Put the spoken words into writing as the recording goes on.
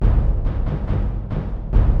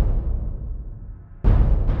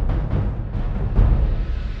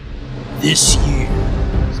This year,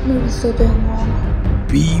 This movie's so damn long.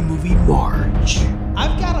 B-Movie March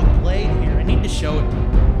I've got a blade here. I need to show it to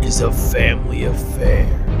you. is a family affair.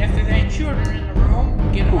 If there's any children in the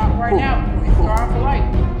room, get them out right now. We start off a light.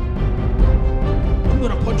 I'm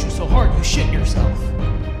gonna punch you so hard you shit yourself.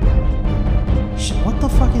 Shit, what the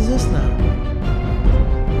fuck is this now?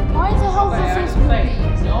 Why the hell is this movie?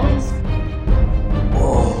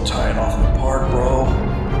 Whoa, tying off in the park, bro.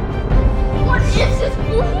 What is this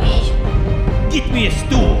movie? Get me a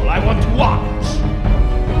stool. I want to watch.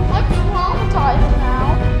 I'm traumatized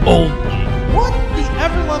now. Only What the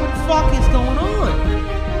ever-loving fuck is going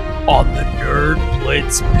on? on the Nerd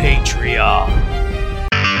Blitz Patreon.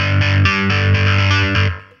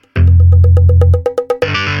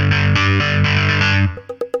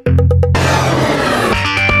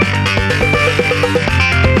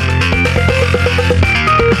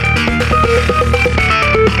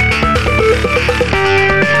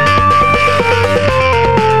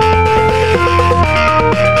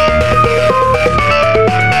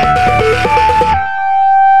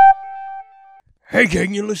 Hey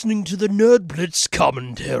gang, you're listening to the Nerd Blitz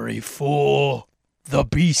commentary for the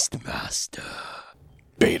Beastmaster.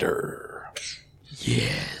 Bader.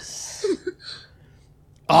 Yes.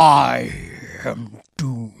 I am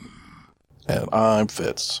Doom. And I'm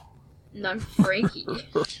Fitz. And I'm Frankie.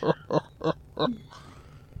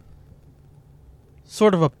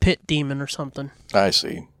 Sort of a pit demon or something. I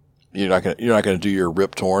see. You're not gonna do your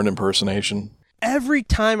Rip Torn impersonation? Every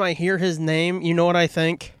time I hear his name, you know what I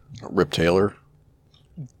think? Rip Taylor?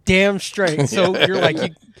 Damn straight. So you're like,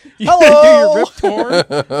 you Hello! do your Rip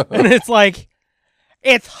Torn, and it's like,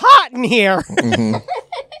 it's hot in here.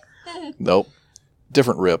 Nope.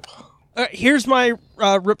 Different Rip. Here's my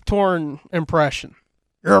Rip Torn impression.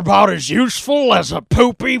 You're about as useful as a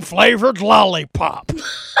poopy flavored lollipop.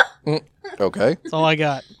 Okay. That's all I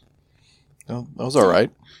got. Well, that was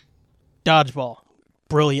alright. Dodgeball.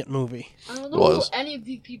 Brilliant movie. I don't know Was. who any of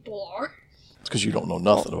these people are. It's because you don't know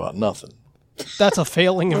nothing about nothing. That's a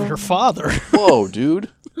failing of your father. Whoa, dude.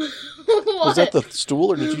 What? Was that the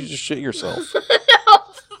stool or did you just shit yourself?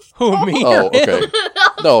 Who, me Oh, or him? okay.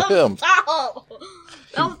 No, him. Stop!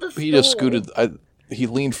 That was the He just stool. scooted. He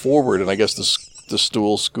leaned forward, and I guess the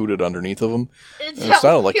stool scooted underneath of him. It's And it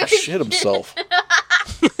sounded like he how shit himself.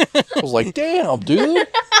 I was like, damn, dude.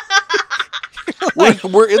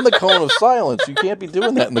 We're in the cone of silence. You can't be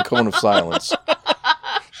doing that in the cone of silence.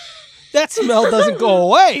 That smell doesn't go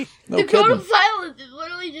away. No The cone kidding. of silence is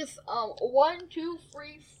literally just 1, 2,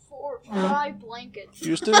 3, 4, 5 blankets. You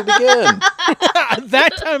just did it again.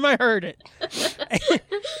 That time I heard it.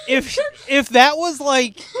 If that was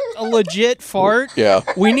like a legit fart, Yeah,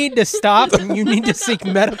 we need to stop and you need to seek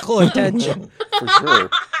medical attention. for sure.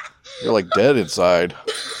 You're like dead inside.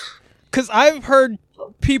 Because I've heard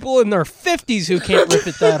people in their 50s who can't rip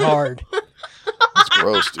it that hard. That's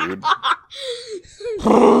gross, dude.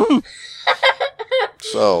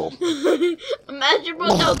 So, Imagine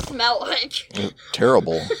what that would smell like.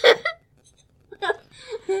 terrible.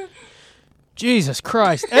 Jesus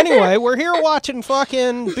Christ. Anyway, we're here watching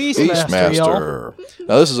fucking Beastmaster, y'all. Beastmaster.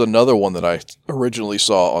 Now, this is another one that I originally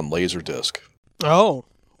saw on Laserdisc. Oh,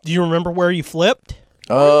 do you remember where you flipped?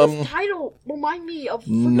 This title remind me of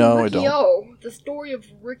No, I Ricky don't. O, the story of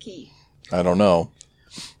Ricky. I don't know.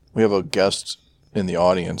 We have a guest in the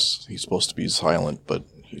audience. He's supposed to be silent, but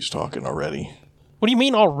he's talking already. What do you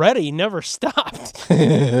mean already? You never stopped.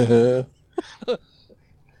 That's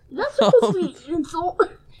supposed to be insult.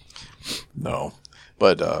 No.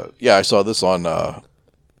 But, yeah, I saw this on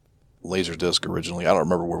Laserdisc originally. I don't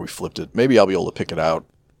remember where we flipped it. Maybe I'll be able to pick it out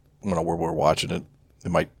where we're watching it. It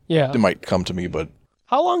might come to me, but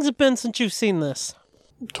How long's it been since you've seen this?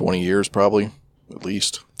 20 years probably, at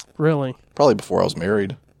least. Really? Probably before I was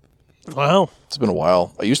married. Wow. It's been a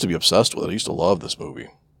while. I used to be obsessed with it. I used to love this movie.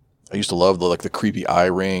 I used to love the creepy eye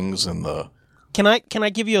rings and the... Can I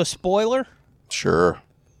give you a spoiler? Sure.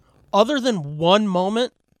 Other than one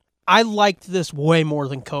moment, I liked this way more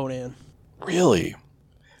than Conan. Really?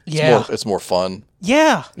 Yeah. It's more fun.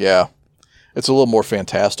 Yeah. Yeah. It's a little more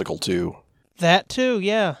fantastical, too. That too,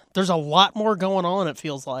 yeah. There's a lot more going on, it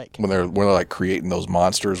feels like. When they're like creating those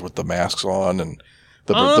monsters with the masks on and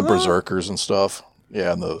the berserkers and stuff.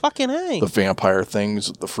 Yeah, and Fucking A. the vampire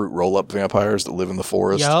things, the fruit roll-up vampires that live in the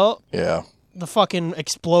forest. Yup. Yeah. The fucking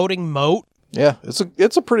exploding moat. Yeah, it's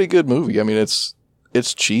a pretty good movie. I mean, it's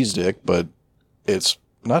cheese dick, but it's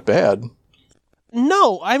not bad.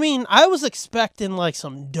 No, I mean, I was expecting like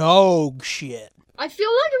some dog shit. I feel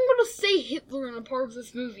like I'm gonna say Hitler in a part of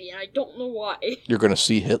this movie, and I don't know why. You're going to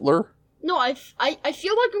see Hitler? No, I feel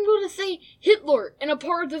like I'm gonna say Hitler in a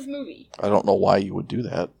part of this movie. I don't know why you would do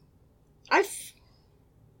that. It's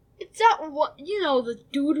that what the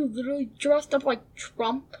dude who literally dressed up like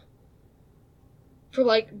Trump for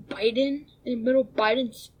like Biden in the middle of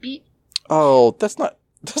Biden's speech. Oh, that's not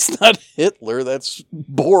Hitler. That's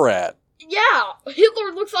Borat. Yeah,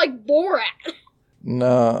 Hitler looks like Borat.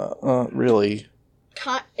 Nah, really.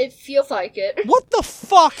 It feels like it. What the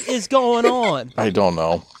fuck is going on? I don't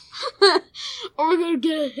know. Are we gonna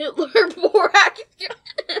get a Hitler Borat?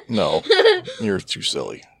 No, you're too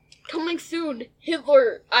silly. Coming soon,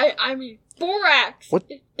 Hitler. I mean Borax. What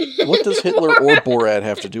does Hitler or Borat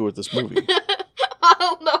have to do with this movie? I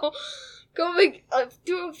don't know. Coming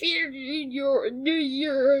to a theater in your New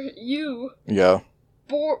Year, you. Yeah.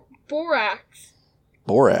 Borax.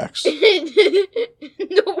 Borax.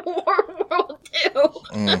 The War World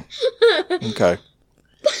 2. Okay.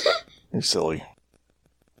 You're silly.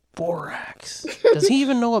 Borax. Does he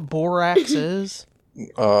even know what borax is?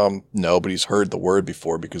 No, but he's heard the word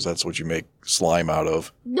before because that's what you make slime out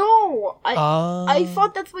of. No, I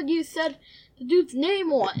thought that's what you said the dude's name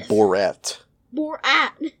was. Borat.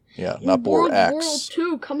 Borat. Yeah, not Borax. World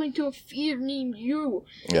 2 coming to a theater named you.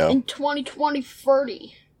 Yeah. In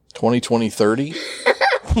 2020-30. 2020-30?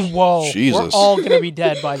 Whoa. Jesus. We're all going to be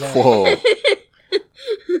dead by then. Whoa.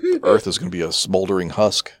 Earth is going to be a smoldering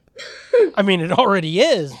husk. I mean, it already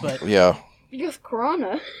is, but... Yeah. Because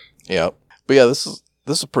Corona. Yeah. But yeah, this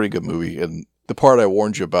is a pretty good movie, and the part I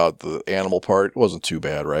warned you about, the animal part, wasn't too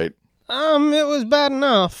bad, right? It was bad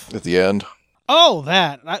enough. At the end? Oh,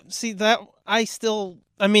 that.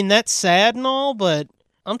 I mean, that's sad and all, but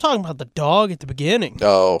I'm talking about the dog at the beginning.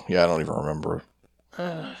 Oh, yeah, I don't even remember.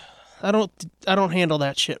 I don't handle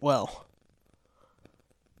that shit well.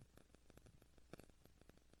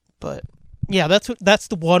 But yeah, that's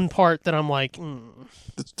the one part that I'm like.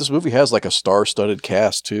 This movie has like a star-studded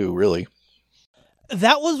cast too, really.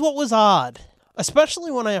 That was what was odd,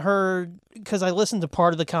 especially when I heard, because I listened to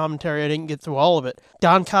part of the commentary. I didn't get through all of it.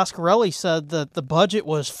 Don Coscarelli said that the budget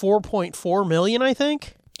was $4.4 million, I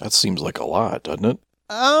think. That seems like a lot, doesn't it?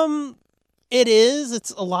 It is.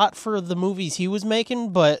 It's a lot for the movies he was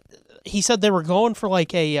making, but he said they were going for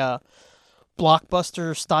like a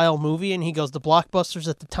blockbuster style movie, and he goes, the blockbusters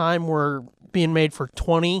at the time were being made for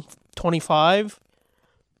 20, 25,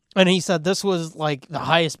 and he said this was like the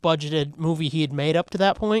highest budgeted movie he had made up to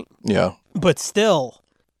that point. Yeah. But still,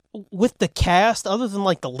 with the cast, other than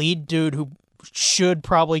like the lead dude who should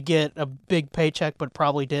probably get a big paycheck but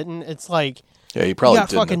probably didn't, it's like... Yeah, he probably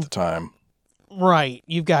didn't at the time. Right.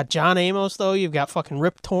 You've got John Amos, though. You've got fucking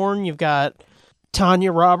Rip Torn. You've got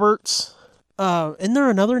Tanya Roberts. Isn't there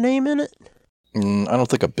another name in it? I don't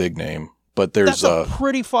think a big name, but there's That's a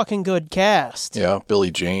pretty fucking good cast. Yeah,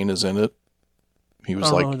 Billy Jane is in it. He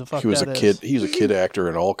was a kid. He was a kid actor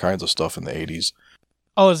in all kinds of stuff in the 80s.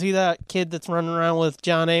 Oh, is he that kid that's running around with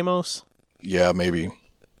John Amos? Yeah, maybe.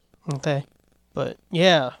 Okay. But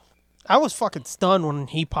yeah, I was fucking stunned when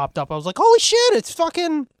he popped up. I was like, holy shit, it's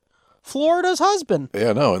fucking Florida's husband.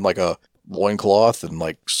 Yeah, no, and like a loincloth and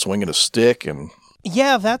like swinging a stick and...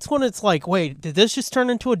 Yeah, that's when it's like, wait, did this just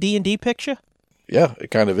turn into a D&D picture? Yeah,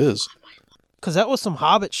 it kind of is. Because that was some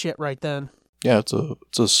Hobbit shit right then. Yeah, it's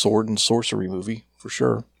a sword and sorcery movie, for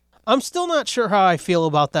sure. I'm still not sure how I feel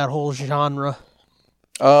about that whole genre.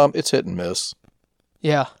 It's hit and miss.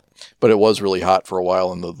 Yeah. But it was really hot for a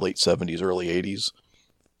while in the late 70s, early 80s.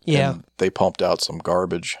 Yeah. And they pumped out some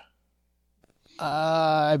garbage.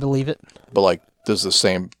 I believe it. But like, this is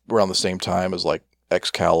around the same time as like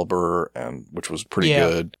Excalibur, which was pretty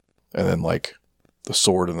good. And then like The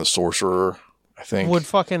Sword and the Sorcerer, I think. Would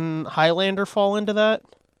fucking Highlander fall into that?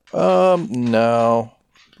 No.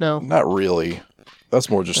 No. Not really. That's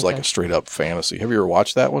more just like a straight up fantasy. Have you ever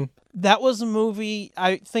watched that one? That was a movie.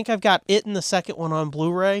 I think I've got it and the second one on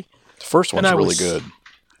Blu-ray. The first one's really good.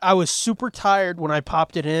 I was super tired when I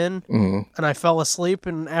popped it in, and I fell asleep,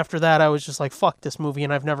 and after that I was just like, fuck this movie,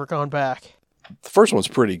 and I've never gone back. The first one's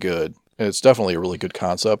pretty good, and it's definitely a really good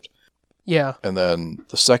concept. Yeah. And then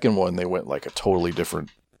the second one, they went like a totally different...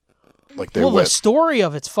 the story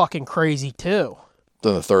of it's fucking crazy, too.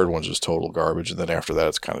 Then the third one's just total garbage, and then after that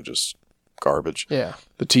it's kind of just garbage. Yeah.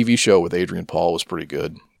 The TV show with Adrian Paul was pretty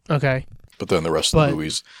good. Okay. But then the rest of the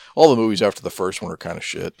movies, all the movies after the first one are kind of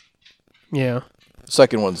shit. Yeah. The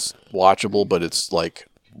second one's watchable, but it's like,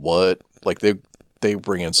 what? Like they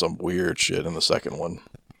bring in some weird shit in the second one.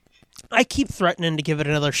 I keep threatening to give it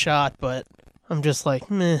another shot, but I'm just like,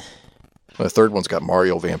 meh. The third one's got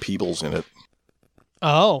Mario Van Peebles in it.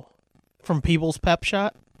 Oh. From Peebles Pet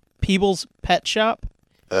Shop? Peebles Pet Shop?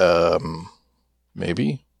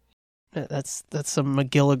 Maybe. That's some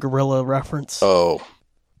Magilla Gorilla reference. Oh.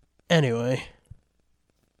 Anyway.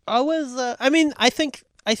 I think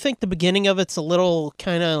I think the beginning of it's a little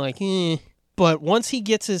kind of like, eh. But once he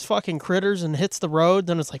gets his fucking critters and hits the road,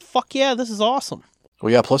 then it's like, fuck yeah, this is awesome.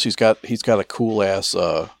 Well, yeah, plus he's got a cool-ass,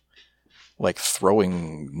 like,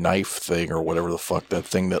 throwing knife thing or whatever the fuck, that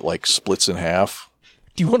thing that, like, splits in half.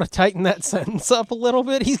 Do you want to tighten that sentence up a little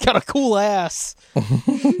bit? He's got a cool ass.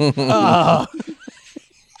 I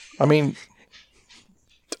mean,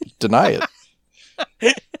 deny it.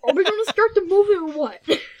 Are we going to start the movie or what?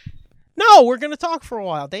 No, we're going to talk for a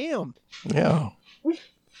while. Damn. Yeah.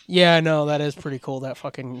 Yeah, no, that is pretty cool, that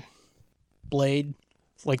fucking blade.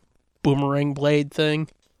 Like, boomerang blade thing.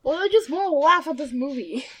 Well, I just want to laugh at this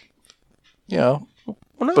movie. Yeah.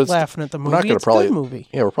 We're not laughing at the movie. It's a good movie.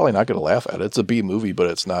 Yeah, we're probably not going to laugh at it. It's a B movie, but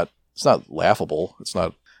it's not laughable. It's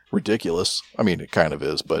not ridiculous. I mean, it kind of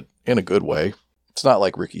is, but in a good way. It's not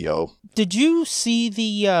like Ricky-O. Did you see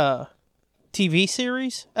the TV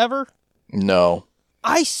series ever? No.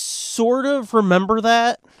 I sort of remember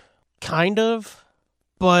that. Kind of.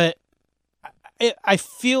 But I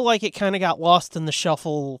feel like it kind of got lost in the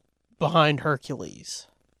shuffle behind Hercules.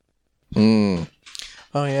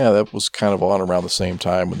 Oh, yeah, that was kind of on around the same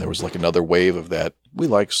time when there was like another wave of that. We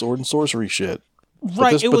like sword and sorcery shit.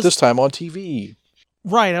 Right. But this time on TV.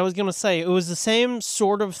 Right, I was going to say, it was the same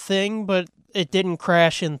sort of thing, but it didn't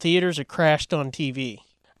crash in theaters, it crashed on TV.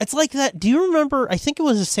 It's like that, do you remember, I think it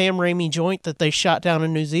was a Sam Raimi joint that they shot down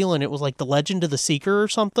in New Zealand. It was like The Legend of the Seeker or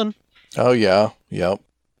something. Oh, yeah, yep.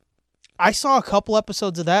 I saw a couple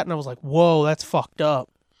episodes of that and I was like, whoa, that's fucked up.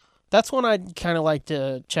 That's one I'd kind of like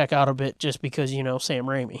to check out a bit just because, Sam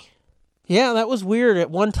Raimi. Yeah, that was weird. At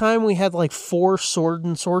one time we had like 4 sword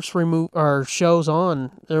and sorcery shows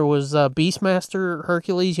on. There was Beastmaster,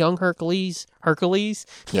 Hercules, Young Hercules.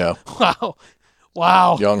 Yeah.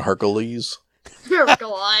 Wow. Young Hercules.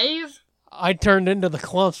 Hercules. I turned into the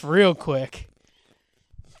clumps real quick.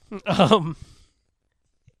 Young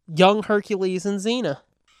Hercules and Xena.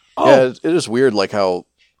 Oh. Yeah, it is weird, like how,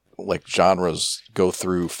 like genres go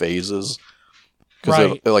through phases. Because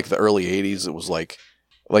right. Like the early '80s, it was like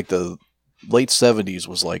the late '70s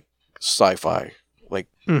was like sci-fi, like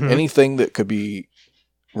anything that could be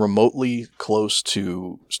remotely close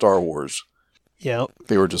to Star Wars. Yeah,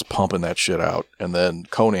 they were just pumping that shit out, and then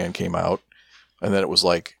Conan came out, and then it was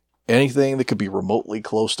like anything that could be remotely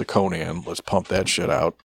close to Conan, let's pump that shit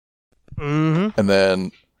out. Mm-hmm.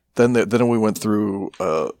 And then we went through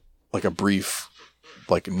like a brief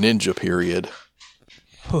like ninja period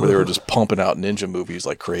where they were just pumping out ninja movies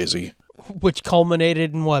like crazy. Which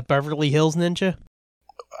culminated in what, Beverly Hills Ninja?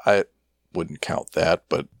 I wouldn't count that,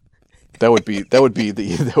 but that would be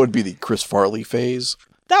the Chris Farley phase.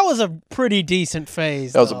 That was a pretty decent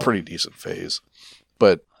phase. That was a pretty decent phase,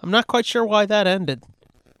 but I'm not quite sure why that ended.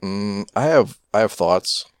 I have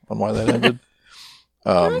thoughts on why that ended.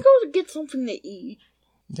 Can I go to get something to eat?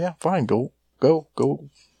 Yeah, fine. Go.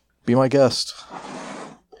 Be my guest.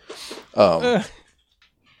 Oh,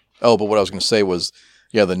 but what I was going to say was,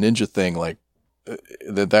 yeah, the ninja thing, like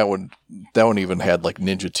that one even had like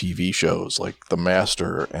ninja TV shows, like The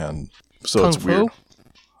Master, and so it's weird.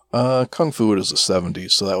 Kung Fu is the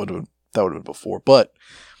 70s, so that would have been before. But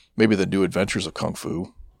maybe the New Adventures of Kung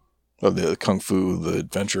Fu, or the Kung Fu: The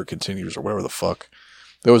Adventure Continues, or whatever the fuck.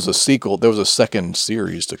 There was a sequel. There was a second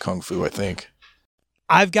series to Kung Fu, I think.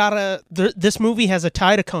 I've got this movie has a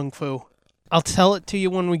tie to Kung Fu. I'll tell it to you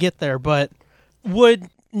when we get there, but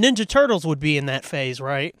Ninja Turtles would be in that phase,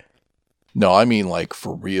 right? No, I mean like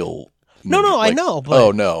for real. No, like, I know. But...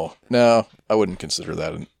 Oh, no, I wouldn't consider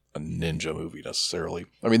that a ninja movie necessarily.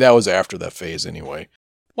 I mean, that was after that phase anyway.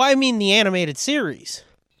 Well, I mean the animated series.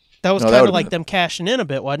 That was kind of like them cashing in a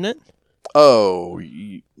bit, wasn't it? Oh,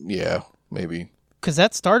 yeah, maybe. Because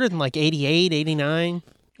that started in like 88, 89,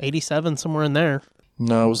 87, somewhere in there.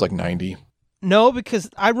 No, it was like 90. No, because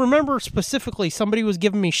I remember specifically somebody was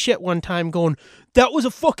giving me shit one time going, that was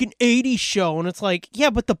a fucking 80s show. And it's like, yeah,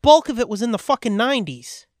 but the bulk of it was in the fucking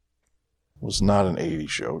 90s. It was not an 80s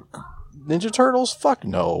show. Ninja Turtles? Fuck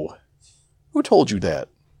no. Who told you that?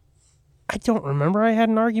 I don't remember. I had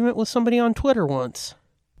an argument with somebody on Twitter once.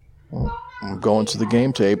 Well, I'm going to the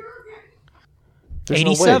game tape. There's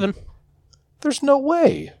 87. No way. There's no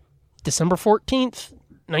way. December 14th,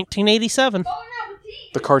 1987.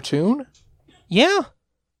 The cartoon? Yeah.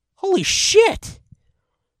 Holy shit.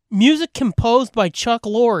 Music composed by Chuck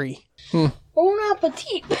Lorre. Bon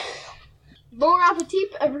appetit. Bon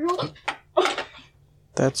appetit, everyone.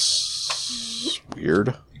 That's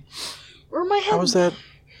weird. Where's my head? How is that?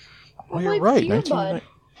 Oh, you're right. 1990.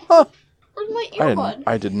 Huh. Where's my earbud?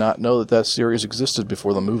 I did not know that series existed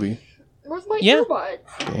before the movie. Where's my earbud?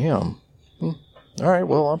 Damn. All right,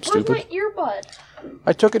 well, I'm stupid. Where's my earbud?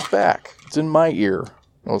 I took it back. It's in my ear.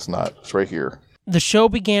 No, it's not. It's right here. The show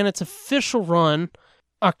began its official run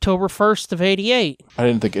October 1st of 88. I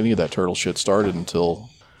didn't think any of that turtle shit started until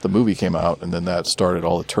the movie came out, and then that started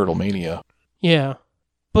all the turtle mania. Yeah.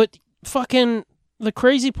 But fucking the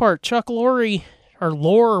crazy part, Chuck Lorre, or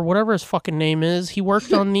Lore, or whatever his fucking name is, he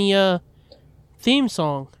worked on the theme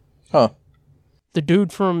song. Huh. The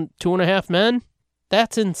dude from 2.5 Men?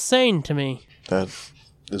 That's insane to me. That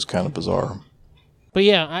is kind of bizarre. But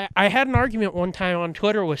yeah, I had an argument one time on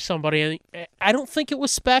Twitter with somebody. I don't think it was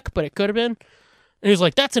Spec, but it could have been. And he was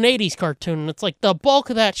like, that's an 80s cartoon. And it's like, the bulk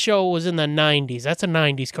of that show was in the 90s. That's a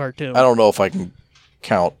 90s cartoon. I don't know if I can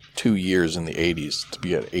count 2 years in the 80s to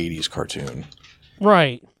be an 80s cartoon.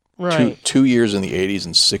 Right. Two years in the 80s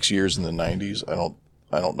and 6 years in the 90s. I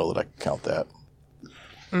don't know that I can count that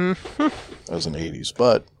as an 80s,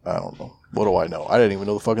 but I don't know. What do I know? I didn't even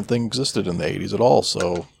know the fucking thing existed in the 80s at all,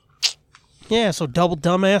 so... Yeah, so double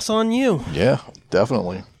dumbass on you. Yeah,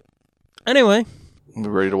 definitely. Anyway. We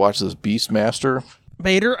ready to watch this Beastmaster?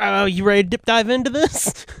 Bader, you ready to dip dive into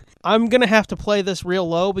this? I'm going to have to play this real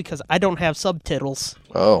low because I don't have subtitles.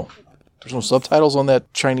 Oh. There's no subtitles on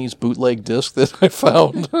that Chinese bootleg disc that I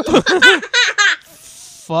found.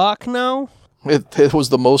 Fuck no. It was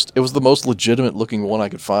the most legitimate looking one I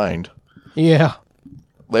could find. Yeah.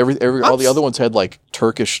 All the other ones had like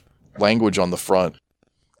Turkish language on the front.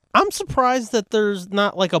 I'm surprised that there's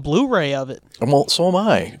not like a Blu-ray of it. Well, so am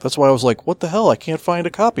I. That's why I was like, what the hell? I can't find a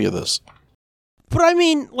copy of this. But I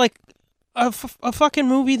mean, like, a fucking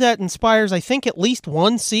movie that inspires, I think, at least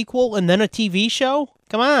one sequel and then a TV show?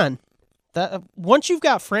 Come on. Once you've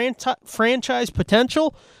got franchise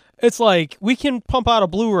potential, it's like, we can pump out a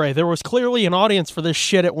Blu-ray. There was clearly an audience for this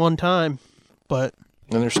shit at one time. But...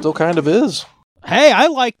 And there still kind of is. Hey, I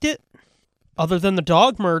liked it. Other than the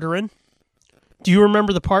dog murdering. Do you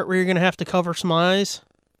remember the part where you're going to have to cover some eyes?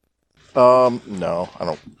 No,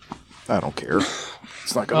 I don't care.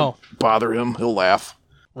 It's not going to bother him. He'll laugh.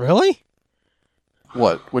 Really?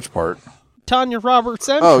 What? Which part? Tanya Roberts'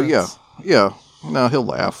 entrance. Oh, yeah. Yeah. No, he'll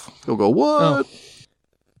laugh. He'll go, what? Oh.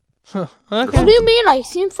 Huh. Okay. What do you mean? I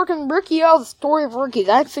seen freaking Ricky out of the story of Ricky.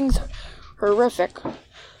 That thing's horrific.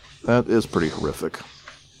 That is pretty horrific.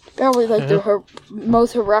 Probably like the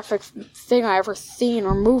most horrific thing I ever seen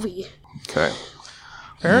or movie. Okay.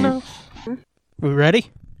 Fair enough. We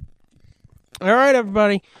ready? All right,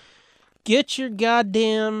 everybody. Get your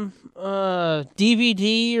goddamn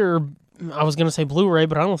DVD or, I was going to say Blu-ray,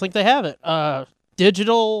 but I don't think they have it.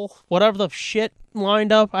 Digital, whatever the shit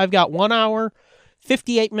lined up. I've got 1 hour,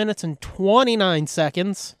 58 minutes, and 29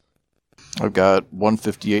 seconds. I've got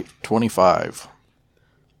 1:58:25.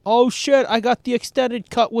 Oh, shit, I got the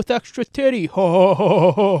extended cut with extra titty. Ho, ho,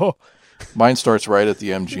 ho, ho, ho. Mine starts right at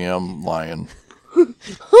the MGM lion.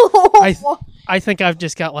 I think I've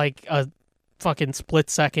just got like a fucking split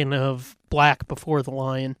second of black before the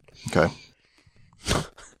lion. Okay.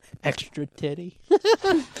 Extra titty.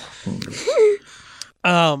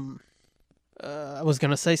 I was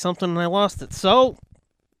gonna say something and I lost it. So,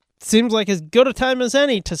 seems like as good a time as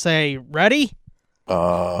any to say, ready?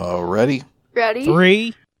 Ready? Ready?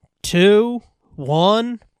 3, 2,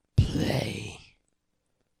 1, play.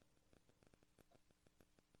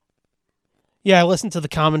 Yeah, I listened to the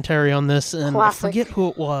commentary on this, and Classic. I forget who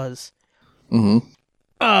it was. Mm-hmm.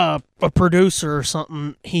 A producer or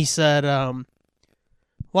something. He said,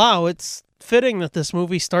 wow, it's fitting that this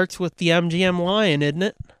movie starts with the MGM lion, isn't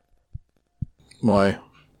it? Why?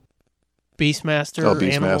 Beastmaster. Oh,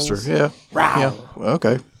 Beastmaster. Animals. Yeah. Rawr. Yeah.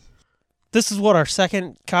 Okay. This is what, our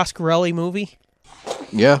second Coscarelli movie?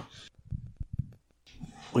 Yeah.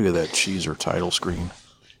 Look at that cheeser title screen.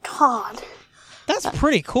 God. That's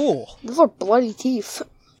pretty cool. Those are bloody teeth.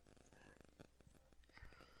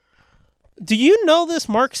 Do you know this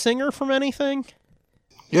Marc Singer from anything?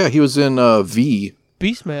 Yeah, he was in V.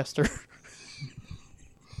 Beastmaster.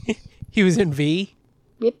 He was in V?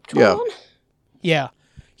 Yep. Yeah. Yeah.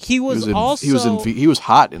 He was also... He was in V. He was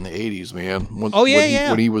hot in the 80s, man.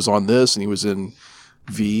 When he was on this and he was in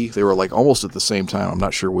V, they were like almost at the same time. I'm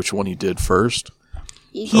not sure which one he did first.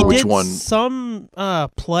 He did some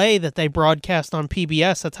play that they broadcast on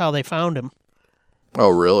PBS. That's how they found him. Oh,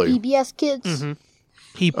 really? PBS Kids. Mm-hmm.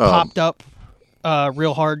 He popped up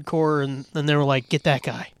real hardcore, and then they were like, get that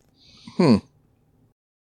guy.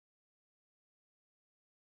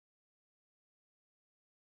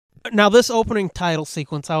 Now, this opening title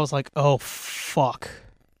sequence, I was like, oh, fuck.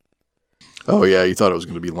 Oh, yeah, you thought it was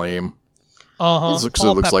going to be lame. Uh-huh.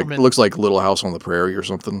 It looks like Little House on the Prairie or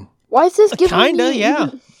something. Why is this giving me... Kinda,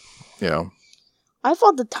 yeah. Yeah. I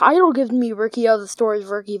thought the title gave me Ricky of the Stories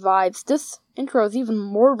of Ricky vibes. This intro is even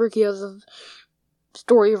more Ricky of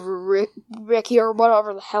story of Ricky or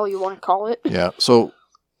whatever the hell you want to call it. Yeah. So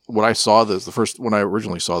when I saw this, when I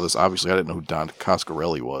originally saw this, obviously I didn't know who Don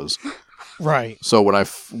Coscarelli was. Right. So when I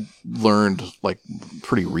learned like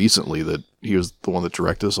pretty recently that he was the one that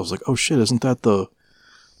directed this, I was like, oh shit, isn't that the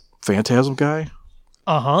Phantasm guy?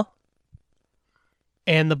 Uh-huh.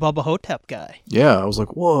 And the Bubba Hotep guy. Yeah, I was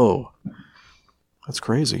like, whoa, that's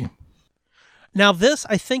crazy. Now this,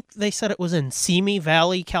 I think they said it was in Simi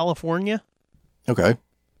Valley, California. Okay.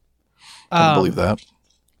 I believe that.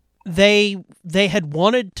 They had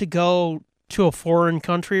wanted to go to a foreign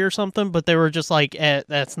country or something, but they were just like,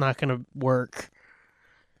 that's not going to work.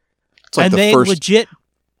 It's like and they legit...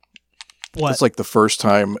 What? It's like the first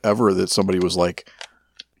time ever that somebody was like,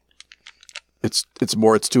 it's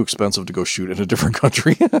too expensive to go shoot in a different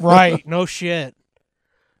country. Right, no shit.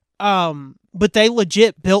 But they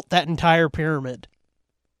legit built that entire pyramid.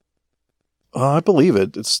 I believe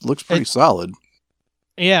it. It looks pretty solid.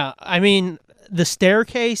 Yeah, I mean, the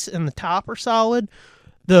staircase and the top are solid.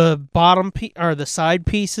 The bottom or the side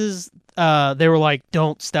pieces, they were like,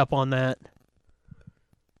 don't step on that.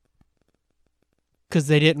 Because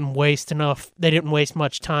they didn't waste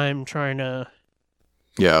much time trying to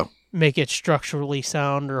make it structurally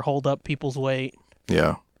sound or hold up people's weight.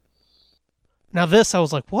 Yeah. Now this, I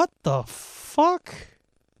was like, what the fuck?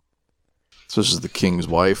 So this is the king's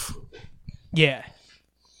wife? Yeah.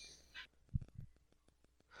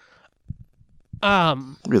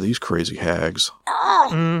 Look at these crazy hags.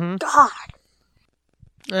 Oh, God.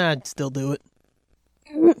 I'd still do it.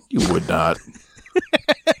 You would not.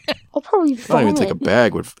 I'll probably I don't even think a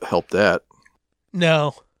bag would help that.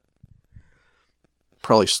 No.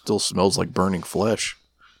 Probably still smells like burning flesh.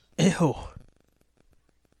 Ew.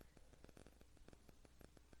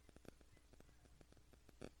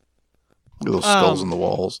 Look at those skulls in the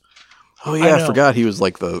walls. Oh yeah, I forgot he was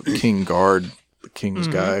like the king guard, the king's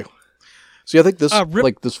guy. See, I think this,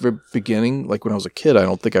 this very beginning, like when I was a kid, I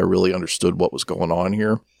don't think I really understood what was going on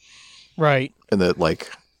here. Right. And that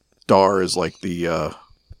like Dar is like the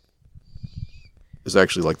is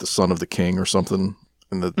actually like the son of the king or something,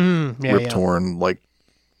 and the Rip Torn like.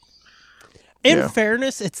 In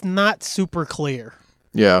fairness, it's not super clear.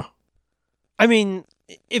 Yeah. I mean,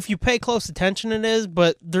 if you pay close attention, it is,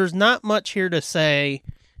 but there's not much here to say.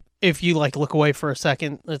 If you like look away for a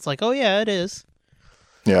second, it's like, oh yeah, it is.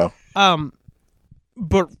 Yeah.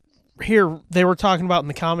 But here they were talking about in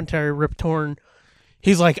the commentary, Rip Torn.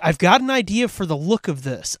 He's like, I've got an idea for the look of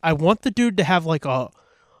this. I want the dude to have like a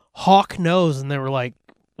hawk nose, and they were like,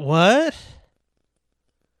 what?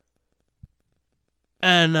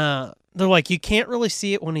 And they're like, you can't really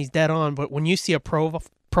see it when he's dead on, but when you see a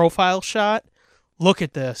profile shot, look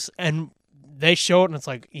at this, and they show it, and it's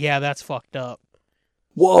like, yeah, that's fucked up.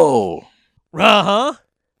 Whoa. Uh-huh.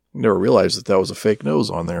 Never realized that was a fake nose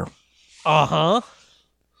on there. Uh-huh.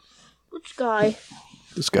 Which guy?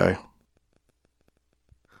 This guy.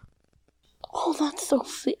 Oh, that's so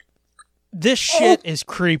fit. This shit is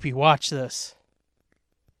creepy. Watch this.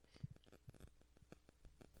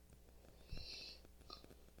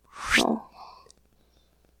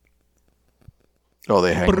 Oh,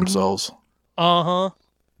 they hang themselves. Uh-huh.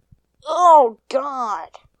 Oh, God.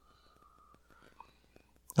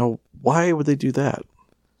 Oh, why would they do that?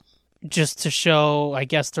 Just to show, I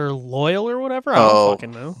guess, they're loyal or whatever? I don't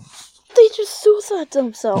fucking know. They just suicide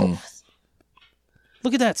themselves.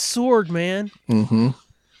 Look at that sword, man. Mm-hmm.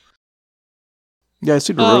 Yeah, I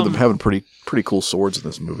seem to remember them having pretty cool swords in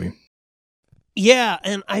this movie. Yeah,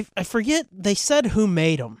 and I forget, they said who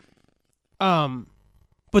made them.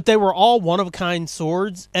 But they were all one-of-a-kind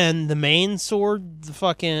swords, and the main sword, the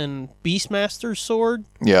fucking Beastmaster sword...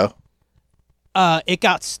 Yeah. It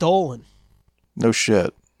got stolen. No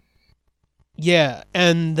shit. Yeah,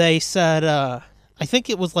 and they said, I think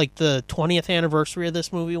it was like the 20th anniversary of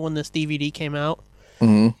this movie when this DVD came out.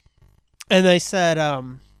 Mm-hmm. And they said,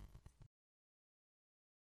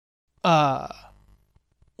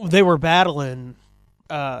 they were battling,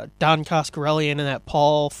 Don Coscarelli and that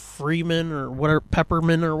Paul Freeman or whatever,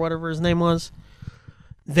 Pepperman or whatever his name was.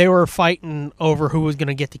 They were fighting over who was going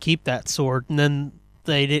to get to keep that sword, and then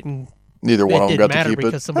they didn't. Neither one of them got to keep it. It didn't matter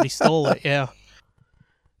because somebody stole it, yeah.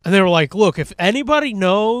 And they were like, look, if anybody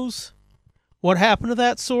knows what happened to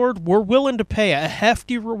that sword, we're willing to pay a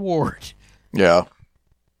hefty reward. Yeah.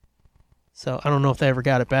 So I don't know if they ever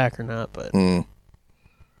got it back or not, but...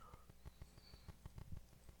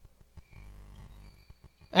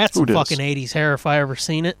 That's some fucking 80s hair if I ever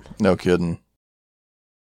seen it. No kidding.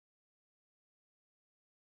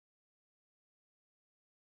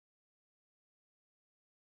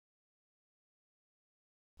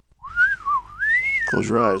 Close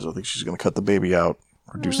your eyes. I think she's going to cut the baby out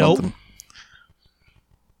or do Nope. something.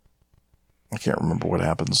 I can't remember what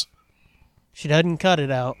happens. She doesn't cut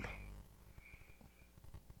it out.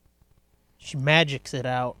 She magics it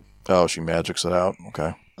out. Oh, she magics it out?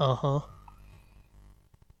 Okay. Uh-huh.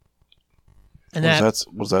 And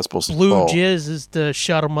Was that supposed to... blue jizz is to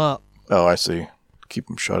shut them up. Oh, I see. Keep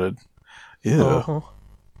them shutted. Yeah. Uh-huh.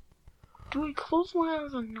 Do we close my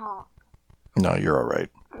eyes or not? No, you're all right.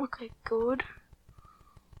 Okay, good.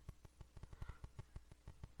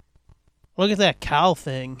 Look at that cow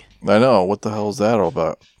thing. I know. What the hell is that all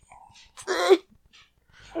about?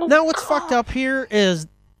 Now what's fucked up here is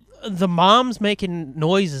the mom's making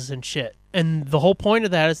noises and shit. And the whole point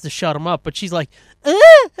of that is to shut them up. But she's like... Yeah.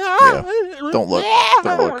 Don't look. Don't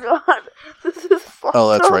Oh look. my god. This is fucked Oh,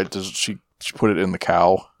 that's up. right. Does she put it in the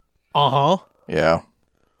cow? Uh-huh. Yeah.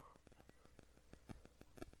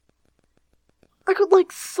 I could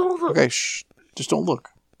like saw the Okay, shh. Just don't look.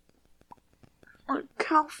 like,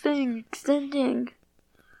 cow thing extending.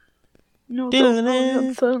 No, Da-da-da. that's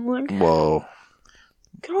unsettling. Whoa.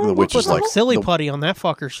 Can I The look witch is now? like... Silly the- putty on that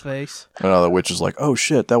fucker's face. No, the witch is like, oh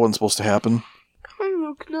shit, that wasn't supposed to happen. Can I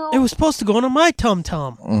look now? It was supposed to go into my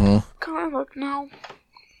tum-tum. Mm-hmm. Can I look now?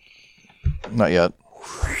 Not yet.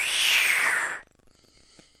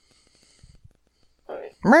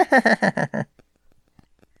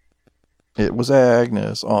 It was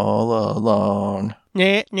Agnes all along.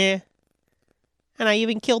 Nah, nah. And I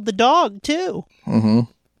even killed the dog, too. Mm-hmm.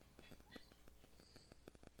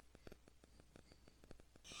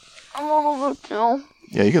 I wanna look now.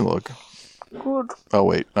 Yeah, you can look. Good. Oh,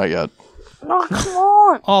 wait, not yet. No, come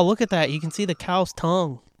on. Oh, look at that. You can see the cow's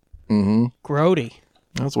tongue. Mm-hmm. Grody.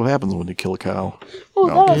 That's what happens when you kill a cow. Oh,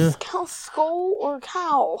 No. that Yeah. is cow skull or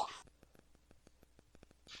cow?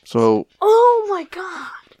 So, Oh my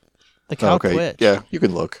god. The cow okay, twitch. yeah, you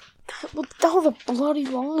can look. That was a bloody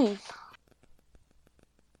line.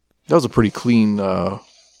 That was a pretty clean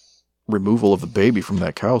removal of the baby from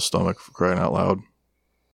that cow's stomach, for crying out loud.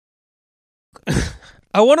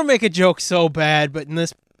 I want to make a joke so bad, but in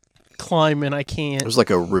this climate, I can't. It was like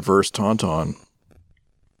a reverse tauntaun.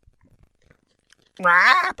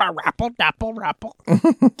 Rapple, rapple, dapple, rapple.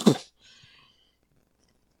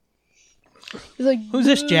 He's like, Who's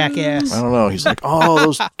this jackass? I don't know. He's like, oh,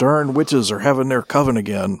 those darn witches are having their coven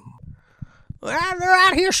again. Well, they're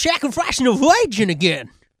out here sacrificing a virgin again.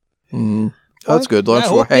 Mm-hmm. That's good. Why I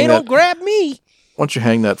don't you hope they hang don't that? grab me. Why don't you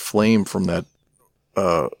hang that flame from that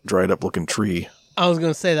dried up looking tree, I was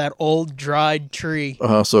going to say that old dried tree.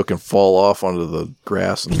 so it can fall off onto the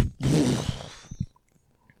grass and.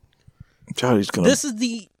 God, he's gonna. This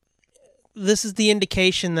is the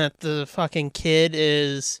indication that the fucking kid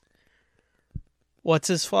is what's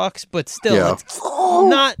his fucks, but still Yeah. it's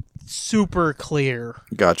not super clear.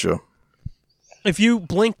 Gotcha. If you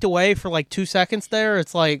blinked away for like 2 seconds there,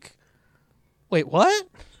 it's like, wait, what?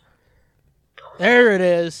 There it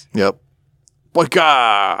is. Yep. Like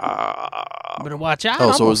Better watch out. Oh,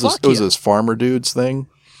 I'm so gonna it was fuck this you. farmer dude's thing.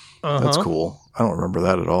 Uh-huh. That's cool. I don't remember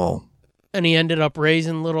that at all. And he ended up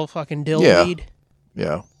raising little fucking dill Yeah. weed.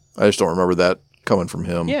 Yeah, I just don't remember that coming from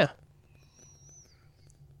him. Yeah.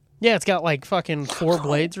 Yeah, it's got like fucking 4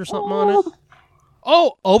 blades or something on it.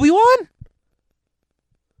 Oh, Obi-Wan?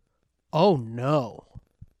 Oh, no.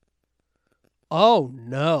 Oh,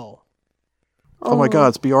 no. Oh my God,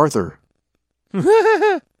 it's B. Arthur.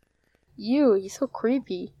 You, he's so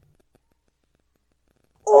creepy.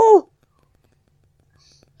 Oh!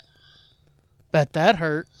 Bet that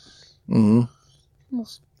hurt. Mm-hmm.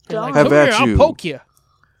 Almost He's like, Have come at here, you. I'll poke you.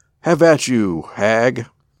 Have at you, hag.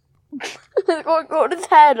 go to his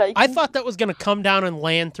head. I thought that was going to come down and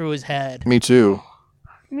land through his head. Me too.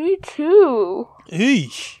 Me too.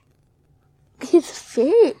 Eesh. His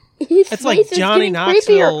face. His It's face like is Johnny getting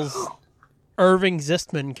creepier. Knoxville's Irving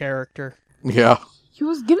Zistman character. Yeah. He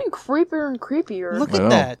was getting creepier and creepier. Look I at know.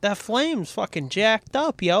 that. That flame's fucking jacked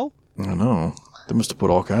up, yo. I know. They must have put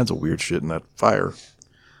all kinds of weird shit in that fire.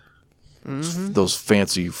 Mm-hmm. Those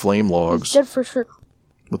fancy flame He's logs dead for sure.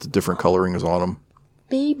 with the different colorings on them.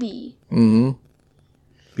 Baby. Mm-hmm.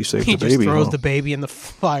 Be safe He the just baby. throws huh? the baby in the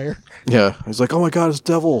fire. Yeah. He's like, oh my God, it's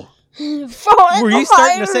devil. Were you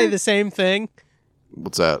starting to say the same thing?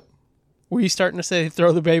 What's that? Were you starting to say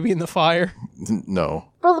throw the baby in the fire? No.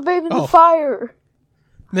 Throw the baby in Oh. the fire.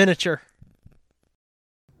 Miniature.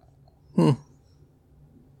 Hmm.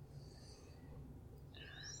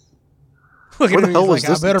 Look Where at the him. hell He's was like,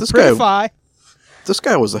 this- I better this guy- purify. This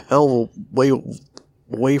guy was a hell way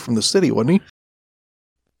away from the city, wasn't he?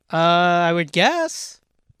 I would guess.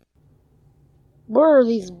 What are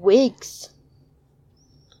these wigs?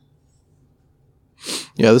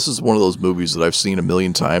 Yeah, this is one of those movies that I've seen a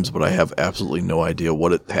million times, but I have absolutely no idea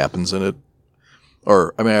what it happens in it.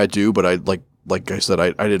 Or, I mean, I do, but I like I said,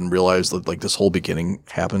 I didn't realize that like this whole beginning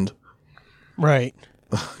happened. Right.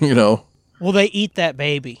 You know? Well, they eat that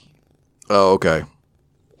baby. Oh, okay.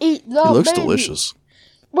 Eat the It looks baby. delicious.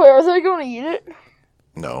 Wait, are they going to eat it?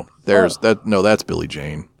 No, there's that. No, that's Billie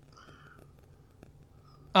Jane.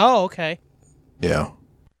 Oh, okay. Yeah.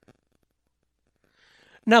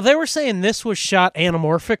 Now, they were saying this was shot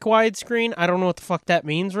anamorphic widescreen. I don't know what the fuck that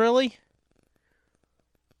means, really.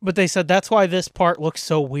 But they said that's why this part looks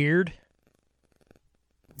so weird.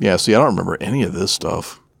 Yeah, see, I don't remember any of this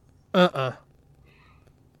stuff. Uh-uh.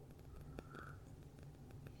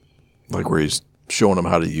 Like where he's showing him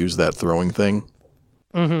how to use that throwing thing.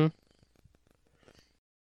 Mm-hmm.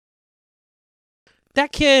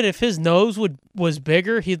 That kid, if his nose was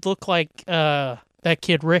bigger, he'd look like that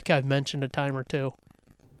kid Rick I've mentioned a time or two.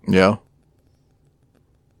 Yeah.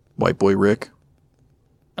 White boy Rick?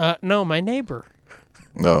 No, my neighbor.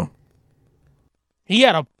 No. He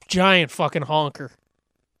had a giant fucking honker.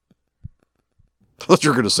 I thought you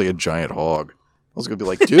were going to say a giant hog. I was going to be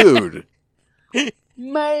like, dude.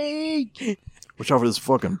 Mate. Watch out for this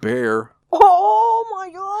fucking bear. Oh my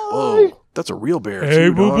god. Oh, that's a real bear, Hey,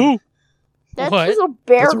 too, boo dog. boo. That's What? just a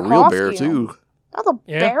bear That's a real costume. bear, too. That's a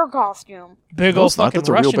Yeah. bear costume. Big No, old it's not. fucking That's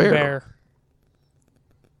a real Russian bear. bear.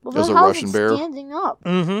 Well, There's then a how's Russian it bear. standing up?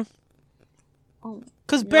 Mm-hmm. Oh.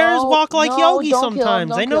 Because bears No, walk like no, Yogi don't kill him, sometimes.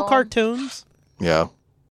 don't They know kill him. cartoons. Yeah.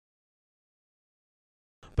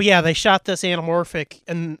 But yeah, they shot this anamorphic,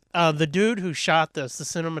 and the dude who shot this, the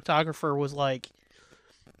cinematographer, was like,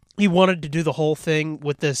 he wanted to do the whole thing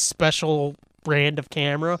with this special brand of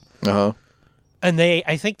camera. Uh-huh. And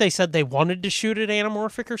I think they said they wanted to shoot it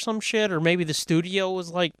anamorphic or some shit, or maybe the studio was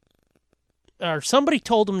like, or somebody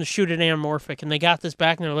told them to shoot it anamorphic, and they got this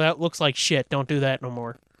back, and they're like, that looks like shit, don't do that no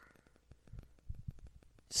more.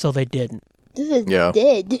 So they didn't. This is Yeah.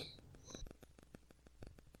 dead.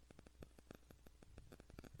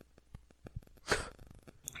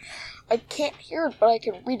 I can't hear it, but I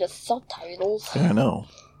can read the subtitles. Yeah, I know.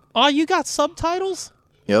 Oh, you got subtitles?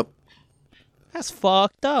 Yep. That's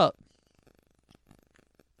fucked up.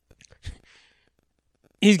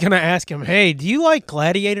 He's gonna ask him, hey, do you like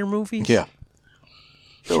gladiator movies? Yeah.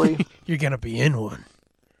 Billy. You're gonna be in one.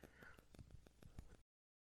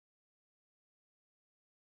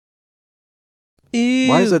 Ew,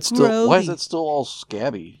 Why is that grody. still all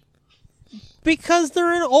scabby? Because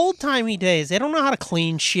they're in old-timey days. They don't know how to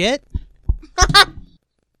clean shit.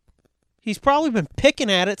 He's probably been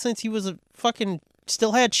picking at it since he was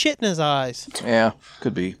still had shit in his eyes. Yeah,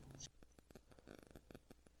 could be.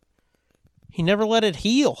 He never let it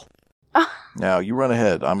heal. Now, you run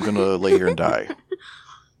ahead. I'm going to lay here and die.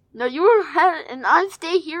 No, you were ahead, and I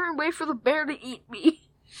stay here and wait for the bear to eat me.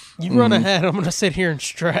 You run ahead. I'm going to sit here and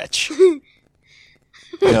stretch. Yep.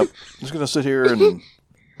 I'm just going to sit here and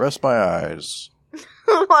rest my eyes.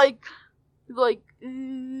 like,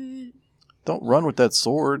 Don't run with that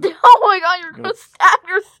sword. oh my god, you're gonna stab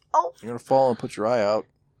yourself. You're going to fall and put your eye out.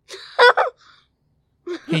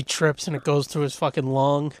 He trips and it goes through his fucking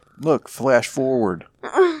lung. Look, flash forward.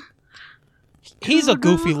 He's a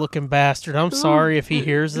goofy looking bastard. I'm sorry if he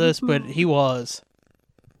hears this, but he was.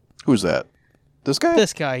 Who's that? This guy?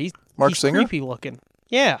 This guy. He's Marc Singer? creepy looking.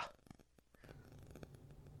 Yeah.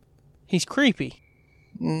 He's creepy.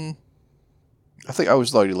 I think I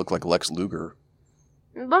always thought he looked like Lex Luger.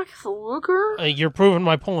 Lex Luger? You're proving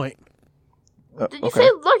my point. Did you okay. say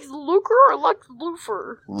Lex Luger or Lex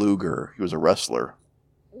Luthor? Luger. He was a wrestler.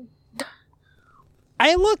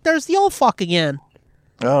 Hey, look, there's the old fuck again.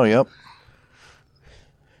 Oh, yep.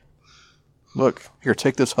 Look, here,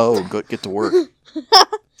 take this hoe. Go get to work.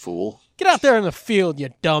 Fool. Get out there in the field, you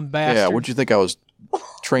dumb bastard. Yeah, what'd you think I was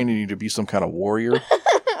training you to be some kind of warrior?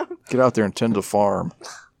 Get out there and tend to farm.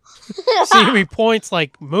 See him, he points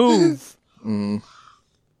like, move.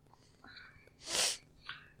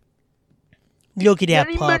 Look at that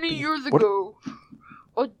Many puppy. years ago,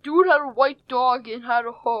 a dude had a white dog and had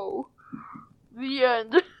a hoe. The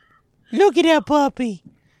end. Look at that puppy.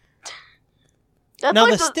 That's Now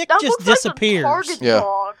like the stick that just looks like disappears. the target Yeah.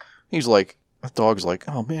 dog. He's like, that dog's like,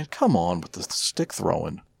 oh man, come on with the stick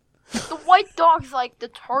throwing. The white dog's like the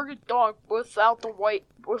target dog without the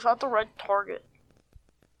red target.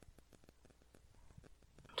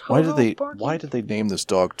 Why Toto barking? did they name this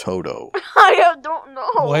dog Toto? I don't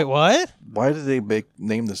know. Wait, what? Why did they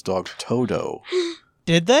name this dog Toto?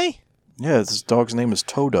 Did they? Yeah, this dog's name is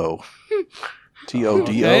Todo. Todo.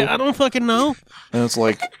 Okay, I don't fucking know. And it's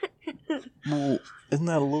like, well, isn't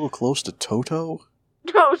that a little close to Toto?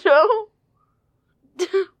 Toto?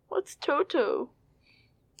 What's Toto?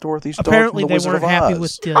 Dorothy's dog apparently from the they Wizard weren't of happy Oz.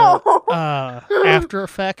 with the After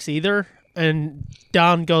Effects either. And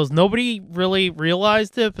Don goes, nobody really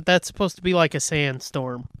realized it, but that's supposed to be like a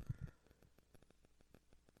sandstorm.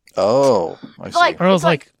 Oh, I see. Like- And I was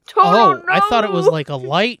like, Toto, I thought it was no! like a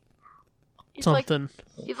light He's something.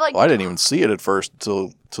 He's like, Well, I didn't even see it at first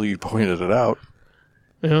until you pointed it out.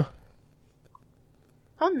 Yeah.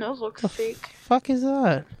 that nose looks fake. Fuck is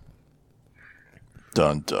that?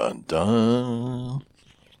 Dun dun dun.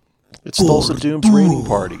 It's Thulsa Doom's raiding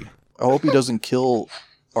party. I hope he doesn't kill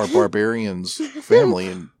our barbarian's family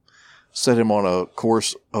and set him on a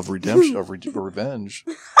course of redemption, of revenge.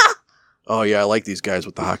 Oh yeah, I like these guys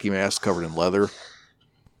with the hockey masks covered in leather.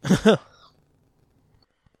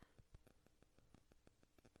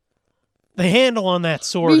 The handle on that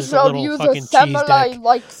sword We is a shall little use fucking a cheese samurai dick.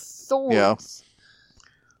 like swords. Yeah.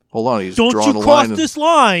 Hold on, he's Don't drawing you a cross line. And this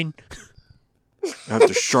line! I have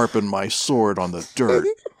to sharpen my sword on the dirt.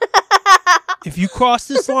 If you cross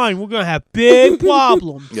this line, we're gonna have big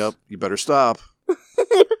problems. Yep, you better stop. Don't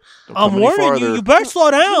I'm come any warning farther. you. You better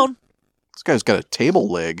slow down. This guy's got a table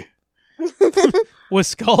leg. With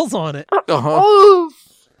skulls on it. Uh-huh. Oof.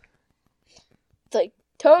 It's like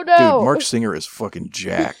Toto. Dude, Marc Singer is fucking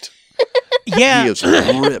jacked. Yeah. He is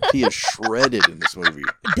ripped. He is shredded in this movie.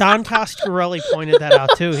 Don Coscarelli pointed that out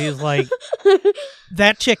too. He was like,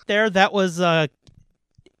 that chick there, that was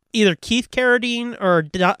either Keith Carradine or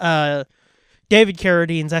David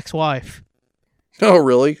Carradine's ex-wife. Oh,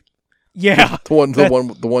 really? Yeah.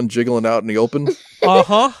 The one jiggling out in the open?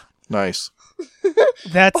 Uh-huh. Nice.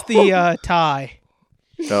 That's the tie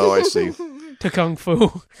Oh, I see. to Kung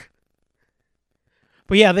Fu.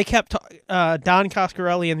 But yeah, they kept Don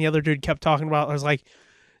Coscarelli and the other dude kept talking about it. I was like,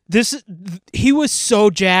 he was so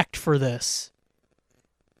jacked for this.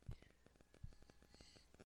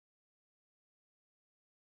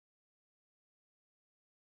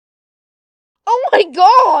 Oh my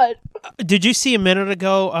god! Did you see a minute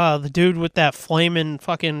ago the dude with that flaming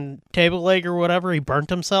fucking table leg or whatever? He burnt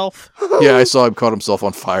himself. Yeah, I saw him caught himself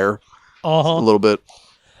on fire a Uh-huh. little bit.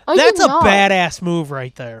 That's a not. badass move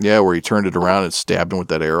right there. Yeah, where he turned it around and stabbed him with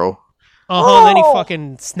that arrow. Uh-huh. Then he Oh!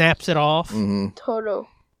 fucking snaps it off. Mm-hmm. Toto.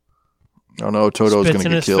 Oh no, Toto's Spits going to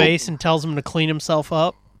in get his killed. face and tells him to clean himself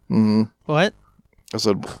up. Mm-hmm. What? I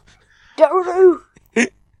said, Toto!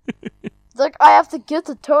 It's like, I have to get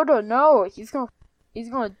to Toto. No, he's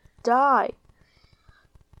gonna die.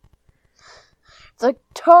 It's like,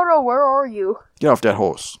 Toto, where are you? get off that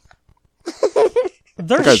horse.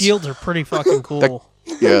 Their That guy's- shields are pretty fucking cool.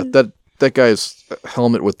 Yeah, that guy's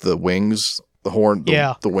helmet with the wings, the horn,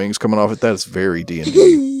 Yeah. the wings coming off it, that is very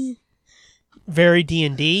D&D. Very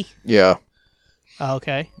D&D. Yeah, Oh,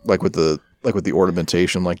 okay. like with the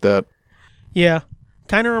ornamentation like that. Yeah.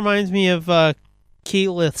 Kind of reminds me of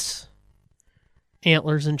Keyleth's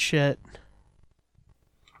antlers and shit.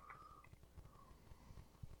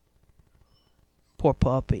 Poor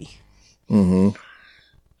puppy. Mm-hmm.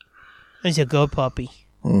 He's a good puppy.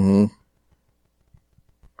 Mm-hmm.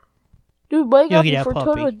 Dude, wake up Yogi that before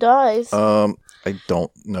puppy. Toto dies. I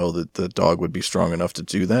don't know that the dog would be strong enough to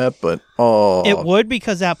do that, but oh, It would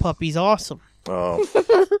because that puppy's awesome. oh,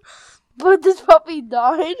 But this puppy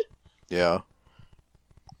died? yeah.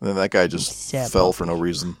 And then that guy just Sad fell for no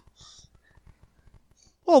reason.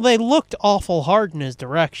 Well, they looked awful hard in his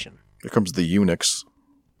direction. Here comes the eunuchs.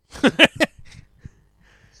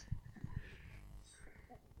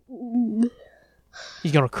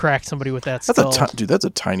 He's gonna crack somebody with that That's skull. dude. That's a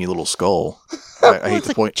tiny little skull. I hate it's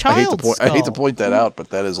to a point. I hate to child's point. I hate to skull. point that out, but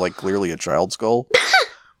that is like clearly a child skull.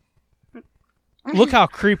 Look how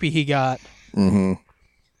creepy he got. Mm-hmm.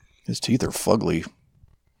 His teeth are fugly.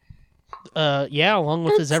 Yeah, along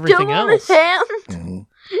with his It's everything still on else. his hand. Mm-hmm.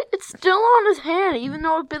 It's still on his hand, even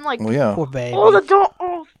though it's been like, Well, yeah. Poor baby. oh, the dog.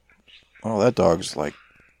 Oh, Oh, that dog's like,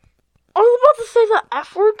 I was about to say the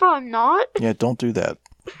F word, but I'm not. yeah. Don't do that.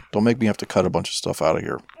 Don't make me have to cut a bunch of stuff out of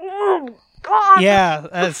here. Oh, God. Yeah, a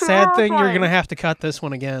That's sad thing. You're terrifying. gonna have to cut this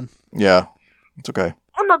one again. Yeah, it's okay.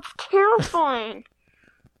 And that's terrifying.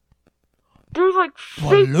 There's like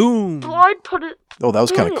fake Balloon. blood put it. Oh, that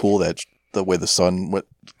was kind of Dude. cool. That the way the sun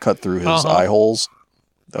cut through his Uh-huh. eye holes.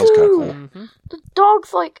 That was kind of cool. Mhm. The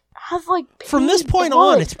dog's like has like. From this pink point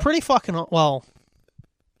blood. on, it's pretty fucking well.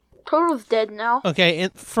 Toto's dead now. Okay,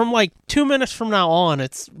 and from like 2 minutes from now on,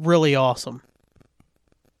 it's really awesome.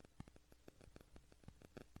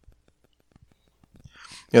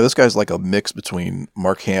 Yeah, this guy's like a mix between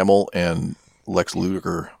Mark Hamill and Lex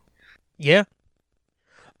Luger. Yeah.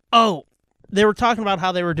 Oh, they were talking about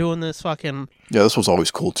how they were doing this fucking Yeah, this was always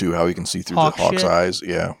cool too. How you can see through Hawk the hawk's shit. eyes.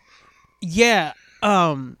 Yeah. yeah.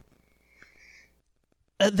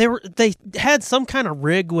 they had some kind of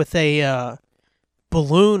rig with a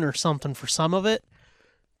balloon or something for some of it,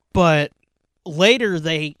 but later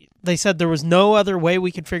they said there was no other way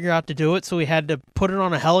we could figure out to do it, so we had to put it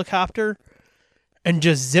on a helicopter and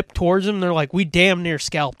just zip towards him. They're like, we damn near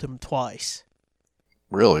scalped him twice.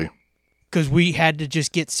 Really? Because we had to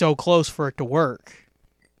just get so close for it to work.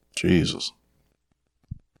 Jesus.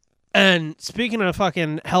 And speaking of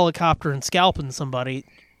fucking helicopter and scalping somebody,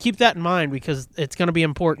 keep that in mind because it's going to be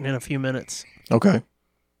important in a few minutes. Okay.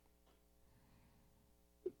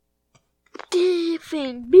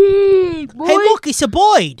 TNB, boy. Hey, look, it's a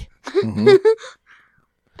Boyd. Mm-hmm.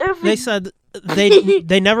 They said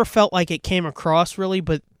they never felt like it came across really,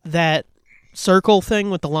 but that circle thing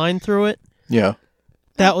with the line through it, Yeah.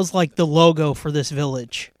 that was like the logo for this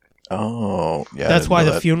village. Oh, yeah. That's why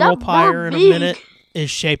the funeral That pyre in a big. minute is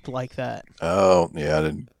shaped like that. Oh,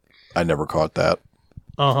 yeah. I never caught that.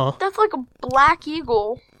 Uh-huh. That's like a black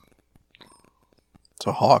eagle. It's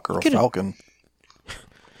a hawk or a Could've- falcon.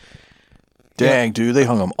 Dang, dude, they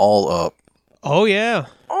hung them all up. Oh, yeah.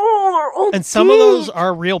 Oh, they're all And some of those big.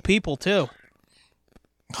 are real people, too.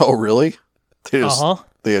 Oh, really? They just Uh-huh.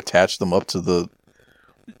 they attached them up to the.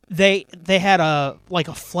 They had a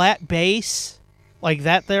flat base like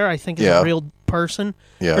that there, I think is Yeah. a real person.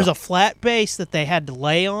 Yeah. There's a flat base that they had to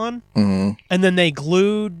lay on, Mhm. and then they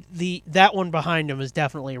glued that one behind him is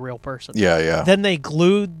definitely a real person. Yeah, yeah. Then they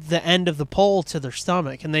glued the end of the pole to their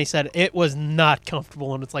stomach, and they said it was not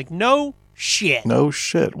comfortable, and it's like, no shit. No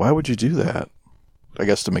shit. Why would you do that? I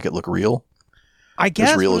guess to make it look real. I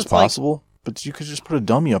guess As real but as it's like- possible. But you could just put a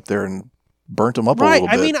dummy up there and burnt them up a right,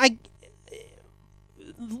 little bit. I mean,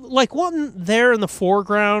 like one there in the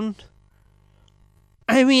foreground.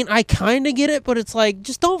 I mean, I kind of get it, but it's like,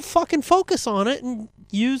 just don't fucking focus on it and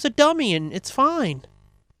use a dummy and it's fine.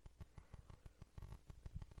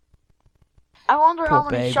 I wonder how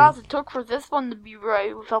Poor many baby. shots it took for this one to be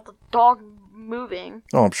right without the dog moving.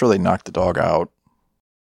 Oh, I'm sure they knocked the dog out.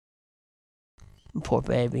 Poor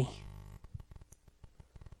baby.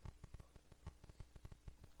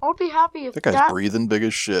 I would be happy if That guy's breathing big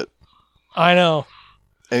as shit. I know.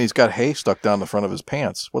 And he's got hay stuck down the front of his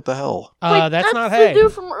pants. What the hell? Wait, That's not the hay.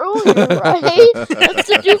 dude from earlier, right? That's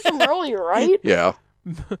the dude from earlier, right? Yeah.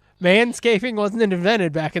 Manscaping wasn't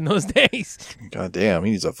invented back in those days. God damn,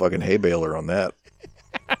 he needs a fucking hay baler on that.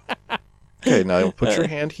 Okay, now put your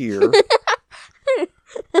hand here.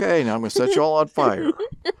 Okay, now I'm going to set you all on fire.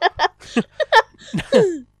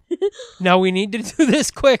 Now we need to do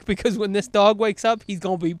this quick because when this dog wakes up, he's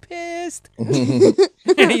going to be pissed.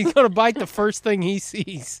 And he's going to bite the first thing he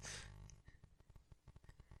sees.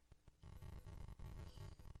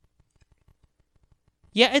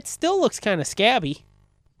 Yeah, it still looks kind of scabby.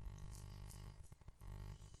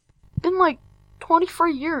 Been like 24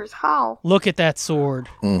 years. How? Look at that sword.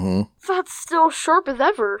 Mm-hmm. That's still sharp as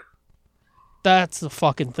ever. That's the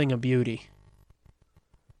fucking thing of beauty.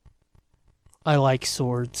 I like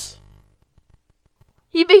swords.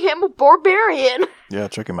 He became a barbarian. Yeah,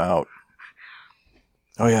 check him out.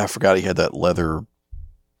 Oh, yeah, I forgot he had that leather...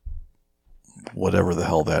 whatever the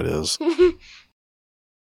hell that is.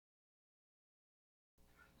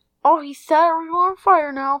 Oh, he set everyone on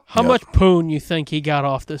fire now. How Yep. much poon you think he got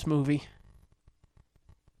off this movie?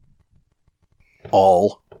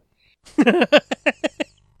 All.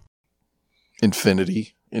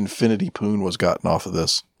 Infinity poon was gotten off of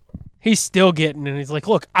this. He's still getting it. He's like,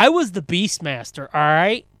 look, I was the Beastmaster, all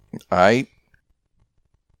right?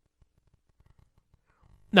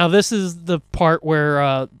 Now, this is the part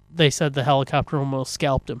where they said the helicopter almost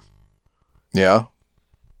scalped him. Yeah.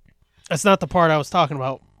 That's not the part I was talking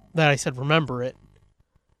about that I said remember it.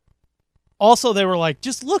 Also, they were like,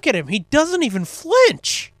 just look at him. He doesn't even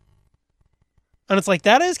flinch. And it's like,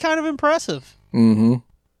 that is kind of impressive. Mm-hmm.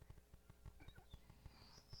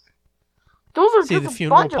 Those are See just the a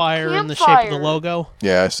funeral bunch of pyre in the shape of the campfires. logo?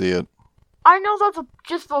 Yeah, I see it. I know that's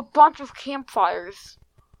just a bunch of campfires.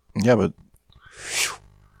 Yeah, but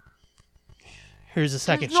Here's a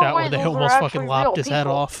second no shot way where they those are almost actually fucking real lopped his head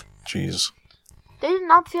people. off. jeez. They did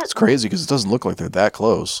not see it. It's crazy because it doesn't look like they're that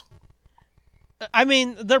close. I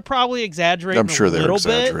mean, they're probably exaggerating I'm sure a they're little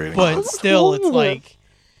exaggerating. bit, but still, it's like,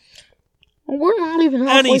 We're not even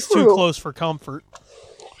halfway and he's through. too close for comfort.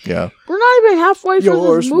 Yeah. We're not even halfway through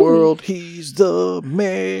Yours this movie. world, he's the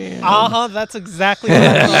man. Uh-huh, that's exactly what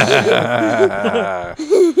it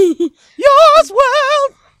is. Yours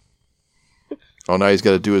world! Oh, now he's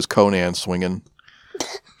got to do his Conan swinging.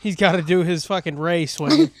 He's got to do his fucking Ray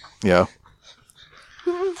swing. Yeah.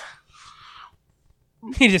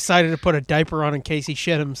 He decided to put a diaper on in case he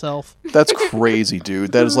shit himself. That's crazy,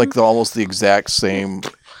 dude. That is like almost the exact same.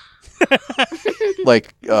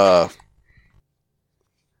 like I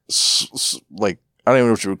don't even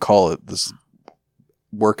know what you would call it. This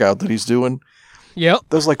workout that he's doing. Yep.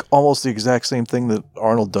 That's like almost the exact same thing that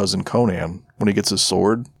Arnold does in Conan when he gets his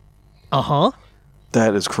sword. Uh-huh.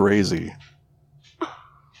 That is crazy.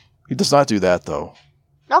 He does not do that, though.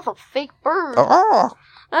 That's a fake bird. Ah!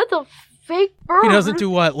 That's a fake bird. He doesn't do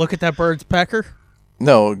what? Look at that bird's pecker?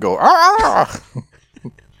 No, go, ah!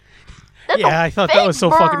 Yeah, I thought that was so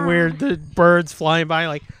fucking weird. The birds flying by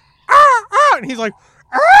like, and he's like,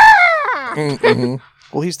 Mm-hmm.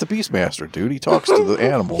 Well, he's the Beastmaster, dude. He talks to the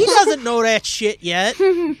animals. He doesn't know that shit yet.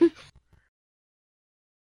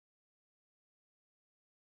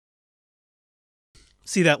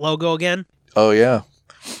 See that logo again? Oh, yeah.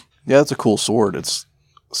 Yeah, that's a cool sword. It's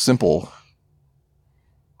simple.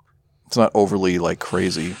 It's not overly, like,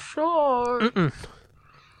 crazy. Sure. Mm-mm.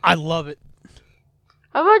 I love it.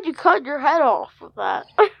 How about you cut your head off with that?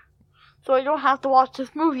 So I don't have to watch this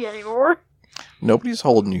movie anymore. Nobody's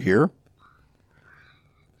holding you here.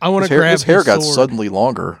 I want to grab his hair got sword. suddenly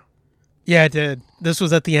longer. Yeah, it did. This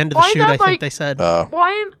was at the end of the shoot, I think they said.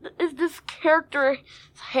 Why is this character's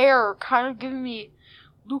hair kind of giving me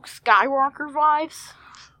Luke Skywalker vibes?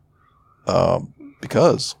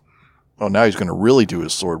 Because. Oh, now he's going to really do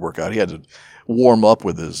his sword workout. He had to warm up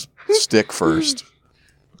with his stick first.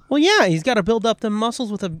 Well, yeah, he's got to build up them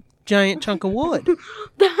muscles with a giant chunk of wood.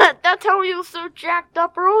 That's how he was so jacked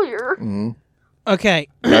up earlier. Mm-hmm. Okay.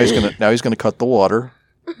 Now he's gonna cut the water.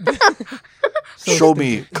 So Show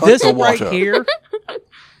me cut this the water. right here.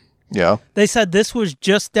 Yeah. They said this was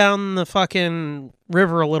just down the fucking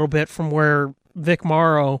river a little bit from where Vic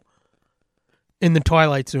Morrow in the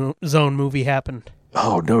Twilight Zone movie happened.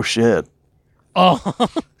 Oh, no shit. Oh.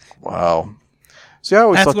 Wow. See, I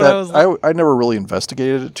always That's thought what that I never really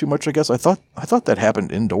investigated it too much. I guess I thought that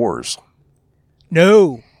happened indoors.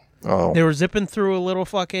 No. Oh. They were zipping through a little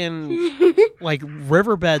fucking like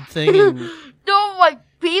riverbed thing and No, like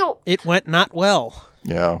feel. it went not well.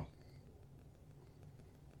 Yeah.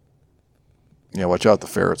 Yeah, watch out, the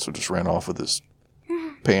ferrets just ran off with his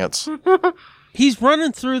pants. He's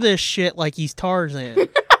running through this shit like he's Tarzan.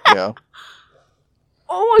 Yeah.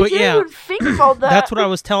 Oh, I But didn't yeah, even think about that. That's what I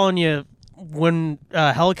was telling you when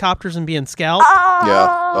helicopters and being scalped. Yeah.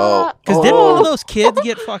 Oh. Because didn't one of those kids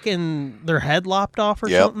get fucking their head lopped off or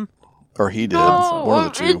something? Or he did. No, One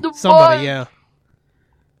of the I'm in two. the Somebody, mud. yeah.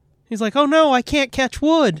 He's like, oh no, I can't catch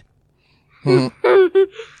wood.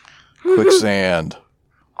 Quicksand.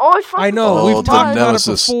 Oh, I fucking I know, Oh, we've the talked about it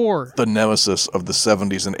nemesis. before. The nemesis of the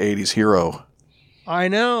 70s and 80s hero. I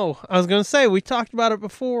know. I was going to say, we talked about it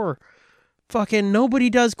before. Fucking nobody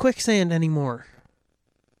does quicksand anymore.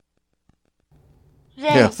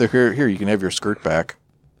 Yeah, they're here. You can have your skirt back.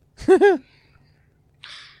 It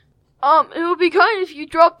would be kind if you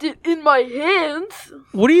dropped it in my hands.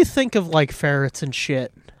 What do you think of, like, ferrets and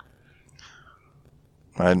shit?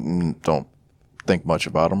 I don't think much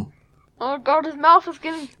about them. Oh god, his mouth is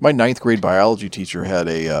getting... My 9th grade biology teacher had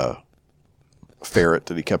a ferret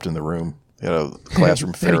that he kept in the room. He had a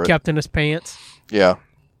classroom That ferret. he kept in his pants? Yeah.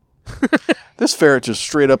 This ferret just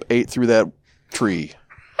straight up ate through that tree.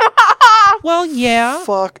 Well, yeah.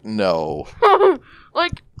 Fuck no.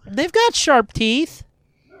 Like, They've got sharp teeth.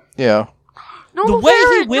 Yeah. no, The way he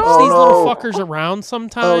ferret, whips no. these little no. fuckers around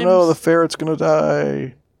sometimes. Oh no, the ferret's gonna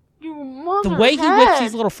die. You mother The way he whips head.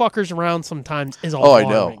 these little fuckers around sometimes is Oh, alarming.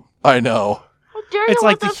 I know. I know. How dare It's you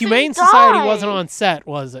like let the that Humane thing Society die? wasn't on set,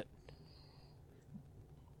 was it?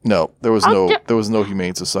 No, there was How no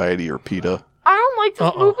Humane Society or PETA. I don't like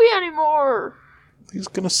this movie anymore. He's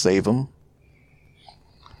gonna save him.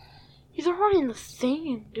 He's already in the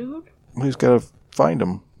sand, dude. He's gotta find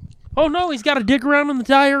him. Oh no, he's got to dig around in the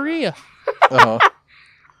diarrhea. Uh-huh.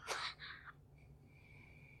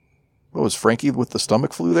 What was Frankie with the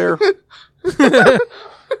stomach flu there?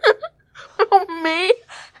 Oh, me?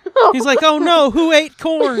 He's like, oh no, who ate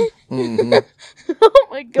corn? Mm-hmm. Oh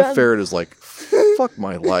my The god. ferret is like, fuck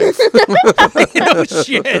my life. No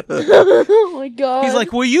shit. Oh my god. He's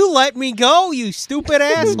like, will you let me go, you stupid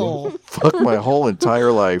asshole? Fuck my whole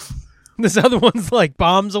entire life. This other one's like,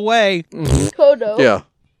 bombs away. Toto. Yeah.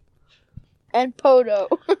 And Poto.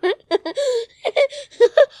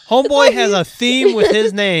 Homeboy has a theme with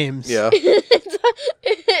his names. Yeah.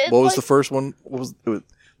 It's What was like- the first one?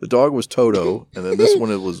 The dog was Toto, and then this one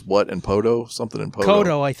it was what and Poto? Something in Poto.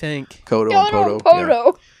 Kodo, I think. Kodo and Toto Poto. and Yeah.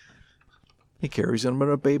 Poto. He carries him in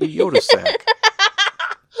a baby Yoda sack.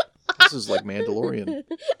 This is like Mandalorian.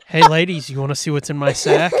 Hey ladies, you want to see what's in my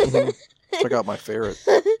sack? Check out my ferret.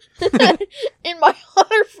 In my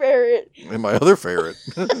other ferret. And my other ferret.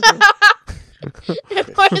 In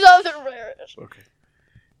my other ferret. Okay.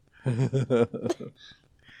 That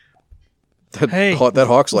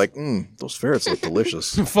hawk's like, those ferrets look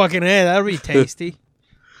delicious. Fucking hey, that'll be tasty.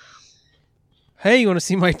 Hey, you want to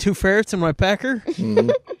see my 2 ferrets and my pecker? Mm-hmm.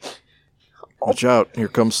 Watch out. Here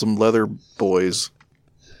comes some leather boys.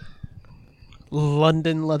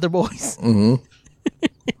 London leather boys. Mm-hmm.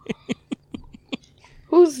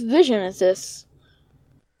 Whose vision is this?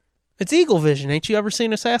 It's Eagle Vision. Ain't you ever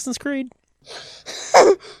seen Assassin's Creed?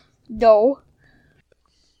 No.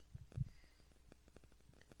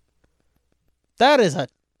 That is a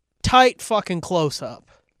tight fucking close-up.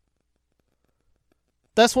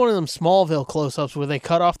 That's one of them Smallville close-ups where they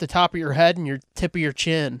cut off the top of your head and your tip of your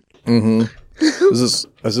chin. Mm-hmm. Is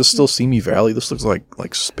this still Simi Valley? This looks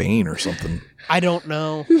like Spain or something. I don't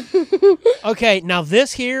know. Okay, now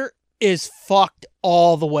this here is fucked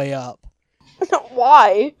all the way up.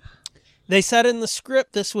 Why? They said in the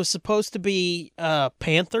script this was supposed to be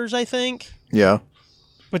panthers, I think. Yeah.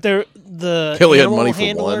 But the Kelly had animal money for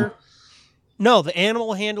handler, one. No, the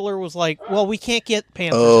animal handler was like, well, we can't get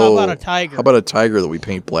panthers. How about a tiger? How about a tiger that we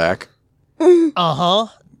paint black? Uh-huh.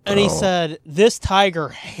 And he said, this tiger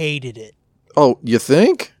hated it. Oh, you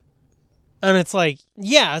think? And it's like,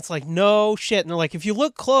 yeah, it's like, no shit. And they're like, if you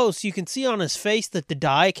look close, you can see on his face that the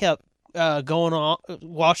dye kept going off,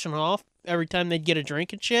 washing off every time they'd get a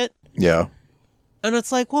drink and shit. Yeah. And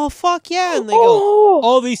it's like, well, fuck yeah. And they go,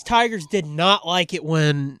 all these tigers did not like it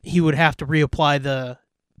when he would have to reapply the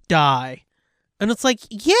dye. And it's like,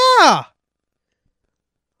 yeah.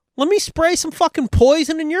 Let me spray some fucking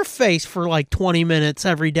poison in your face for like 20 minutes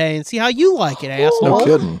every day and see how you like it, asshole. No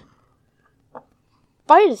kidding.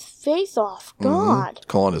 Bite his face off. God. Mm-hmm.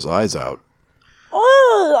 Calling his eyes out.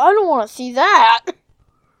 Oh, I don't want to see that.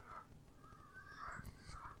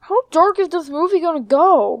 How dark is this movie gonna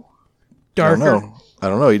go? Darker. I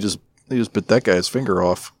don't know. He just bit that guy's finger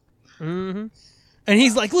off. Mm-hmm. And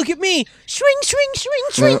he's like, look at me. Swing, swing, swing,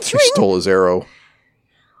 swing, He swing. stole his arrow.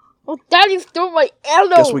 Oh, Daddy stole my arrow.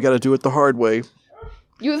 Guess we got to do it the hard way.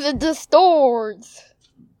 Use it to stores.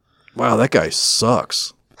 Wow, that guy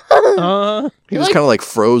sucks. He was like- kind of like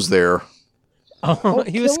froze there.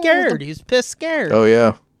 He was scared. He was pissed scared. Oh,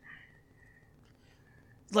 yeah.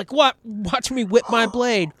 Like, what? Watch me whip my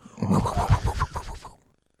blade.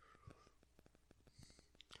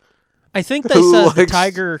 I think they Who said the likes-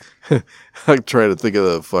 tiger... I'm trying to think of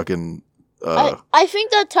the fucking... I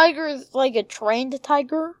think that tiger is like a trained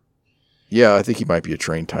tiger. Yeah, I think he might be a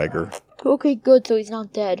trained tiger. Okay, good, so he's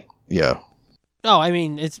not dead. Yeah. Oh, I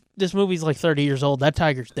mean, this movie's like 30 years old. That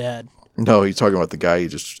tiger's dead. No, he's talking about the guy he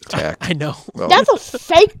just attacked. I know. Oh, That's a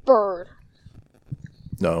fake bird.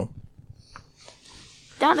 no.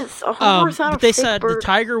 That is 100% a but they fake said bird. the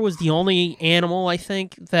tiger was the only animal, I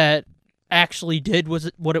think, that actually did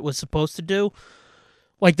what it was supposed to do.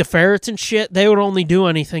 Like the ferrets and shit, they would only do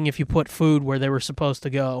anything if you put food where they were supposed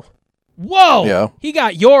to go. Whoa! Yeah. He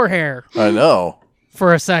got your hair I know.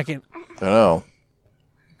 for a second. I know.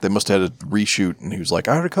 They must have had a reshoot, and he was like,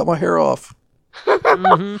 I had to cut my hair off.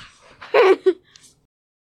 Mm-hmm.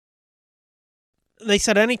 They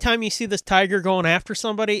said anytime you see this tiger going after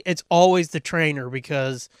somebody, it's always the trainer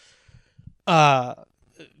because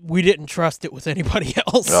we didn't trust it with anybody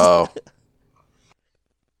else. Oh.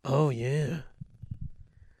 Oh, yeah.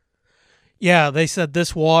 Yeah, they said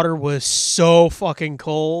this water was so fucking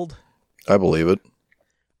cold, I believe it.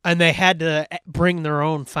 and they had to bring their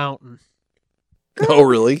own fountain. Oh,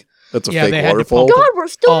 really? That's a Yeah, they fake had to waterfall? pump God, we're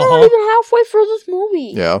still not Uh-huh. even halfway through this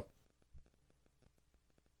movie. Yeah.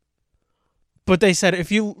 But they said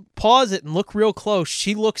if you pause it and look real close,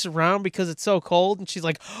 she looks around because it's so cold, and she's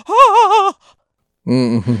like, ah!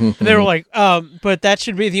 And they were like, but that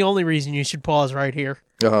should be the only reason you should pause right here.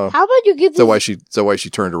 Uh-huh. How about you give Is that this? why she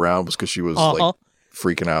turned around? Was because she was like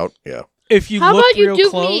freaking out? Yeah. If you How look about you real give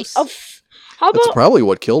close, me a? How That's about? probably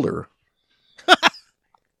what killed her.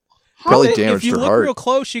 Probably if damaged you her look heart. real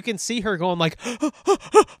close, you can see her going like,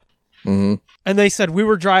 Mm-hmm. and they said we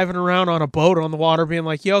were driving around on a boat on the water being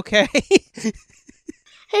like, you okay? Hey,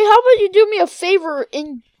 how about you do me a favor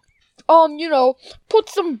and, put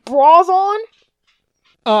some bras on?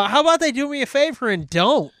 How about they do me a favor and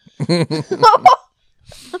don't?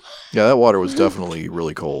 Yeah, that water was definitely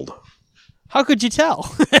really cold. How could you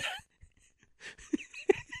tell?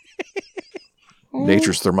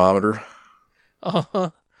 Nature's thermometer. Uh-huh.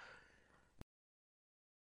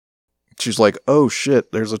 She's like, oh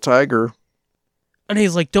shit, there's a tiger. And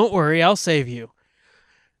he's like, don't worry, I'll save you.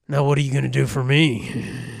 Now what are you going to do for me?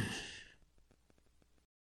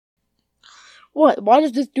 What? Why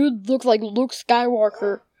does this dude look like Luke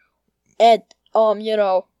Skywalker? And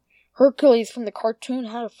Hercules from the cartoon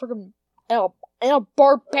had a friggin' and a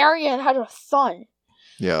barbarian had a son.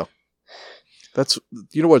 Yeah. That's,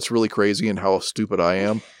 you know what's really crazy and how stupid I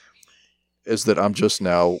am? Is that I'm just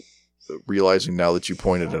now realizing, now that you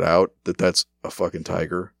pointed it out, that that's a fucking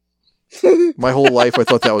tiger. My whole life I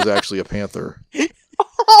thought that was actually a panther.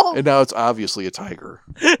 And now it's obviously a tiger.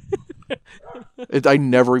 I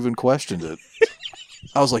never even questioned it.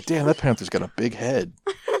 I was like, damn, that panther's got a big head.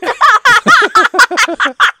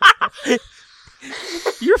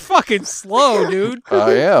 You're fucking slow, dude.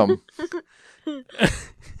 I am.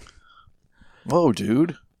 Whoa,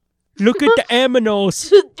 dude. Look at the aminos.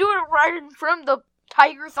 Do it right in front of the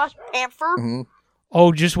tiger/panther. Mm-hmm.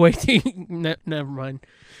 Oh, just wait. Never mind.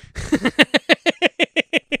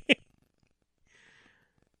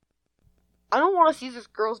 I don't want to see this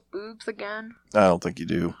girl's boobs again. I don't think you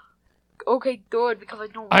do. Okay, good, because I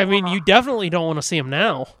don't I mean, you definitely don't want to see him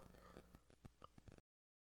now.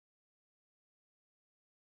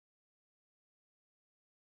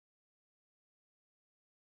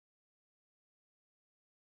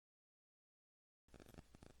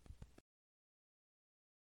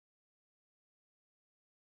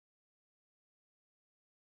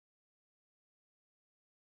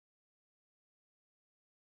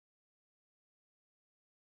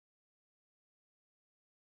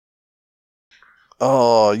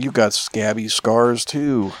 Oh, you got scabby scars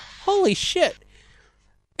too. Holy shit.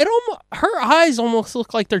 Her eyes almost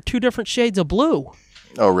look like they're two different shades of blue.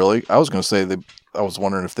 Oh, really? I was going to say, I was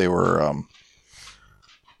wondering if they were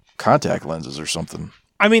contact lenses or something.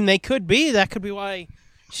 I mean, they could be. That could be why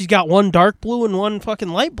she's got one dark blue and one fucking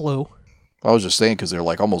light blue. I was just saying because they're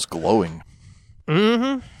like almost glowing.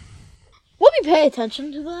 Mm-hmm. Let me pay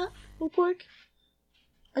attention to that real quick.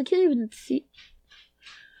 I can't even see.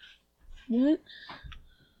 What?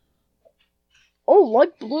 Oh,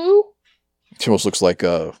 light blue? She almost looks like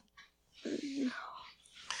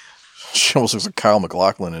she almost looks like Kyle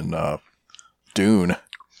MacLachlan in Dune.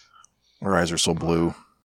 Her eyes are so blue.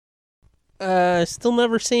 Still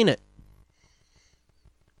never seen it.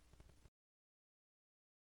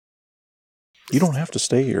 You don't have to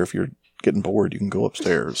stay here if you're getting bored. You can go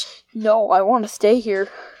upstairs. No, I want to stay here.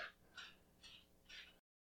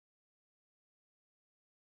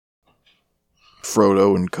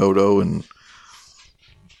 Frodo and Kodo and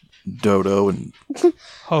Dodo and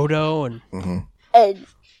Hodo and... Mm-hmm. And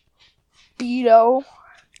Beto.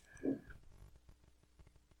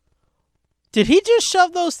 Did he just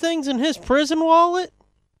shove those things in his prison wallet?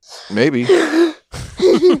 Maybe. Hey,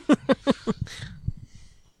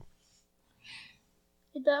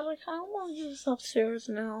 Dad, I kind of want to do this upstairs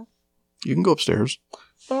now. You can go upstairs.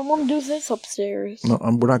 But I want to do this upstairs. No,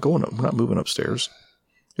 we're not going up. We're not moving upstairs.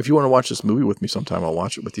 If you want to watch this movie with me sometime, I'll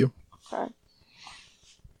watch it with you. Okay.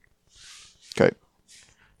 Okay.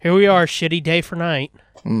 Here we are, shitty day for night.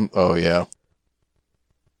 Oh, yeah.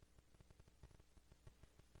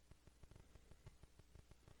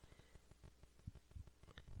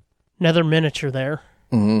 Another miniature there.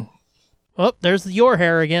 Mm-hmm. Oh, there's your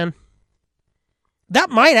hair again. That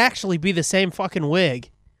might actually be the same fucking wig.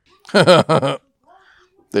 They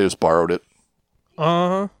just borrowed it.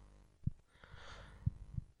 Uh-huh.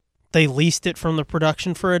 They leased it from the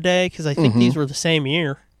production for a day, because I think these were the same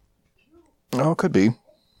year. Oh, it could be.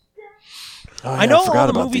 Oh, yeah, I know I forgot all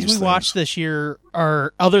the about movies these we watched this year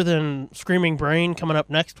are, other than Screaming Brain coming up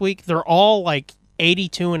next week, they're all like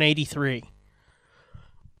 82 and 83.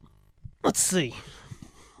 Let's see.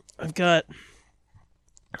 I've got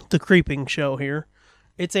the Creeping Show here.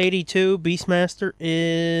 It's 82. Beastmaster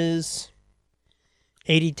is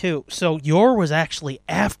 82. So your was actually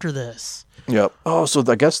after this. Yep. Oh, so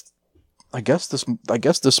I guess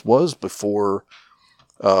this was before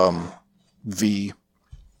V.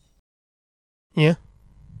 Yeah.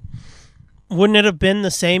 Wouldn't it have been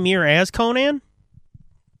the same year as Conan?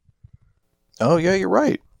 Oh, yeah, you're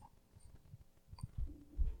right.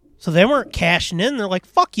 So they weren't cashing in. They're like,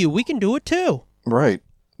 fuck you, we can do it too. Right.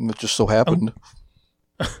 And it just so happened.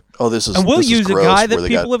 Oh, this is and we'll this is use a gross, guy that where they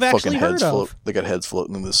people got have actually fucking heard heads of. They got heads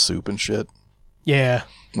floating in this soup and shit. Yeah.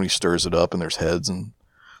 When he stirs it up and there's heads and...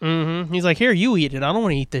 Mm-hmm. He's like, here, you eat it. I don't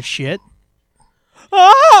want to eat this shit.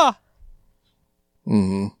 Ah!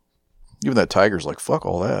 Mm-hmm. Even that tiger's like, fuck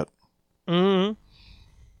all that. Mm-hmm.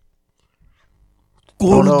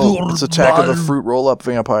 Oh no, it's Attack of the Fruit Roll-Up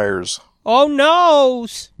Vampires. Oh no!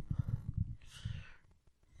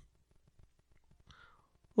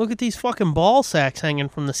 Look at these fucking ball sacks hanging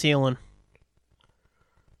from the ceiling.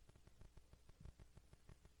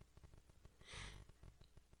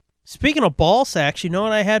 Speaking of ball sacks, you know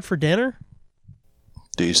what I had for dinner?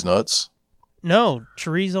 These nuts. No,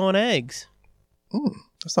 chorizo and eggs.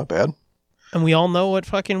 That's not bad. And we all know what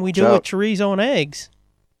fucking we do with chorizo and eggs.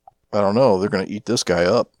 I don't know. They're going to eat this guy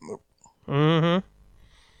up. Mm-hmm.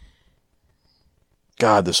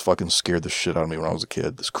 God, this fucking scared the shit out of me when I was a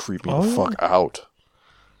kid. This creeped me the fuck out.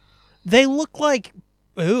 They look like...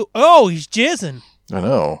 Oh, he's jizzing. I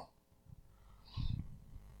know.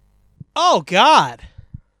 Oh, God.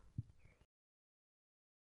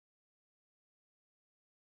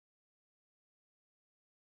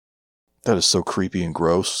 That is so creepy and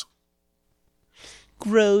gross.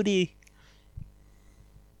 Grody.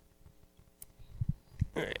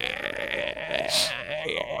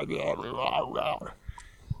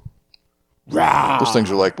 Those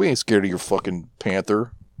things are like, we ain't scared of your fucking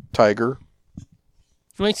panther, tiger,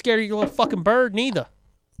 You ain't scared of your little fucking bird, neither.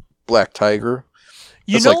 black tiger.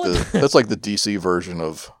 You That's know like that's like the DC version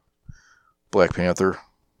of Black Panther.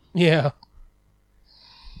 Yeah.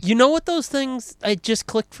 You know what those things, it just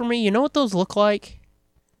clicked for me? You know what those look like?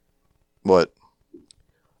 What?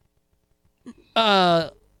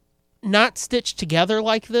 Not stitched together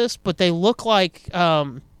like this, but they look like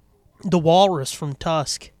the walrus from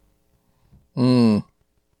Tusk. Holy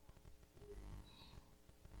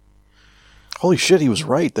shit, he was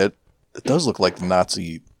right. That it does look like the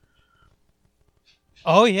Nazi.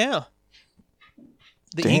 Oh, yeah.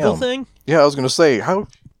 The Damn. eagle thing? Yeah, I was gonna say,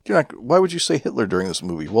 why would you say Hitler during this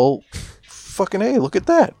movie? Well, fucking A, look at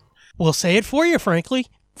that. We'll say it for you, Frankie,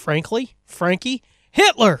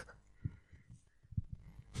 Hitler!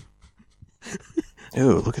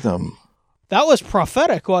 Ew, look at them. That was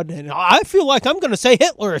prophetic, wasn't it? I feel like I'm going to say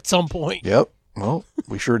Hitler at some point. Yep. Well,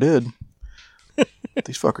 we sure did.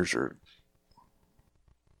 These fuckers are...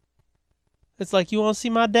 It's like, you want to see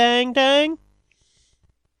my dang?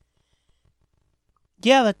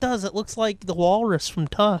 Yeah, that does. It looks like the walrus from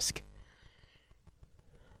Tusk.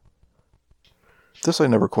 This I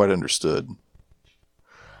never quite understood.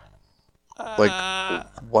 Like,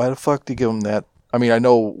 why the fuck did you give him that? I mean, I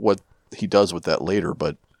know what he does with that later,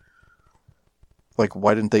 but... Like,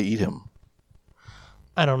 why didn't they eat him?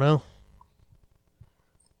 I don't know.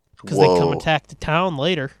 Because they come attack the town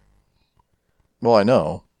later. Well, I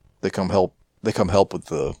know. They come help with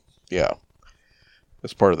the... Yeah.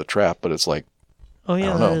 It's part of the trap, but it's like... Oh,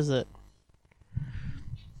 yeah, that is it.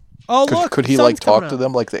 Oh, look. Could he, like, talk to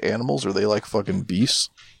them like the animals? Or are they, like, fucking beasts?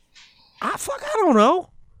 I don't know.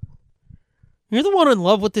 You're the one in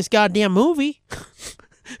love with this goddamn movie.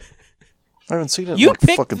 I haven't seen it in, You like,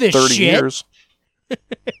 picked fucking this 30 shit. years.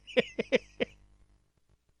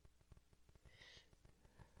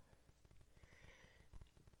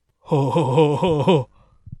 Ho, ho, ho, ho, ho.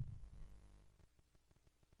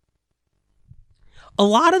 A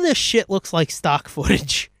lot of this shit looks like stock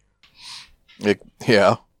footage.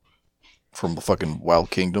 Yeah. From the fucking Wild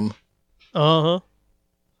Kingdom. Uh-huh.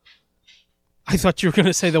 I thought you were going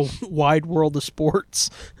to say the wide world of sports.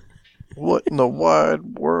 What in the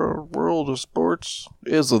wide world of sports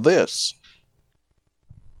is this?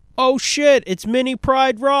 Oh shit, it's Mini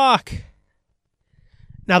Pride Rock.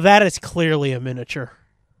 Now that is clearly a miniature.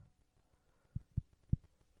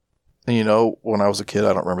 And you know, when I was a kid,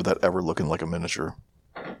 I don't remember that ever looking like a miniature.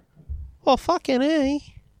 Well, fucking A.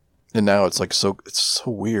 And now it's like it's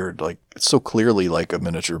so weird. Like, it's so clearly like a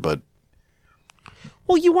miniature, but...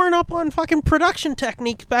 Well, you weren't up on fucking production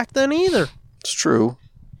techniques back then either. It's true.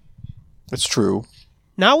 It's true.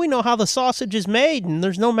 Now we know how the sausage is made, and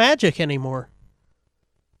there's no magic anymore.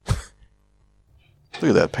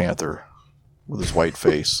 Look at that panther with his white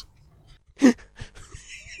face. I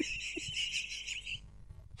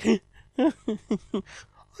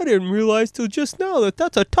didn't realize till just now that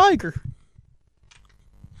that's a tiger.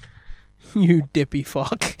 You dippy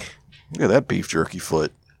fuck. Look at that beef jerky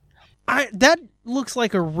foot. That looks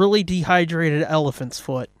like a really dehydrated elephant's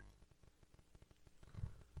foot.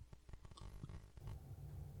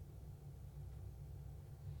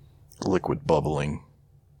 Liquid bubbling.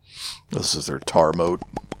 This is their tar moat.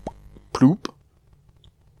 Poop.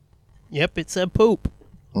 Yep, it said poop.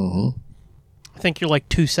 Mm-hmm. I think you're like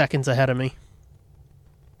 2 seconds ahead of me.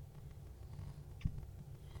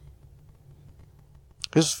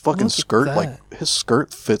 His fucking skirt, like, his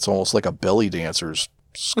skirt fits almost like a belly dancer's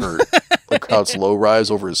skirt. Like how it's low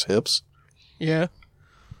rise over his hips. Yeah.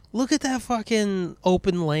 Look at that fucking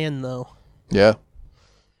open land, though. Yeah.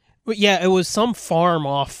 But yeah, it was some farm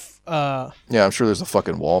off. Yeah, I'm sure there's a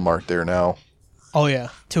fucking Walmart there now. Oh, yeah.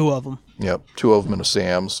 2 of them. Yep. 2 of them in a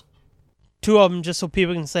Sam's. 2 of them just so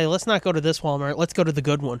people can say, let's not go to this Walmart. Let's go to the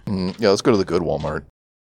good one. Yeah, let's go to the good Walmart.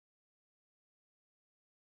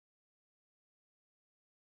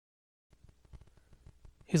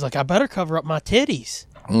 He's like, I better cover up my titties.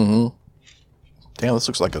 Mm-hmm. Damn, this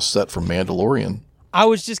looks like a set from Mandalorian. I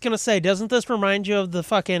was just going to say, doesn't this remind you of the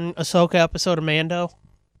fucking Ahsoka episode of Mando?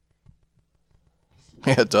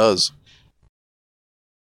 Yeah, it does.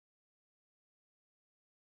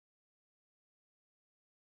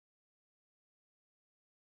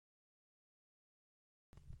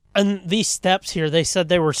 And these steps here, they said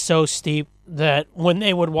they were so steep that when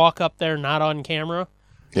they would walk up there not on camera,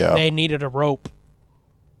 they needed a rope.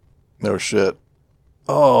 No shit.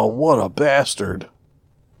 Oh, what a bastard.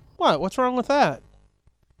 What? What's wrong with that?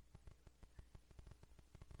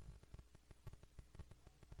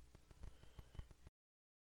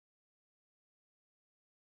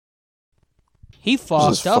 He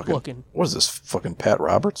fucked up looking. What is this, fucking Pat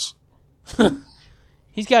Roberts?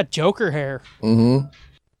 He's got Joker hair. Mm-hmm.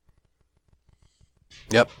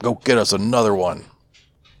 Yep, go get us another one.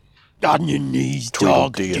 On your knees,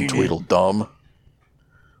 dog. Tweedledee and Tweedledum.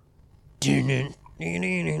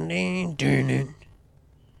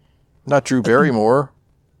 Not Drew Barrymore.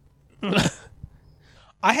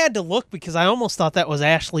 I had to look because I almost thought that was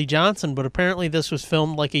Ashley Johnson, but apparently this was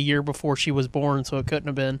filmed like a year before she was born, so it couldn't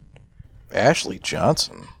have been. Ashley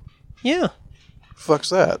Johnson? Yeah. Fuck's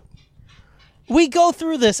that? We go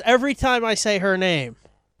through this every time I say her name.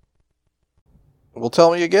 Well,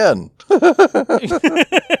 tell me again.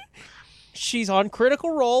 She's on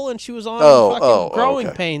Critical Role, and she was on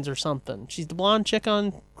Growing Pains or something. She's the blonde chick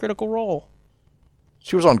on Critical Role.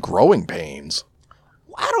 She was on Growing Pains.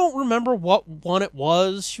 I don't remember what one it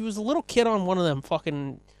was. She was a little kid on one of them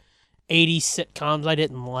fucking 80s sitcoms I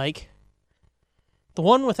didn't like. The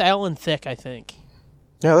one with Alan Thicke, I think.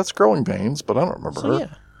 Yeah, that's Growing Pains, but I don't remember her.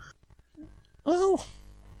 Yeah. Well.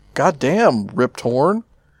 Goddamn, Rip Torn.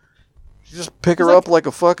 You just pick her up like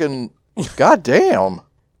a fucking... Goddamn.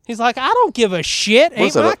 He's like, I don't give a shit.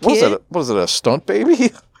 Ain't my kid. What is it, a stunt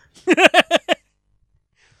baby?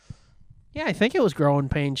 Yeah, I think it was Growing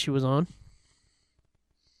Pains she was on.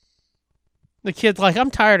 The kid's like, I'm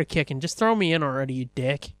tired of kicking. Just throw me in already, you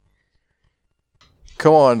dick.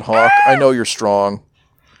 Come on, Hawk. I know you're strong.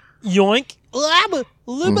 Yoink.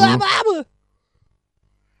 Mm-hmm.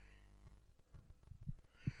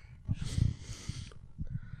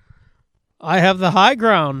 I have the high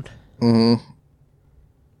ground. Mm-hmm.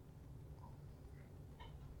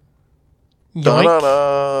 Yoink.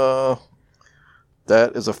 Da-da-da.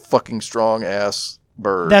 That is a fucking strong-ass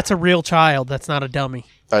bird. That's a real child. That's not a dummy.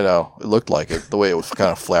 I know. It looked like it. The way it was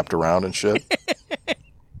kind of flapped around and shit.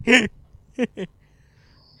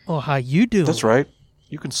 Oh, how you doing? That's right.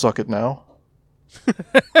 You can suck it now.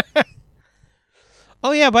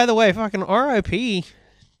 Oh, yeah, by the way, fucking R.I.P.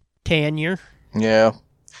 Tanya. Yeah.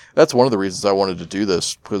 That's one of the reasons I wanted to do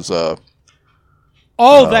this, because...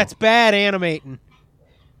 that's bad animating.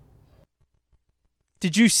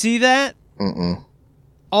 Did you see that? Mm-mm.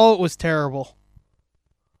 Oh, it was terrible.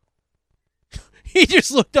 He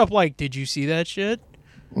just looked up like, did you see that shit?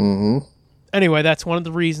 Mm-hmm. Anyway, that's one of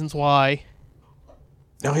the reasons why.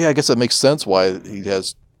 Oh, yeah, I guess that makes sense why he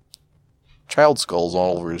has child skulls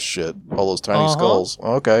all over his shit. All those tiny skulls.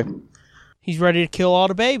 Okay. He's ready to kill all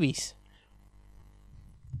the babies.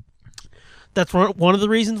 That's one of the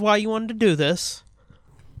reasons why you wanted to do this.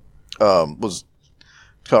 Was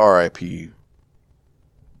to R.I.P.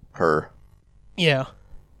 her. Yeah.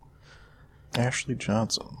 Ashley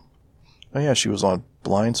Johnson. Oh, yeah, she was on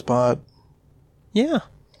Blind Spot. Yeah.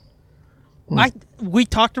 We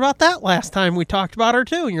talked about that last time. We talked about her,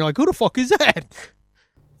 too. And you're like, who the fuck is that?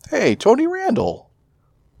 Hey, Tony Randall.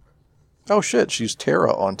 Oh, shit, she's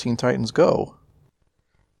Tara on Teen Titans Go.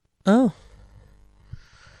 Oh.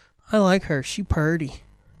 I like her. She purty.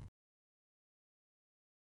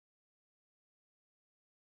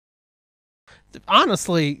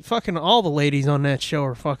 Honestly, fucking all the ladies on that show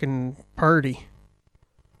are fucking purty.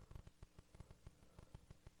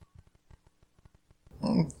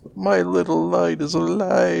 My little light is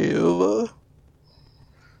alive.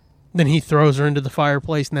 Then he throws her into the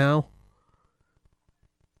fireplace now.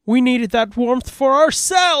 We needed that warmth for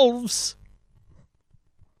ourselves.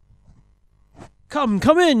 Come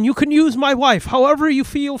in. You can use my wife however you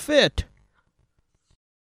feel fit.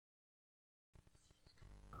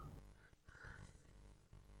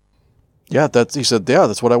 Yeah, he said,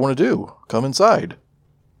 that's what I want to do. Come inside.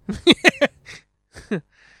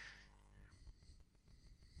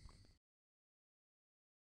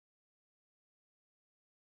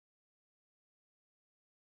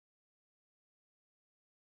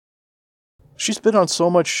 She's been on so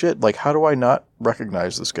much shit. Like, how do I not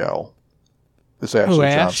recognize this gal? This Ashley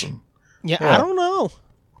Johnson. Yeah, I don't know.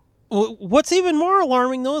 What's even more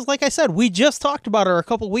alarming, though, is, like I said, we just talked about her a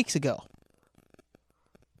couple weeks ago.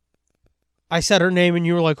 I said her name, and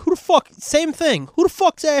you were like, who the fuck? Same thing. Who the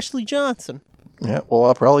fuck's Ashley Johnson? Yeah, well,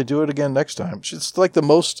 I'll probably do it again next time. She's like the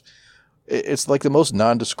most It's like the most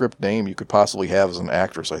nondescript name you could possibly have as an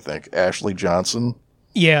actress, I think. Ashley Johnson.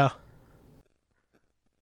 Yeah.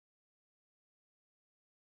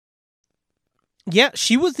 Yeah,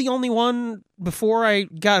 she was the only one, before I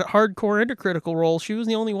got hardcore into Critical Role, she was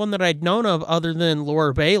the only one that I'd known of other than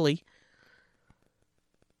Laura Bailey.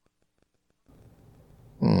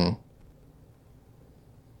 Hmm.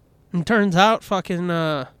 And turns out fucking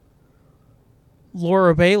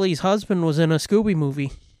Laura Bailey's husband was in a Scooby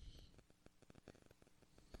movie.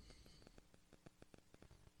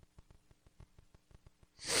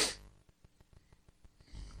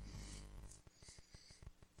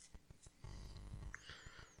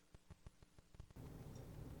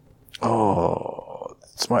 Oh,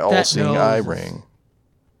 it's my all-seeing eye ring.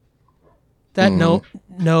 That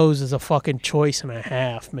nose is a fucking choice and a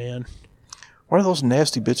half, man. Why do those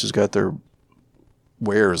nasty bitches got their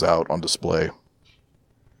wares out on display?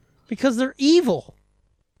 Because they're evil.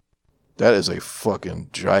 That is a fucking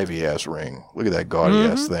jivey-ass ring. Look at that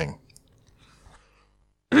gaudy-ass thing.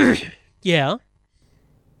 Yeah.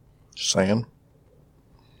 Just saying.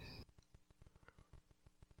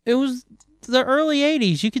 It was the early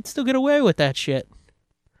 80s. You could still get away with that shit.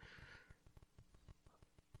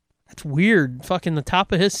 That's weird. Fucking the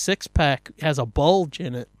top of his six-pack has a bulge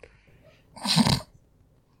in it.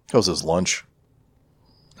 That was his lunch.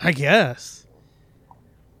 I guess.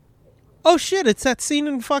 Oh shit, it's that scene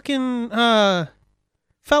in fucking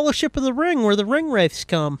Fellowship of the Ring where the ring wraiths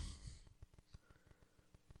come.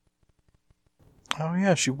 Oh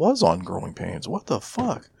yeah, she was on Growing Pains. What the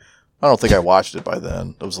fuck? I don't think I watched it by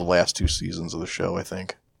then. It was the last 2 seasons of the show, I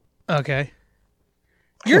think. Okay.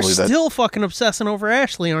 You're still fucking obsessing over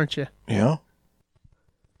Ashley, aren't you? Yeah.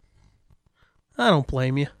 I don't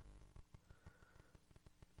blame you.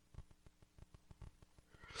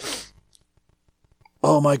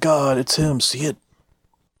 Oh my god, it's him. See it?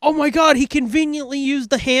 Oh my god, he conveniently used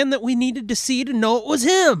the hand that we needed to see to know it was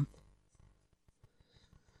him.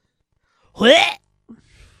 What?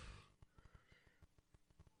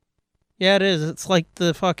 Yeah, it is. It's like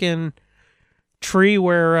the fucking tree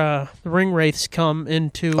where the ring wraiths come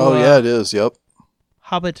into. Oh yeah, it is. Yep.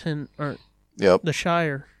 Hobbiton or the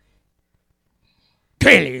Shire.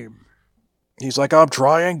 Kill him. He's like, I'm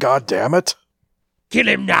trying. God damn it. Kill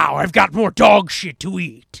him now. I've got more dog shit to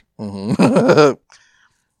eat. Mm-hmm.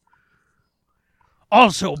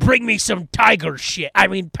 Also, bring me some tiger shit. I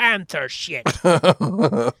mean, panther shit.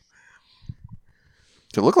 The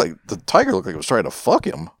tiger looked like it was trying to fuck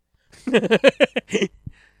him.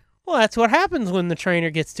 Well, that's what happens when the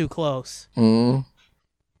trainer gets too close. Mm.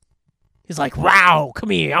 He's like, wow,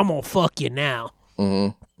 come here. I'm going to fuck you now.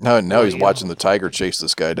 Mm-hmm. Now he's watching the tiger chase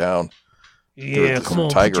this guy down. Yeah, come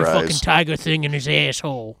on, put your fucking tiger thing in his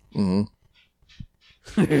asshole.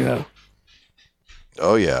 Mm-hmm. Yeah.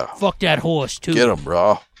 Oh, yeah. Fuck that horse, too. Get him,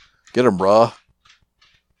 brah. Get him, brah.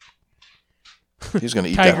 He's going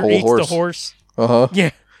to eat that whole horse. Tiger eats the horse. Uh-huh. Yeah.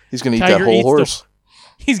 He's going to eat that whole horse.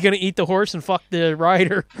 He's going to eat the horse and fuck the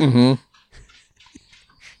rider. Mm-hmm.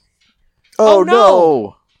 Oh,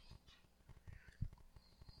 no.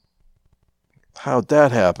 How'd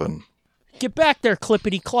that happen? Get back there,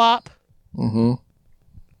 Clippity Clop. Mm-hmm.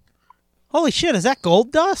 Holy shit, is that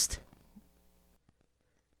gold dust?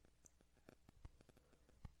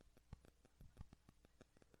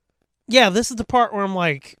 Yeah, this is the part where I'm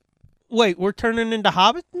like, wait, we're turning into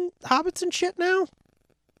hobbits and shit now?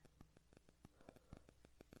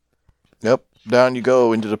 Yep, down you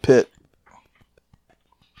go into the pit.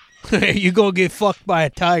 You gonna get fucked by a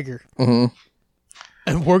tiger. Mm-hmm.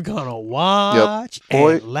 And we're gonna watch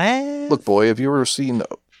and laugh. Look, boy, have you ever seen...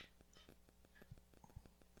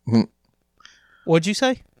 What'd you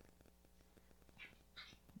say?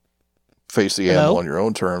 Face the animal on your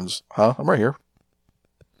own terms. Huh? I'm right here.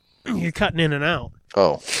 You're cutting in and out.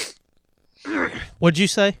 Oh. What'd you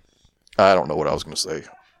say? I don't know what I was going to say.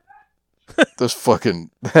 This fucking...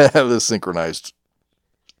 this synchronized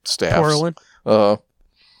staffs. Twirling. Wow.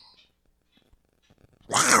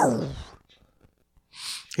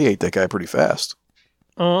 He ate that guy pretty fast.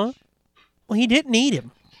 Well, he didn't eat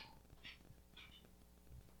him.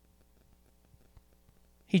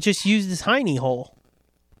 He just used his hiney hole.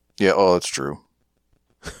 Yeah, oh, that's true.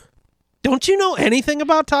 Don't you know anything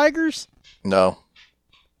about tigers? No.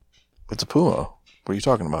 It's a puma. What are you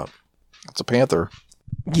talking about? It's a panther.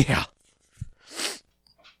 Yeah.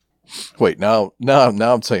 Wait, now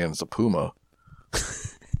I'm saying it's a puma.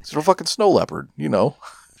 It's a fucking snow leopard, you know.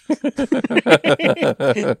 Isn't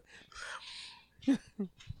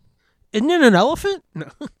it an elephant? No.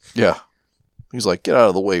 Yeah. He's like, get out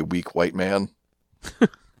of the way, weak white man.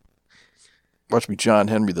 Watch me John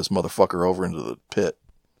Henry this motherfucker over into the pit.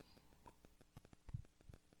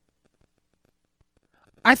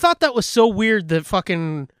 I thought that was so weird that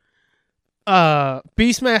fucking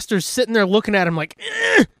Beastmaster's sitting there looking at him like,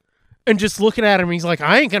 and just looking at him. He's like,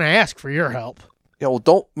 I ain't gonna ask for your help. Yeah, well,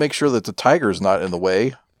 don't make sure that the tiger's not in the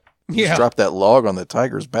way. Just drop that log on the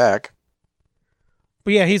tiger's back.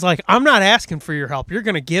 But yeah, he's like, I'm not asking for your help. You're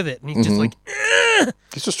gonna give it. And he's just like,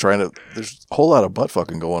 he's just trying to. There's a whole lot of butt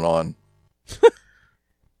fucking going on.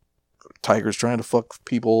 Tiger's trying to fuck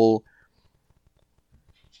people.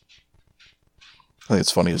 I think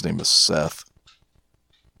it's funny his name is Seth.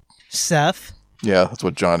 Seth? Yeah, that's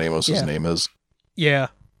what John Amos' name is. Yeah.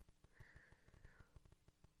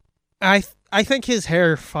 I think his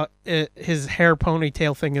hair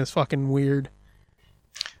ponytail thing is fucking weird.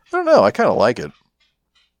 I don't know. I kind of like it.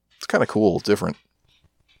 It's kind of cool, different.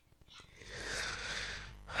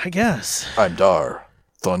 I guess. I'm Dar.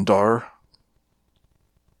 Thundar.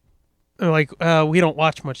 Like, we don't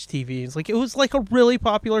watch much TV. It's like, it was like a really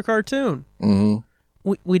popular cartoon. Mm-hmm.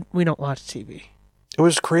 We don't watch TV. It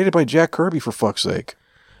was created by Jack Kirby, for fuck's sake.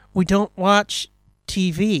 We don't watch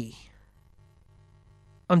TV.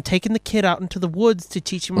 I'm taking the kid out into the woods to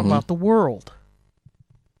teach him about the world.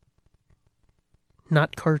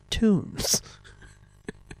 Not cartoons.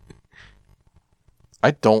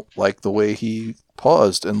 I don't like the way he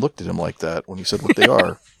paused and looked at him like that when he said what they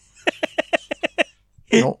are.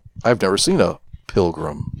 You know, I've never seen a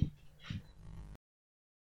pilgrim.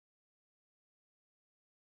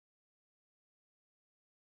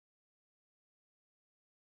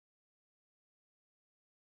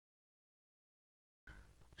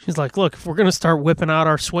 She's like, look, if we're going to start whipping out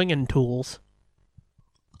our swinging tools,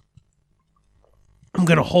 I'm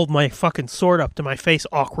going to hold my fucking sword up to my face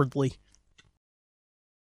awkwardly.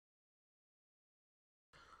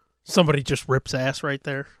 Somebody just rips ass right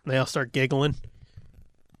there. They all start giggling.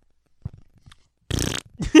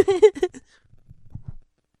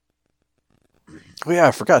 Oh yeah,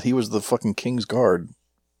 I forgot he was the fucking King's Guard.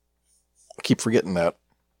 I keep forgetting that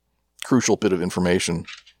crucial bit of information.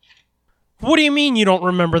 What do you mean you don't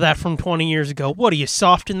remember that from 20 years ago? What, are you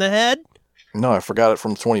soft in the head? No, I forgot it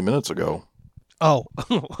from 20 minutes ago. Oh,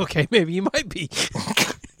 okay, maybe you might be.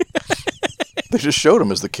 They just showed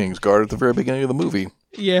him as the King's Guard at the very beginning of the movie.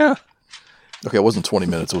 Yeah. Okay, it wasn't 20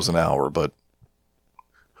 minutes, it was an hour, but...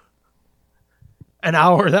 An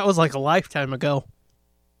hour? That was like a lifetime ago.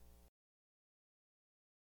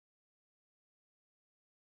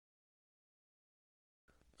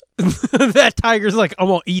 That tiger's like, I'm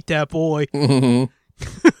gonna eat that boy.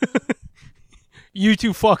 You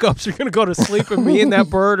two fuck-ups are gonna go to sleep and me and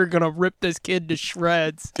that bird are gonna rip this kid to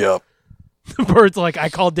shreds. Yep. The bird's like, I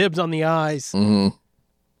call dibs on the eyes. Mm-hmm.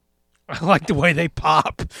 I like the way they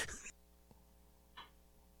pop.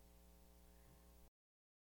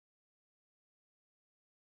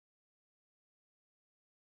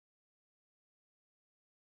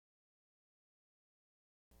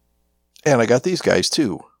 And I got these guys,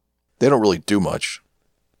 too. They don't really do much.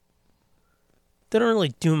 They don't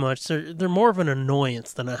really do much. They're more of an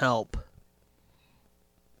annoyance than a help.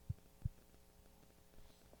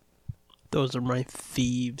 Those are my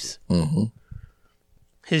thieves. Mm-hmm.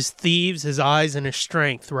 His thieves, his eyes, and his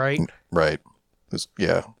strength, right? Right.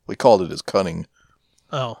 Yeah, we called it his cunning.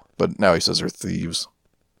 Oh. But now he says they're thieves.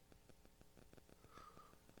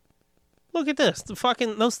 Look at this.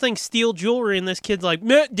 Those things steal jewelry and this kid's like,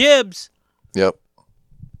 meh, dibs. Yep.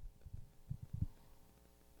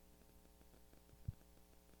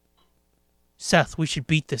 Seth, we should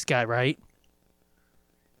beat this guy, right?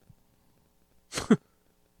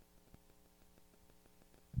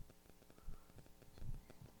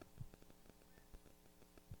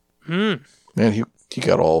 Man, he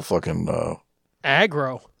got all fucking...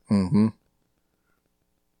 aggro. Mm-hmm.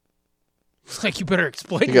 It's like, you better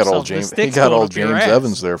explain He got yourself. all James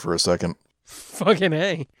Evans there for a second. Fucking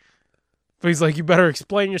A. But he's like, you better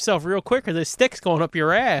explain yourself real quick or this stick's going up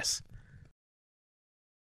your ass.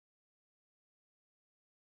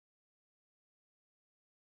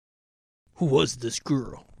 Who was this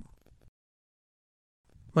girl?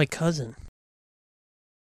 My cousin.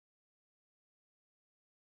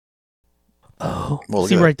 Oh, well,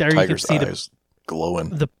 see right there, you can see eyes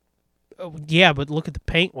glowing. Yeah, but look at the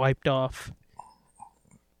paint wiped off.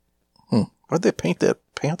 Why'd they paint that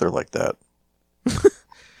panther like that?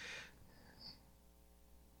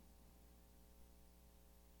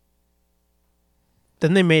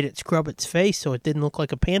 Then they made it scrub its face so it didn't look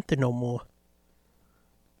like a panther no more.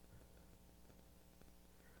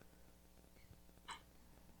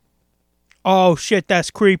 Oh shit,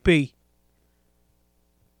 that's creepy.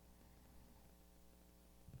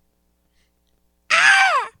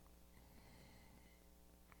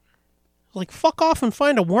 Like, fuck off and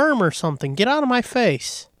find a worm or something. Get out of my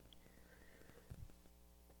face.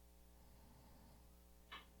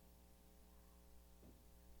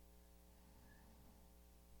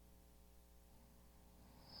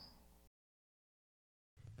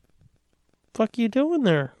 Fuck you doing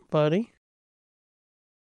there, buddy?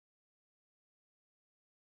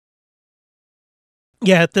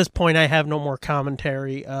 Yeah, at this point I have no more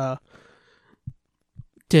commentary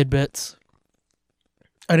tidbits.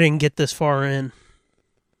 I didn't get this far in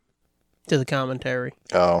to the commentary.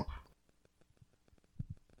 Oh.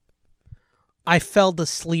 I fell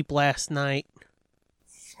asleep last night.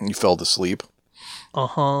 You fell asleep?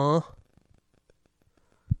 Uh-huh.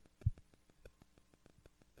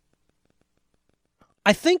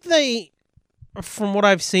 I think they, from what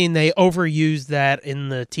I've seen, they overused that in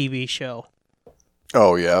the TV show.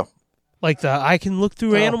 Oh, yeah. Like I can look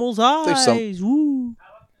through animals' eyes. Woo.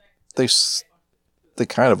 They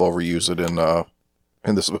kind of overuse it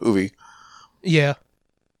in this movie. Yeah.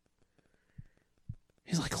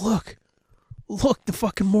 He's like, look, the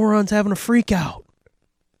fucking moron's having a freak out.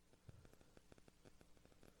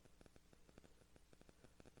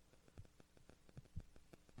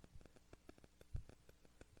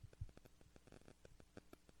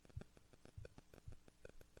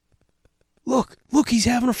 Look, he's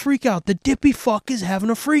having a freak out. The dippy fuck is having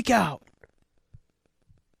a freak out.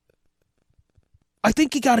 I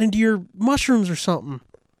think he got into your mushrooms or something.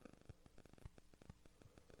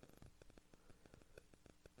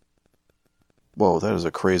 Whoa, that is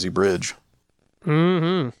a crazy bridge.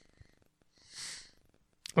 Mm-hmm.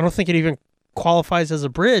 I don't think it even qualifies as a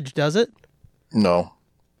bridge, does it? No.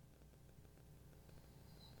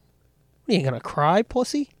 Are you gonna cry,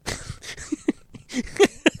 pussy?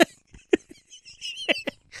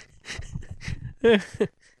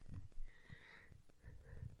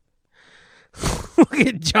 Look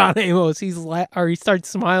at John Amos. He starts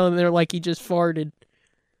smiling there like he just farted.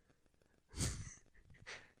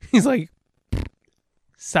 He's like,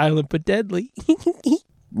 silent but deadly.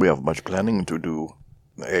 We have much planning to do,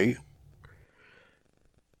 eh?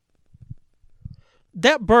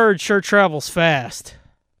 That bird sure travels fast.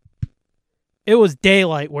 It was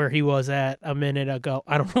daylight where he was at a minute ago.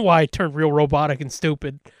 I don't know why I turned real robotic and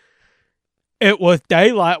stupid. It was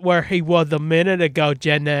daylight where he was a minute ago,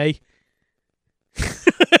 Jenny. I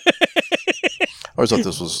always thought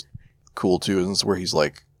this was cool, too. And this is where he's,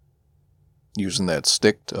 like, using that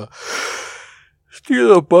stick to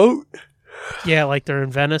steer a boat. Yeah, like they're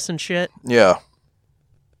in Venice and shit. Yeah.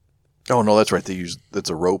 Oh, no, that's right.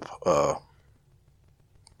 That's a rope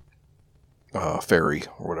ferry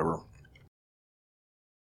or whatever.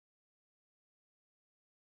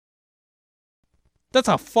 That's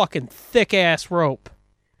a fucking thick-ass rope.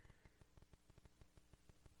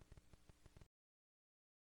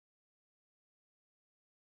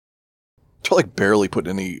 They're like barely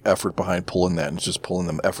putting any effort behind pulling that, and it's just pulling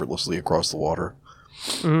them effortlessly across the water.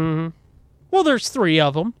 Mm-hmm. Well, there's 3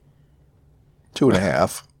 of them.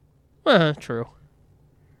 2.5. True.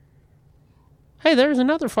 Hey, there's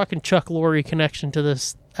another fucking Chuck Lorre connection to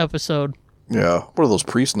this episode. Yeah. What do those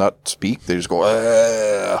priests not speak? They just go,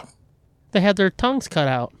 ah. They had their tongues cut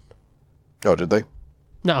out. Oh, did they?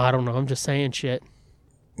 No, I don't know. I'm just saying shit.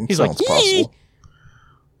 He's like, possible.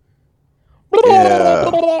 Yeah.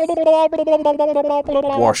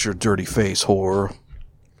 Wash your dirty face, whore.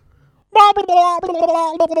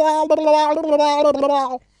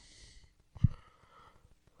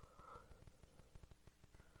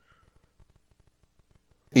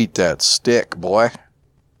 Eat that stick, boy.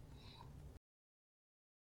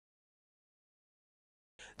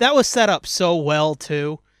 That was set up so well,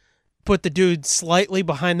 too. Put the dude slightly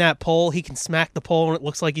behind that pole. He can smack the pole, and it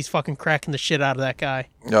looks like he's fucking cracking the shit out of that guy.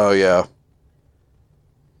 Oh, yeah.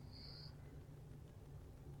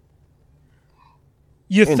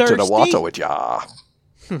 You Into thirsty? the water with ya.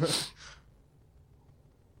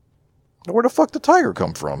 Where the fuck did Tiger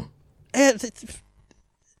come from?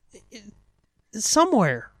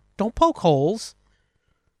 Somewhere. Don't poke holes.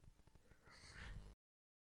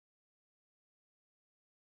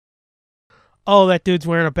 Oh, that dude's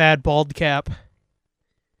wearing a bad bald cap.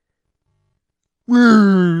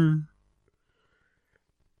 Why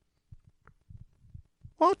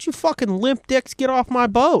don't you fucking limp dicks get off my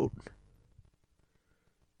boat?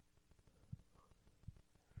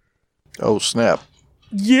 Oh, snap.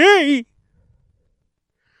 Yay!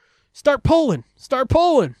 Start pulling. Start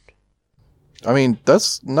pulling. I mean,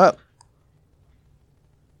 that's not...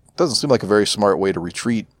 Doesn't seem like a very smart way to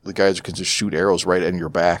retreat. The guys who can just shoot arrows right in your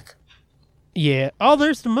back. Yeah. Oh,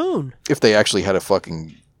 there's the moon. If they actually had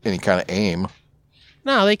any kind of aim.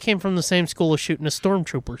 No, they came from the same school as shooting the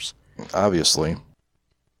stormtroopers. Obviously.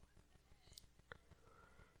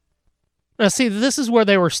 Now, see, this is where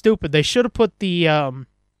they were stupid. They should have put the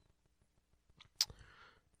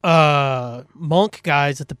monk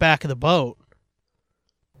guys at the back of the boat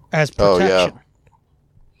as protection. Oh, yeah.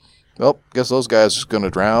 Well, guess those guys are just going to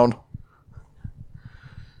drown.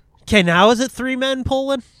 Okay, now is it 3 men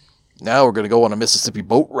pulling? Now we're going to go on a Mississippi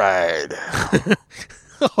boat ride.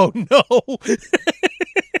 Oh, no.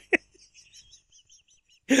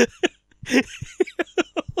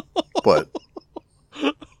 But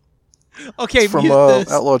okay, it's from mute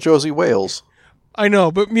this. Outlaw Josie Wales. I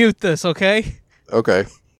know, but mute this, okay? Okay.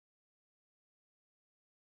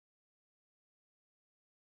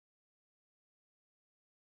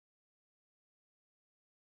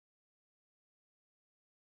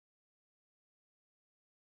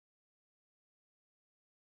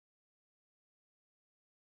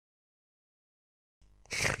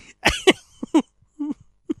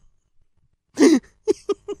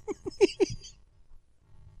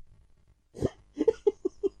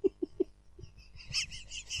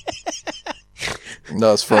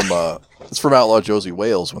 No, it's from Outlaw Josie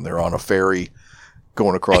Wales when they're on a ferry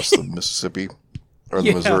going across the Mississippi or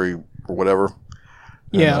the Missouri or whatever.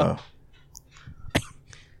 Yeah.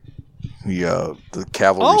 And, the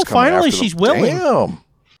cavalry's coming finally after them. she's willing. Damn.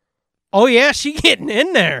 Oh, yeah, she getting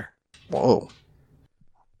in there. Whoa.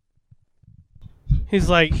 He's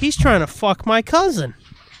like, he's trying to fuck my cousin.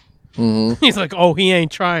 Mm-hmm. He's like, oh, he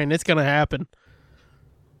ain't trying. It's going to happen.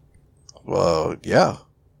 Well, yeah.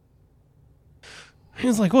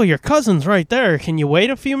 He's like, well, your cousin's right there. Can you wait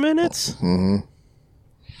a few minutes? Mm-hmm.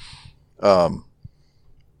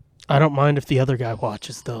 I don't mind if the other guy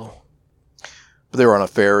watches, though. But they were on a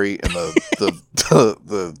ferry, and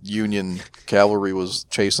the Union cavalry was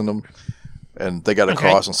chasing them. And they got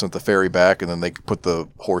across and sent the ferry back, and then they put the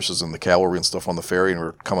horses and the cavalry and stuff on the ferry and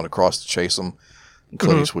were coming across to chase them. And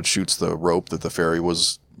Clint Eastwood shoots the rope that the ferry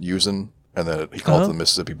was using, and then he called it the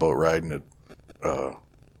Mississippi boat ride, and it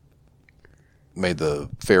made the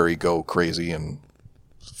ferry go crazy and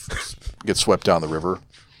get swept down the river.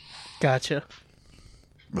 Gotcha.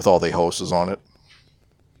 With all the horses on it.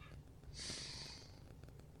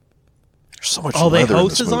 There's so much leather in this movie. All the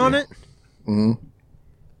horses on it? Mm-hmm.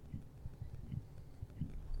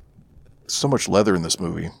 So much leather in this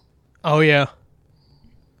movie. Oh yeah.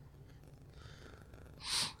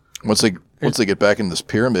 Once they get back in this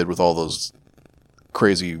pyramid with all those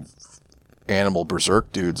crazy animal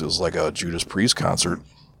berserk dudes, it was like a Judas Priest concert.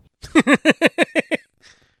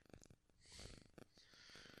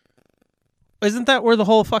 Isn't that where the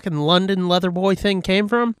whole fucking London leather boy thing came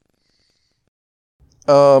from?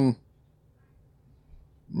 No,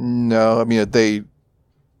 I mean the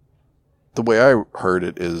way I heard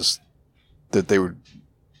it is that they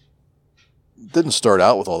didn't start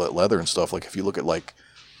out with all that leather and stuff. Like if you look at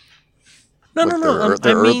their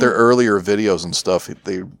earlier videos and stuff,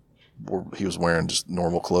 he was wearing just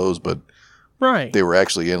normal clothes, but they were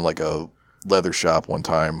actually in like a leather shop one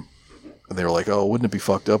time, and they were like, "Oh, wouldn't it be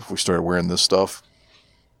fucked up if we started wearing this stuff?"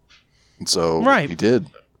 And so he did,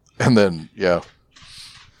 and then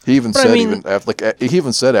he even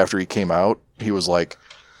said after he came out, he was like,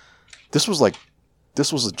 this was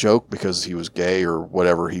a joke because he was gay or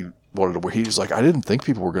whatever he wanted to wear. He was like, I didn't think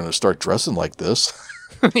people were going to start dressing like this.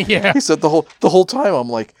 Yeah. He said the whole time, I'm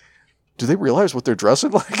like, do they realize what they're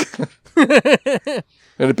dressing like? And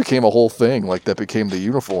it became a whole thing. Like that became the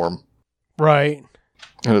uniform. Right.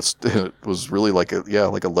 And it was really like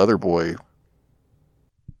a leather boy.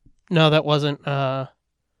 No, that wasn't a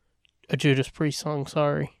Judas Priest song.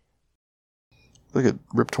 Sorry. Look at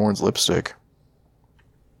Rip Torn's lipstick.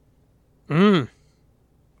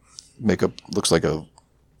 Makeup looks like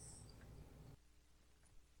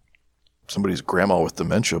somebody's grandma with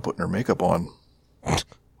dementia putting her makeup on.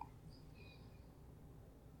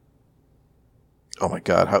 Oh my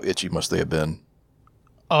god, how itchy must they have been?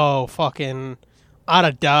 Oh, fucking, I'd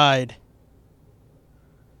have died.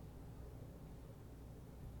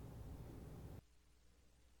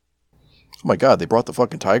 Oh my god, they brought the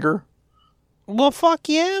fucking tiger? Well, fuck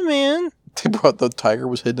yeah, man. They brought the tiger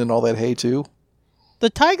was hidden in all that hay too? The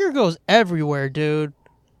tiger goes everywhere, dude.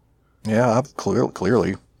 Yeah,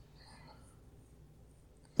 clearly.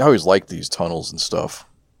 I always like these tunnels and stuff.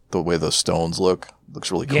 The way the stones looks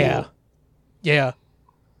really cool. Yeah.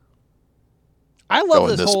 I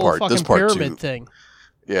love this whole fucking pyramid thing.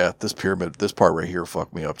 Yeah, this part right here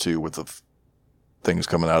fucked me up too with the things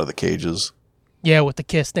coming out of the cages. Yeah, with the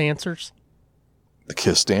kiss dancers. The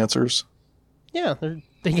kiss dancers? Yeah,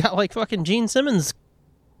 they got like fucking Gene Simmons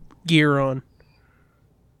gear on.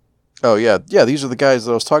 Oh, yeah. Yeah, these are the guys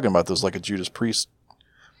that I was talking about. There's like a Judas Priest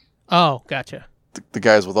Oh, gotcha. The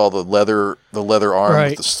guys with all the leather arm Right.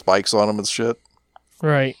 with the spikes on them and shit.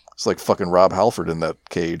 Right. It's like fucking Rob Halford in that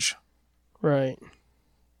cage. Right.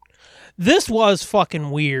 This was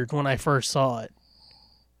fucking weird when I first saw it.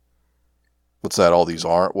 What's that? All these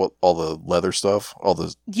aren't all the leather stuff, all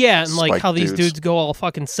the Yeah, and like how these dudes dudes go all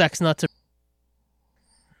fucking sex nuts.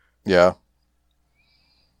 Yeah.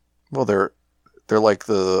 Well, they're like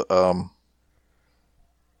the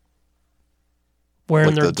Wearing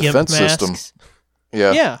like their the gimp defense masks. system.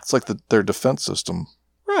 Yeah. Yeah. It's like their defense system.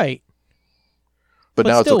 Right. But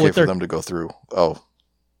now it's still okay with for their- them to go through. Oh.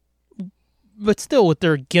 But still, with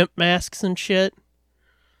their gimp masks and shit,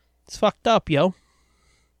 it's fucked up, yo.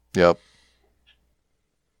 Yep.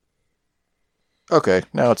 Okay,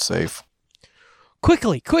 now it's safe.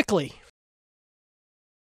 Quickly.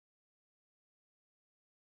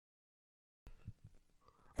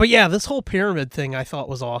 But yeah, this whole pyramid thing I thought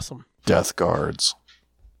was awesome. Death guards.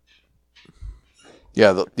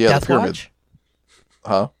 Yeah, the Death pyramid. Watch?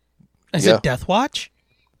 Huh? Is Yeah. it Death Watch?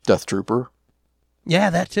 Death Trooper. Yeah,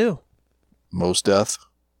 that too. Most Death.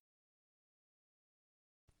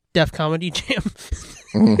 Death Comedy Jam.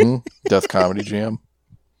 Mm-hmm. Death Comedy Jam.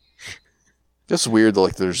 It's weird,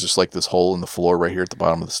 like there's just like this hole in the floor right here at the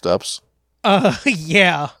bottom of the steps.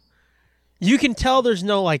 Yeah. You can tell there's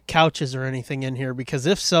no like couches or anything in here because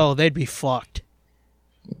if so, they'd be fucked.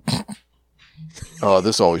 Oh,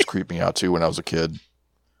 this always creeped me out too when I was a kid.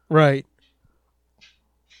 Right.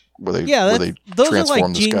 Where they those are transform like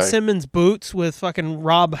this Gene guy. Simmons boots with fucking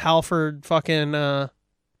Rob Halford fucking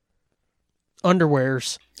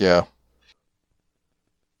underwears. Yeah.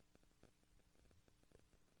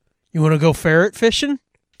 You want to go ferret fishing?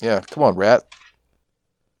 Yeah, come on, rat.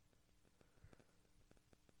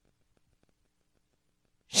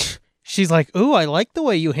 She's like, ooh, I like the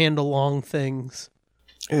way you handle long things.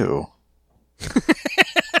 Ew.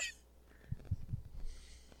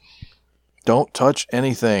 Don't touch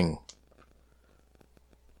anything.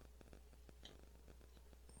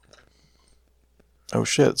 Oh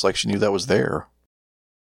shit, it's like she knew that was there.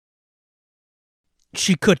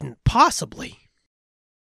 She couldn't possibly.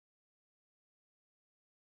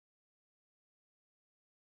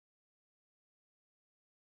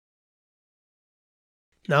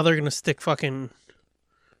 Now they're going to stick fucking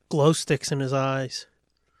glow sticks in his eyes.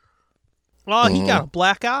 Oh, he got a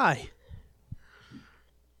black eye.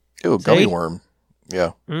 Ew, gummy worm.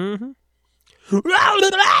 Yeah. Mm-hmm.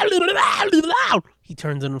 He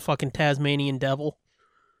turns into a fucking Tasmanian devil.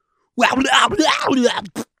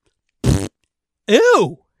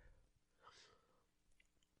 Ew.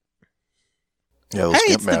 Yeah, those Hey,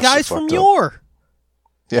 gimp it's the masks guys are from fucked up. Yore.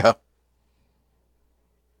 Yeah.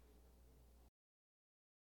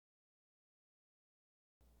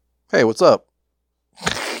 Hey, what's up?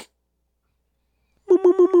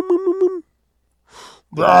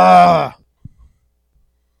 Blah.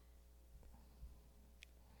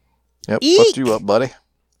 Yep, Eek. fucked you up, buddy.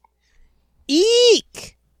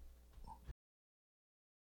 Eek!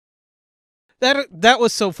 That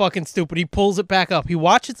was so fucking stupid. He pulls it back up. He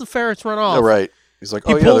watches the ferrets run off. Oh, right. He's like,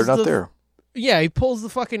 He oh yeah, they're pulls not the- there. Yeah, he pulls the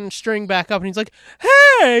fucking string back up and he's like,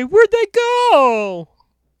 "Hey, where'd they go?"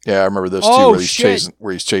 Yeah, I remember this Oh, too, shit.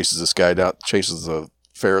 where he chases this guy down, chases the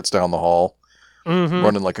ferrets down the hall, Mm-hmm.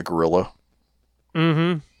 running like a gorilla.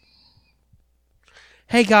 Mm-hmm.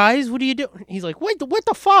 Hey guys, what are you doing? He's like, "Wait, what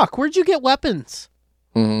the fuck? Where'd you get weapons?"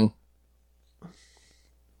 Mm-hmm.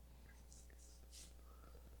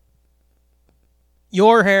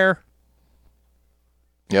 Your hair.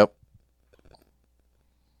 Yep.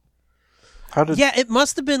 How did? Yeah, it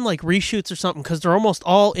must have been like reshoots or something because they're almost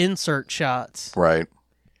all insert shots Right.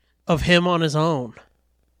 of him on his own.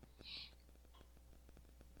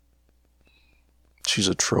 She's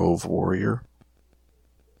a trove warrior.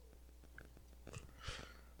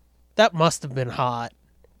 That must have been hot.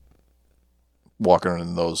 Walking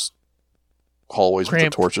in those hallways with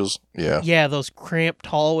Cramped. the torches. Yeah. Yeah, those cramped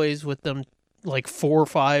hallways with them like 4,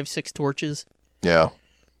 5, 6 torches. Yeah.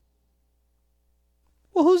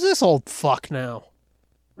 Well, who's this old fuck now?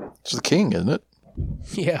 It's the king, isn't it?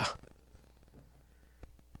 Yeah.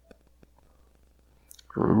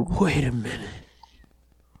 Wait a minute.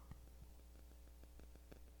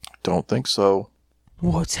 Don't think so.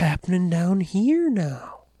 What's happening down here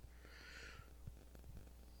now?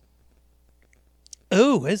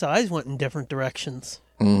 Oh, his eyes went in different directions.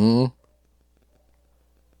 Mm-hmm.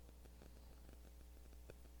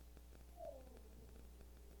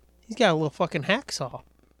 He's got a little fucking hacksaw.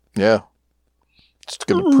 Yeah. Just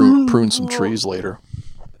gonna prune some trees later.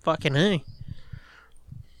 Fucking A.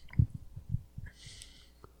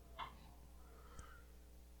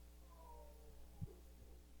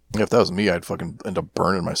 If that was me, I'd fucking end up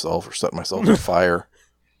burning myself or setting myself on fire.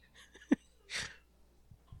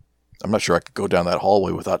 I'm not sure I could go down that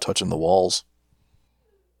hallway without touching the walls.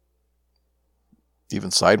 Even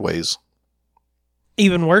sideways.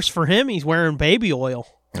 Even worse for him, he's wearing baby oil.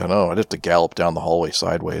 I know, I'd have to gallop down the hallway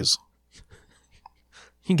sideways.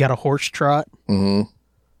 He got a horse trot. Mm-hmm.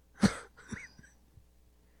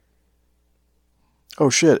 Oh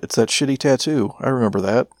shit, it's that shitty tattoo. I remember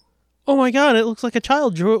that. Oh my god, it looks like a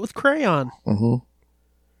child drew it with crayon. Mm-hmm.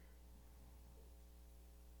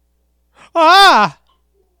 Ah!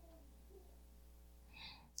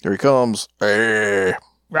 Here he comes. Hey.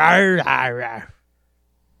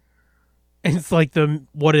 It's like the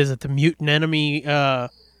mutant enemy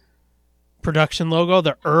production logo,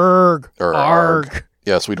 the ERG. ARG.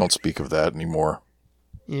 Yes, we don't speak of that anymore.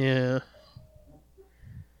 Yeah.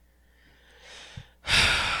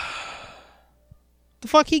 The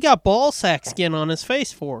fuck he got ball sack skin on his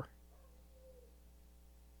face for?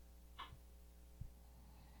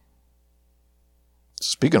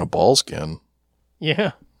 Speaking of ball skin.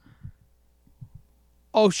 Yeah.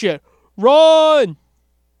 Oh shit. Run!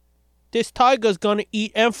 This tiger's gonna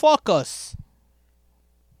eat and fuck us.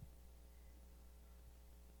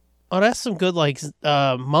 Oh, that's some good, like,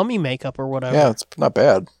 mummy makeup or whatever. Yeah, it's not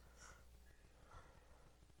bad.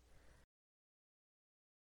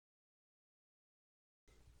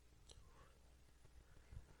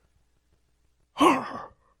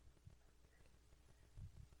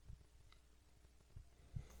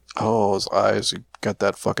 Oh, his eyes. He got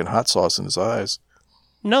that fucking hot sauce in his eyes.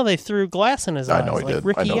 No, they threw glass in his eyes. I know he like did.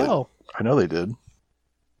 Ricky O. I know they did.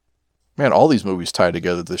 Man, all these movies tied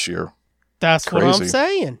together this year. That's Crazy. what I'm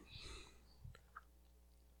saying.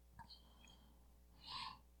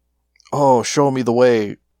 Oh, show me the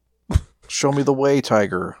way. Show me the way,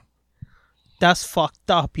 Tiger. That's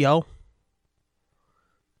fucked up, yo.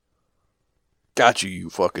 Got you, you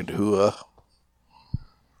fucking hua.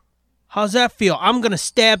 How's that feel? I'm gonna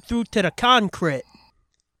stab through to the concrete.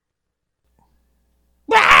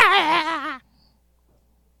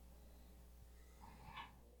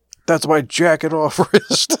 That's my jacket off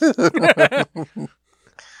wrist.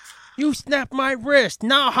 You snapped my wrist.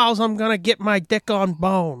 Now how's I'm gonna get my dick on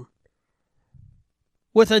bone?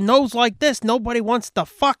 With a nose like this, nobody wants to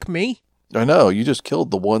fuck me. I know, you just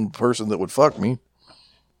killed the one person that would fuck me.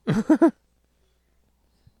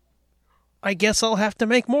 I guess I'll have to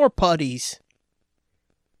make more putties.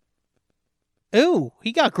 Ooh,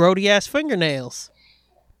 he got grody ass fingernails.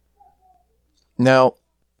 Now,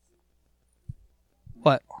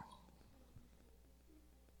 what?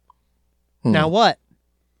 Now what?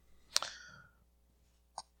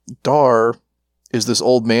 Dar is this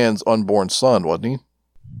old man's unborn son, wasn't he?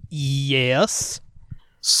 Yes.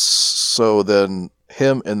 So then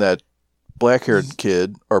him and that black-haired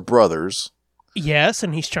kid are brothers. Yes,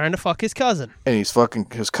 and he's trying to fuck his cousin. And he's fucking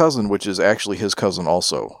his cousin, which is actually his cousin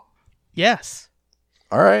also. Yes.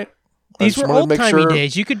 All right. These were old-timey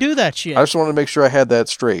days. You could do that shit. I just wanted to make sure I had that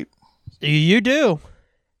straight. You do.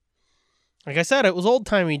 Like I said, it was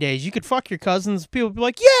old-timey days. You could fuck your cousins. People would be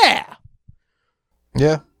like, yeah!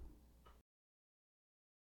 Yeah.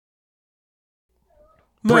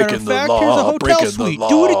 Matter of fact, here's a hotel suite.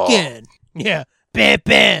 Do it again. Yeah. Bam,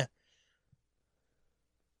 bam.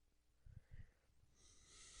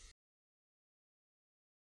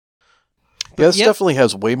 Yeah, this definitely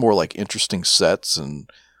has way more like interesting sets and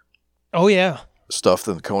stuff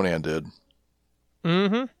than Conan did.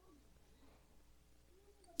 Mm-hmm.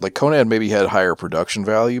 Like Conan maybe had higher production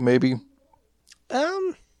value, maybe.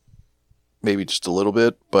 Maybe just a little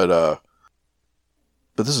bit, but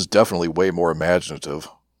this is definitely way more imaginative.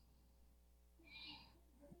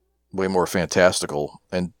 Way more fantastical.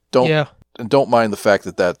 And don't mind the fact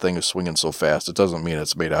that that thing is swinging so fast. It doesn't mean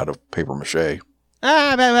it's made out of paper mache.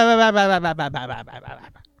 It's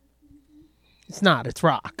not. It's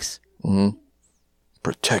rocks. Mm-hmm.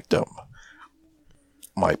 Protect them.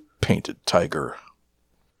 My painted tiger.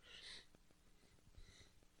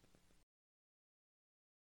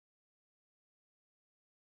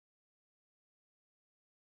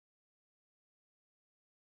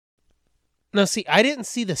 Now, see, I didn't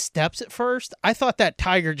see the steps at first. I thought that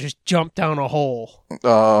tiger just jumped down a hole.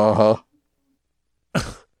 Uh-huh.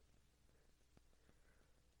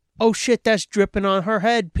 Oh, shit, that's dripping on her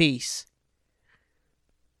headpiece.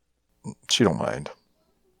 She don't mind.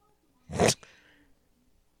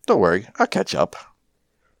 Don't worry, I'll catch up.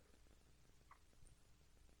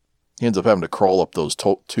 He ends up having to crawl up those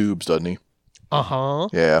tubes, doesn't he? Uh-huh.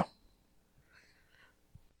 Yeah.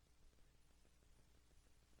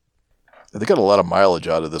 They got a lot of mileage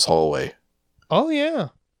out of this hallway. Oh, yeah.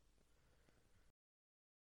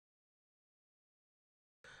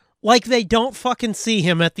 Like they don't fucking see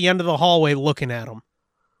him at the end of the hallway looking at him.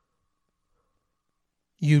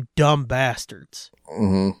 You dumb bastards.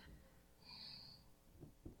 Mm-hmm.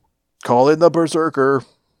 Call in the berserker.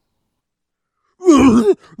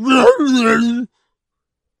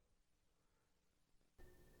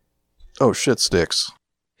 Oh, shit sticks.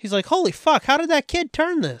 He's like, holy fuck, how did that kid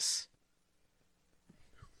turn this?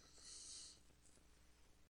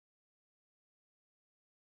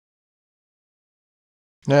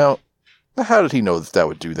 Now, how did he know that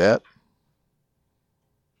would do that?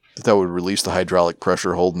 That would release the hydraulic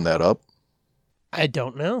pressure holding that up? I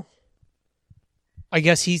don't know. I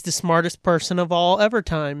guess he's the smartest person of all ever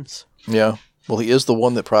times. Yeah. Well, he is the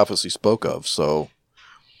one that prophecy spoke of, so...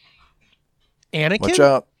 Anakin? Watch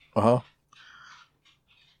out. Uh-huh.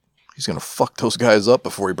 He's gonna fuck those guys up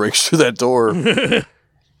before he breaks through that door.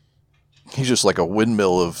 He's just like a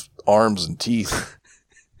windmill of arms and teeth.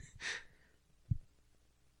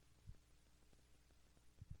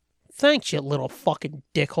 Thanks, you little fucking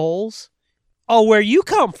dickholes. Oh, where you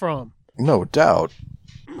come from? No doubt.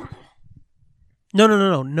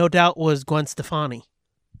 No. No doubt was Gwen Stefani.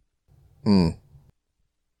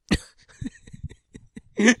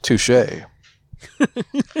 Touche.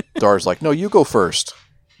 Dar's like, no, you go first.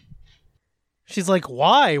 She's like,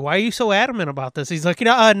 why? Why are you so adamant about this? He's like,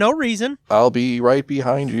 no reason. I'll be right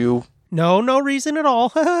behind you. No reason at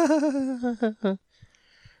all.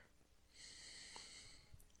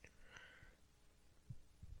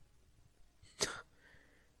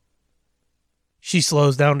 She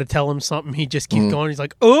slows down to tell him something. He just keeps going. He's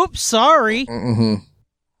like, oops, sorry. Mm-hmm.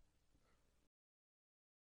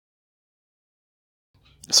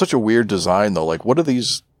 Such a weird design, though. Like, what do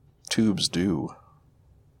these tubes do?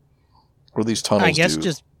 What do these tunnels do? I guess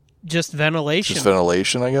just ventilation. Just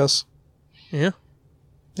ventilation, I guess? Yeah.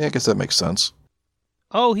 Yeah, I guess that makes sense.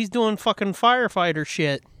 Oh, he's doing fucking firefighter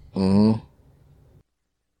shit. Mm-hmm.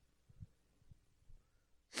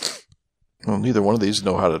 Well, neither one of these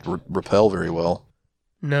know how to repel very well.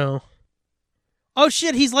 No. Oh,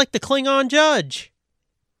 shit, he's like the Klingon judge.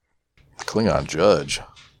 Klingon judge?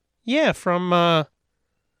 Yeah, from,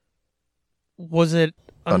 was it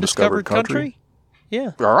Undiscovered Country?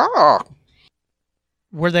 Yeah. Ah!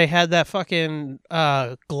 Where they had that fucking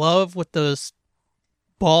glove with the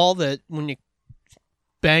ball that when you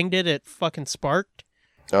banged it, it fucking sparked.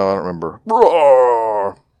 Oh, I don't remember.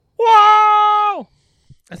 Roar! Wow!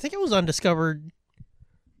 I think it was Undiscovered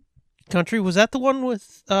Country. Was that the one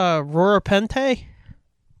with Rora Pente?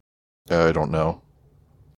 I don't know.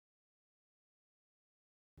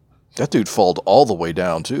 That dude falled all the way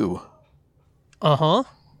down, too. Uh-huh.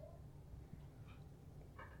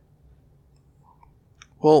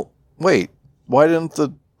 Well, wait. Why didn't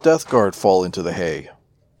the Death Guard fall into the hay?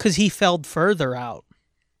 Because he fell further out.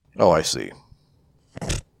 Oh, I see. I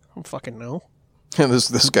don't fucking know. And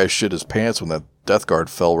this guy shit his pants when that Death Guard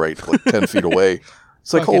fell right like 10 feet away.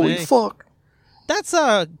 It's like, Fucking holy A. fuck. That's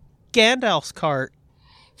Gandalf's cart.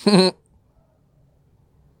 Oh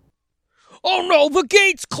no, the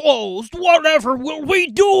gate's closed. Whatever will we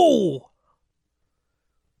do?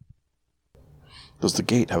 Does the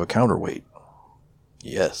gate have a counterweight?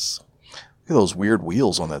 Yes. Look at those weird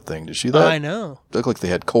wheels on that thing. Did you see that? I know. They look like they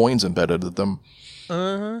had coins embedded in them.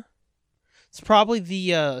 Uh-huh. It's probably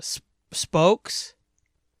the spokes.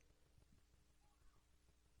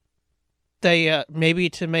 They, maybe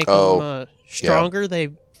to make them stronger, they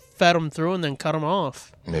fed them through and then cut them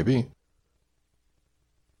off. Maybe.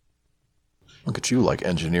 Look at you, like,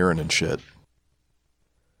 engineering and shit.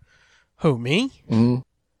 Who, me? Mm-hmm.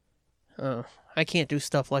 Oh, I can't do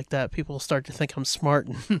stuff like that. People start to think I'm smart,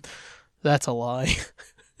 and that's a lie.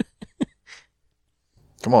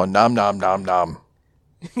 Come on, nom nom nom nom.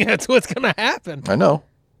 That's what's going to happen. I know.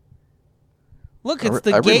 Look, it's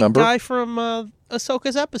the gate guy from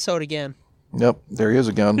Ahsoka's episode again. Yep, there he is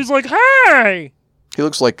again. He's like, hey! He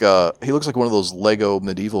looks like one of those Lego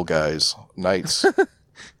medieval guys, knights.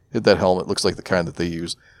 That helmet looks like the kind that they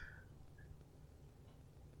use.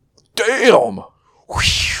 Damn!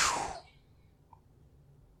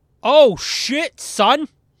 Oh shit, son!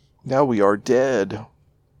 Now we are dead.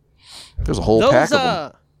 There's a whole pack of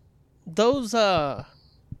them. Those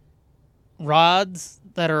rods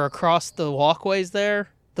that are across the walkways there,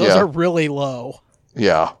 those are really low.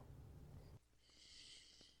 Yeah.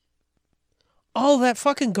 Oh, that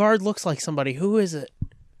fucking guard looks like somebody. Who is it?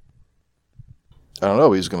 I don't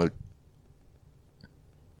know. He's gonna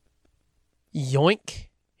yoink.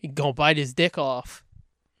 He gonna bite his dick off.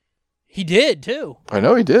 He did too. I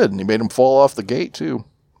know he did, and he made him fall off the gate too.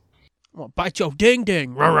 I'm gonna bite your ding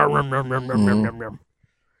ding.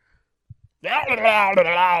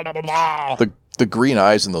 The The green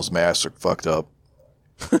eyes in those masks are fucked up.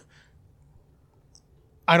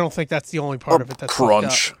 I don't think that's the only part of it that's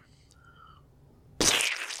crunch. fucked up.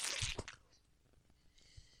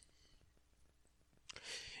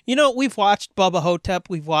 You know, we've watched Bubba Hotep.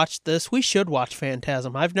 We've watched this. We should watch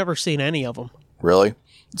Phantasm. I've never seen any of them. Really?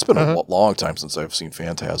 It's been a long time since I've seen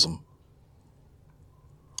Phantasm.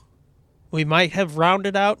 We might have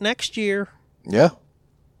rounded out next year. Yeah.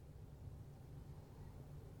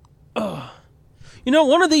 You know,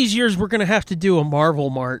 one of these years we're going to have to do a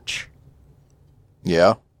Marvel March.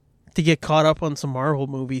 Yeah. To get caught up on some Marvel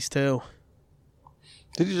movies, too.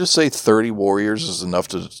 Did you just say 30 warriors is enough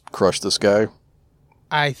to crush this guy?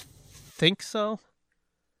 I think so.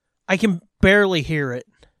 I can barely hear it.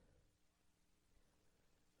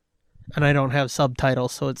 And I don't have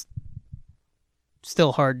subtitles, so it's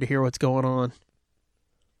still hard to hear what's going on.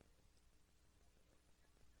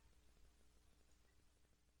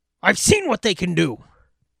 I've seen what they can do.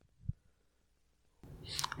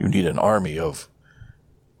 You need an army of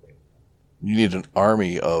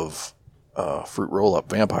fruit roll-up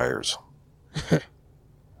vampires.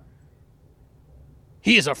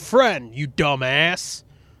 He is a friend, you dumbass.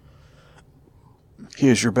 He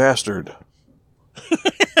is your bastard.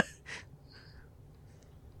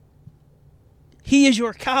 He is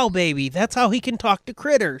your cow baby. That's how he can talk to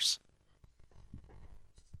critters.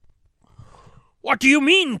 What do you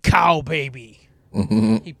mean, cow baby?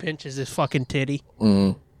 Mm-hmm. He pinches his fucking titty.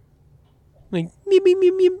 Mm. Like, meep, meep,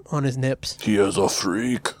 meep, meep, on his nips. He is a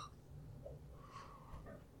freak.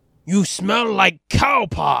 You smell like cow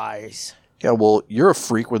pies. Yeah, well, you're a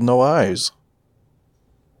freak with no eyes.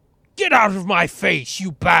 Get out of my face,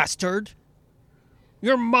 you bastard.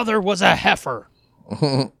 Your mother was a heifer.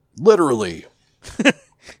 Literally.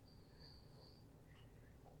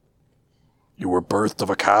 You were birthed of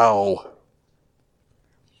a cow.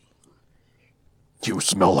 You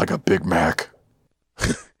smell like a Big Mac.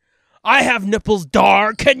 I have nipples,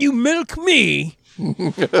 dar. Can you milk me?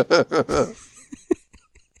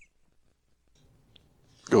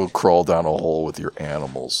 Go crawl down a hole with your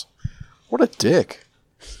animals. What a dick.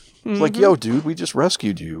 It's like, yo, dude, we just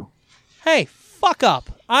rescued you. Hey, fuck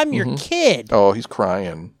up. I'm your kid. Oh, he's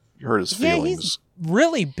crying. You hurt his Yeah, feelings. he's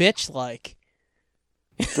really bitch-like.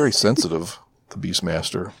 Very sensitive, the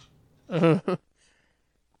Beastmaster.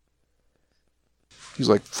 He's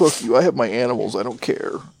like, fuck you, I have my animals, I don't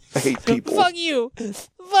care. I hate people. Fuck you.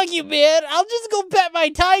 Fuck you, man. I'll just go pet my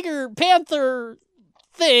tiger, panther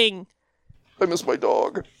thing. I miss my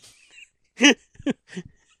dog. I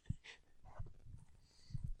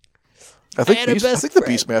think the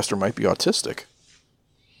Beastmaster might be autistic.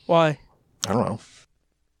 Why? I don't know.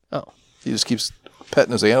 Oh. He just keeps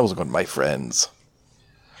petting his animals and going, my friends.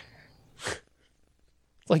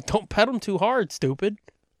 Like, don't pet him too hard, stupid.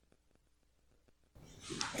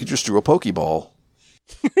 He just drew a Pokeball.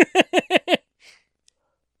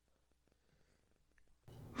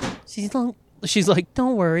 She's like,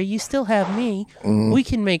 don't worry, you still have me. Mm. We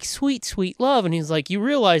can make sweet, sweet love. And he's like, you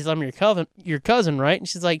realize I'm your cousin, right? And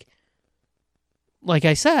she's like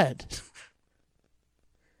I said.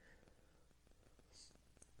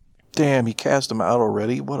 Damn, he cast him out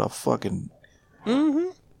already? What a fucking... Mm-hmm.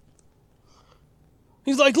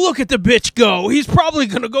 He's like, look at the bitch go. He's probably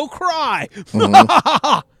going to go cry.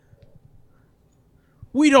 Mm-hmm.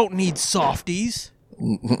 We don't need softies.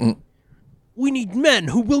 Mm-mm. We need men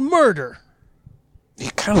who will murder. He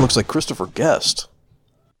kind of looks like Christopher Guest.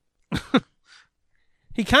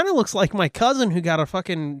 He kind of looks like my cousin who got a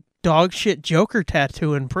fucking dog shit Joker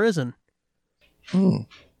tattoo in prison.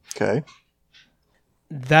 Okay.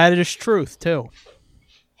 That is truth, too.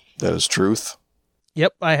 That is truth?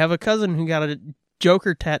 Yep, I have a cousin who got a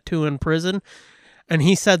Joker tattoo in prison, and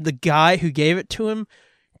he said the guy who gave it to him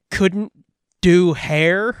couldn't do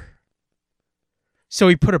hair, so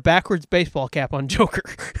he put a backwards baseball cap on Joker.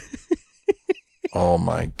 Oh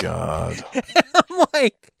my God. I'm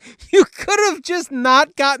like, you could have just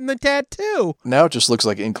not gotten the tattoo. Now it just looks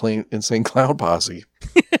like Insane Clown Posse.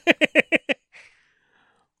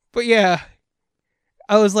 But yeah,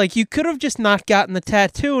 I was like, you could have just not gotten the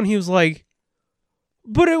tattoo, and he was like,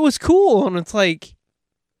 but it was cool. And it's like,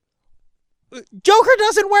 Joker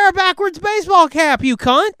doesn't wear a backwards baseball cap, you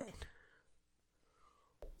cunt.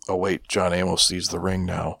 Oh wait, John Amos sees the ring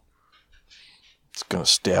now. He's gonna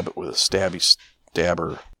stab it with a stabby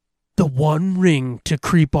stabber. The one ring to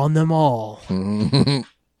creep on them all. I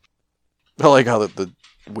like how the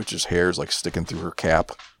witch's hair is like sticking through her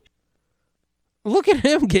cap. Look at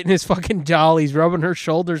him getting his fucking jollies, rubbing her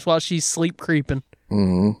shoulders while she's sleep creeping.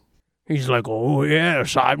 Mm-hmm. He's like, oh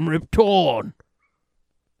yes, I'm ripped on.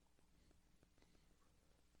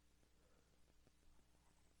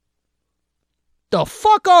 The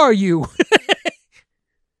fuck are you?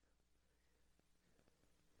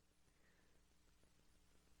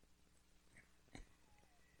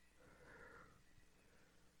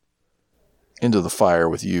 Into the fire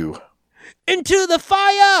with you. Into the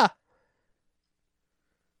fire!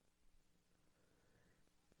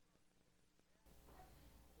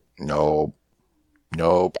 Nope.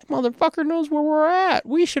 That motherfucker knows where we're at.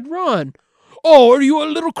 We should run. Oh, are you a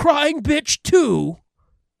little crying bitch too?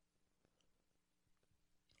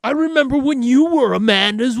 I remember when you were a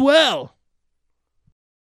man as well.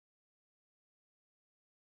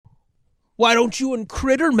 Why don't you and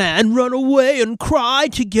Critter Man run away and cry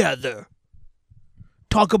together?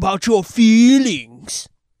 Talk about your feelings.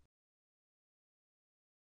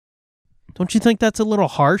 Don't you think that's a little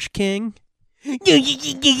harsh, King? Oh,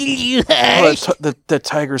 that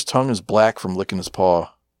tiger's tongue is black from licking his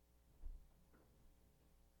paw.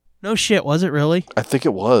 No shit, was it really? I think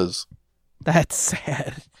it was. That's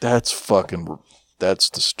sad. That's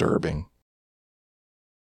disturbing.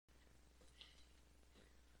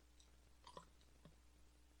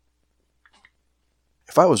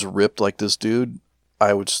 If I was ripped like this dude,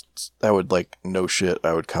 I would like, no shit,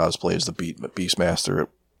 I would cosplay as the Beastmaster at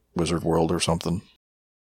Wizard World or something.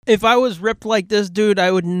 If I was ripped like this dude,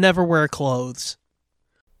 I would never wear clothes.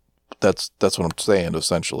 That's what I'm saying,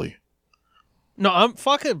 essentially. No, I'm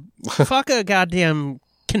fuck a goddamn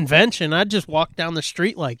convention. I'd just walk down the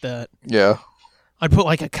street like that. Yeah. I'd put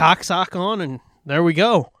like a cock sock on and there we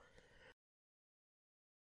go.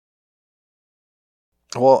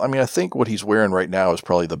 Well, I mean, I think what he's wearing right now is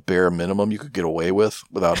probably the bare minimum you could get away with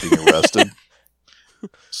without being arrested.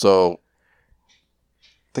 So, I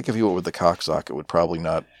think if he went with the cock sock, it would probably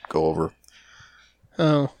not go over.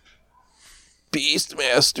 Oh.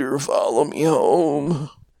 Beastmaster, follow me home.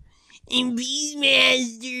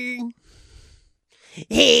 Beastmaster.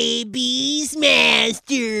 Hey,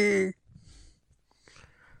 Beastmaster.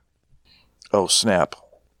 Oh, snap.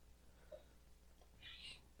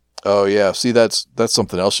 Oh, yeah. See, that's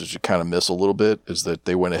something else you should kind of miss a little bit, is that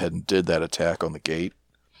they went ahead and did that attack on the gate.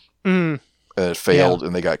 Mm. And it failed,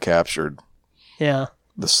 and they got captured. Yeah.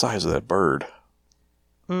 The size of that bird.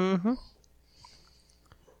 Mm-hmm.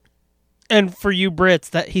 And for you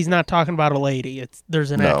Brits, that he's not talking about a lady.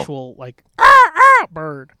 There's an actual, like,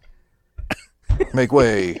 bird. Make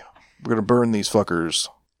way. We're going to burn these fuckers.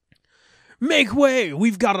 Make way.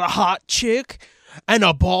 We've got a hot chick and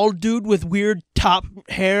a bald dude with weird top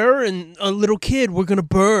hair and a little kid we're going to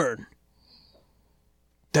burn.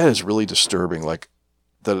 That is really disturbing. Like,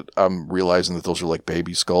 that I'm realizing that those are like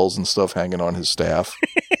baby skulls and stuff hanging on his staff.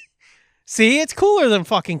 See, it's cooler than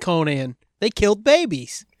fucking Conan. They killed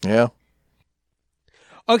babies. Yeah.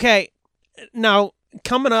 Okay, now,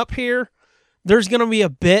 coming up here, there's going to be a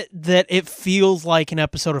bit that it feels like an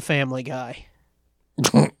episode of Family Guy.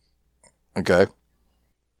 Okay.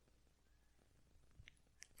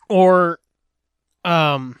 Or,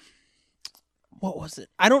 what was it?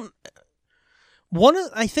 I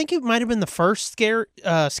think it might have been the first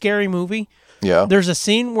scary movie. Yeah. There's a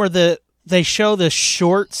scene where they show this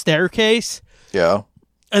short staircase. Yeah.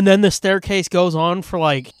 And then the staircase goes on for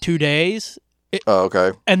like 2 days. Oh,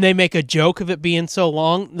 okay. And they make a joke of it being so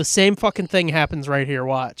long. The same fucking thing happens right here.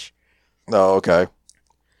 Watch. Oh, okay.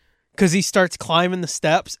 Because he starts climbing the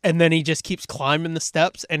steps, and then he just keeps climbing the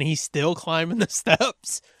steps, and he's still climbing the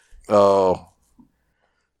steps. Oh.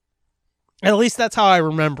 At least that's how I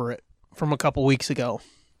remember it from a couple weeks ago.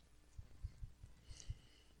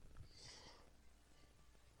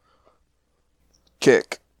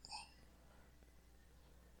 Kick.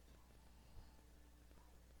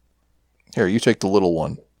 Here, you take the little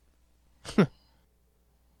one.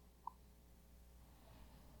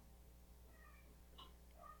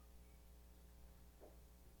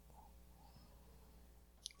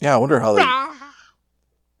 Yeah, I wonder how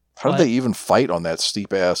did they even fight on that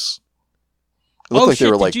steep ass? It looked like shit,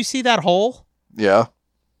 they were like, did you see that hole? Yeah.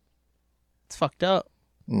 It's fucked up.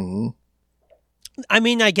 Mm-hmm. I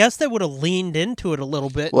mean, I guess they would have leaned into it a little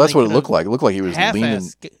bit. Well, that's what it looked like. It looked like he was leaning.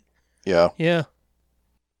 Yeah. Yeah.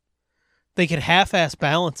 They could half-ass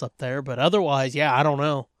balance up there, but otherwise, yeah, I don't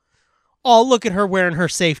know. Oh, look at her wearing her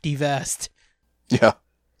safety vest. Yeah.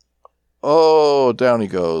 Oh, down he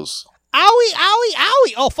goes. Owie, owie,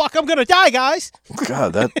 owie. Oh, fuck, I'm going to die, guys.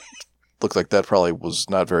 God, that looked like that probably was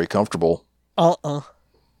not very comfortable.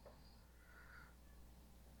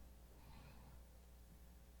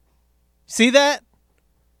 See that?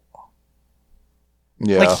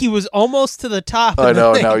 Yeah. Like he was almost to the top. I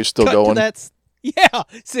know, now he's still going. Yeah,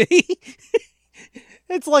 see?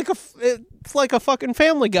 It's like a fucking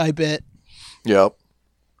Family Guy bit. Yep.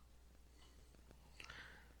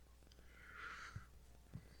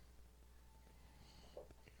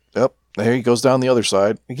 Yep. There he goes down the other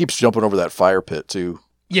side. He keeps jumping over that fire pit, too.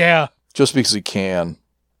 Yeah. Just because he can.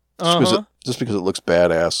 Just because it looks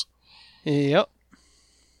badass. Yep.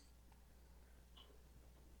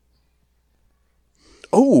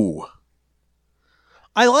 Oh.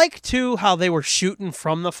 I like, too, how they were shooting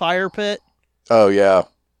from the fire pit. Oh, yeah.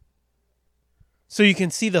 So you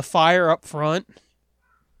can see the fire up front.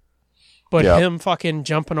 But him fucking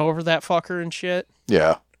jumping over that fucker and shit.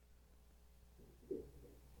 Yeah.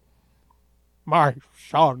 My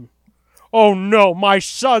son. Oh no, my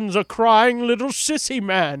son's a crying little sissy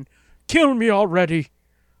man. Kill me already.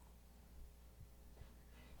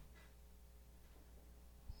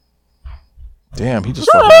 Damn, he just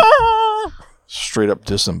fucking straight up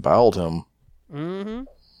disemboweled him. Mm-hmm.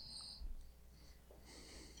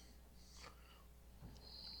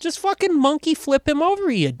 Just fucking monkey flip him over,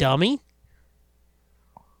 you dummy.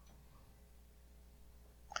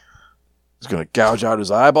 He's gonna gouge out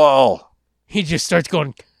his eyeball. He just starts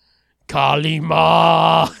going,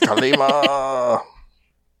 Kalima. Kalima.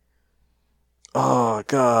 Oh,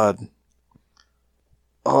 God.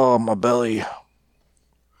 Oh, my belly.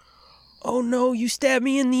 Oh, no, you stabbed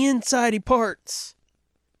me in the insidey parts.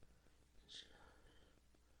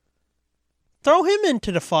 Throw him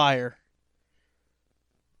into the fire.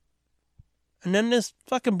 And then this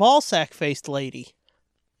fucking ballsack-faced lady.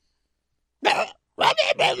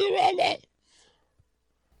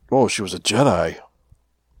 Oh, she was a Jedi.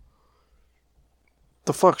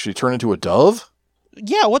 The fuck? She turned into a dove?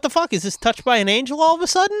 Yeah, what the fuck? Is this touched by an angel all of a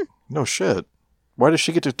sudden? No shit. Why does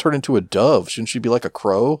she get to turn into a dove? Shouldn't she be like a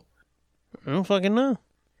crow? I don't fucking know.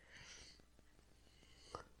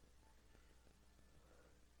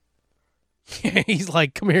 He's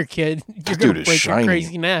like, come here, kid. You're going to break your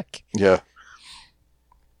crazy neck. Yeah.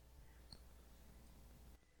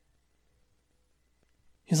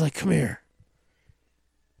 He's like, come here.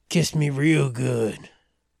 Kiss me real good.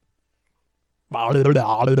 Got it.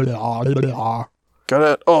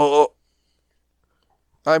 Oh.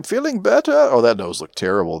 I'm feeling better. Oh, that nose looked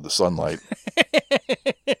terrible in the sunlight.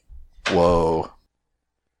 Whoa.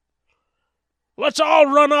 Let's all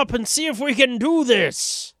run up and see if we can do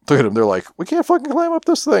this. Look at them. They're like, we can't fucking climb up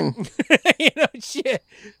this thing. Shit.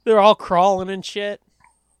 They're all crawling and shit.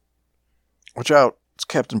 Watch out. It's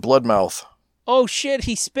Captain Bloodmouth. Oh, shit.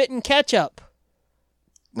 He's spitting ketchup.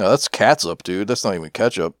 No, that's catsup, dude. That's not even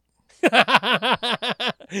ketchup.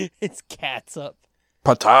 It's catsup.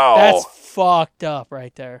 Patow. That's fucked up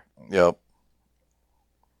right there. Yep.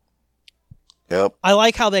 I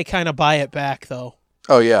like how they kind of buy it back, though.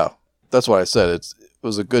 Oh, yeah. That's what I said. It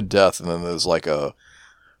was a good death, and then there's like a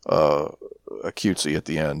cutesy at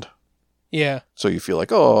the end. Yeah. So you feel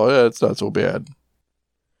like, oh, yeah, it's not so bad.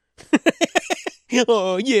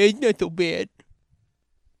 Oh, yeah, it's not so bad.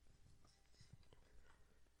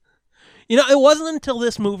 You know, it wasn't until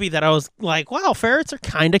this movie that I was like, wow, ferrets are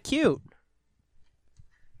kind of cute.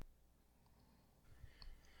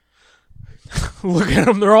 Look at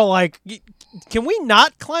them. They're all like, can we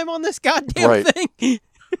not climb on this goddamn thing?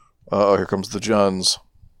 Oh, here comes the Juns.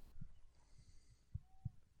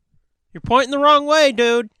 You're pointing the wrong way,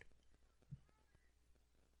 dude.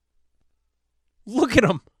 Look at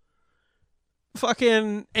them.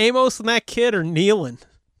 Fucking Amos and that kid are kneeling.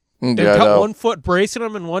 They've got one foot bracing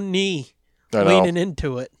them and one knee leaning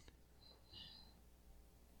into it.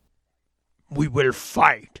 We will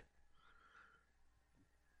fight.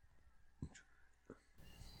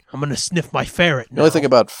 I'm going to sniff my ferret now. The only thing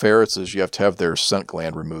about ferrets is you have to have their scent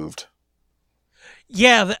gland removed.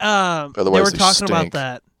 Yeah, Otherwise they were talking about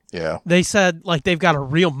that. Yeah. They said, like, they've got a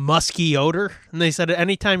real musky odor. And they said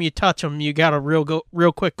anytime you touch them, you got to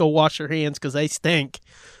real quick go wash your hands because they stink.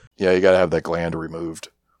 Yeah, you got to have that gland removed.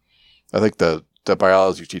 I think the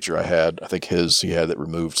biology teacher I had, he had it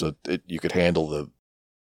removed so you could handle the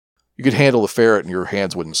ferret and your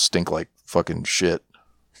hands wouldn't stink like fucking shit.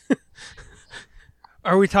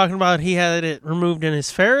 Are we talking about he had it removed in his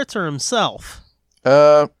ferrets or himself?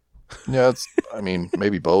 Yeah,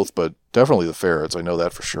 maybe both, but definitely the ferrets. I know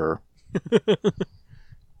that for sure.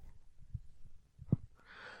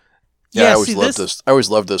 Yeah, I always loved this. I always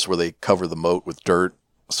loved this where they cover the moat with dirt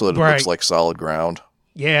so that it looks like solid ground.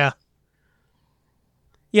 Yeah.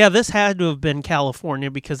 Yeah, this had to have been California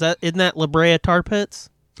because isn't that La Brea tar pits?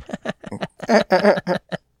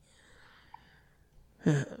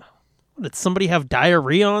 Did somebody have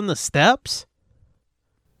diarrhea on the steps?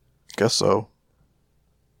 Guess so.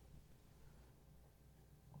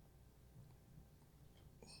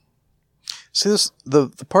 See this the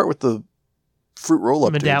part with the fruit roll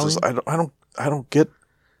up dudes is, I don't get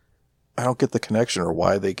the connection or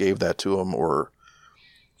why they gave that to him or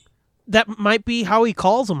That might be how he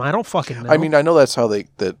calls them. I don't fucking know. I mean, I know that's how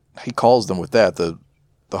that he calls them with that. The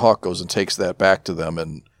hawk goes and takes that back to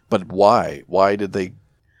them, but why? Why did they?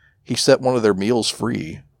 He set one of their meals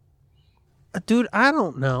free. Dude, I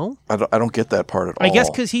don't know. I don't get that part at all. I guess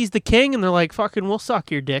because he's the king, and they're like, fucking, we'll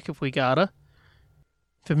suck your dick if we gotta.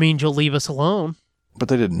 If it means you'll leave us alone. But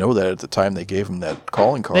they didn't know that at the time they gave him that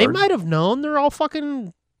calling card. They might have known. They're all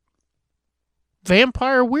fucking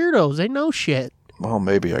vampire weirdos. They know shit. Well,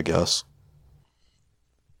 maybe, I guess.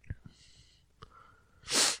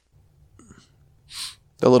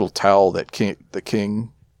 That little towel, the king,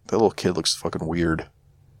 that little kid looks fucking weird.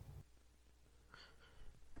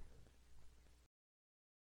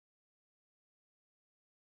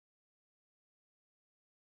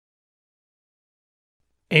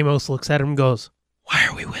 Amos looks at him and goes, "Why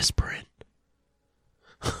are we whispering?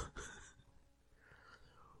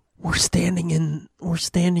 We're standing in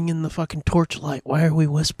the fucking torchlight. Why are we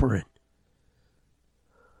whispering?"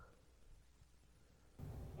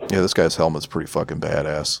 Yeah, this guy's helmet's pretty fucking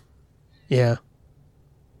badass. Yeah.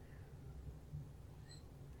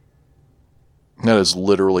 That is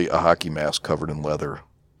literally a hockey mask covered in leather.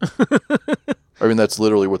 I mean, that's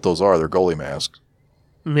literally what those are. They're goalie masks.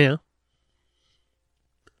 Yeah.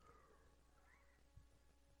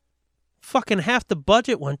 Fucking half the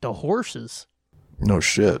budget went to horses. No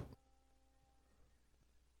shit.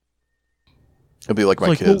 It'll be like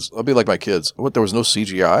my kids. I'll be like my kids. What, there was no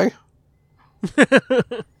CGI?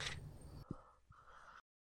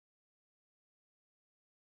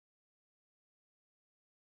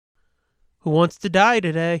 Who wants to die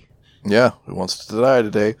today? Yeah, who wants to die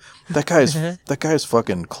today? That guy's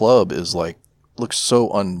fucking club is like, looks so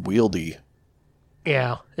unwieldy.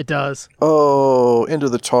 Yeah, it does. Oh, into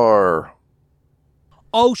the tar.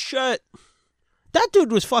 Oh shit. That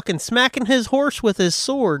dude was fucking smacking his horse with his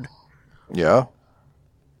sword. Yeah.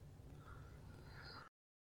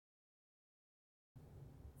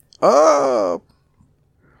 Oh.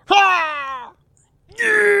 Ha!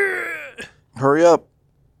 Yeah! Hurry up.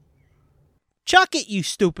 Chuck it, you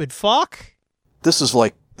stupid fuck. This is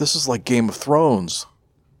like Game of Thrones.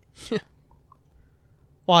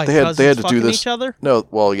 Why? They had to do this. Each other? No,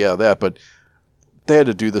 well, yeah, that, but they had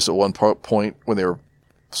to do this at one point when they were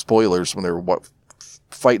spoilers when they were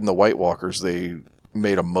fighting the White Walkers. They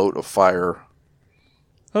made a moat of fire.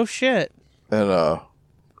 Oh shit! And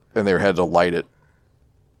they had to light it.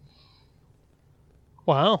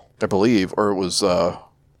 Wow. I believe, or it was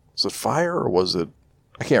it fire or was it?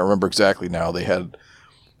 I can't remember exactly now. They had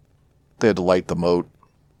to light the moat.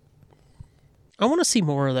 I want to see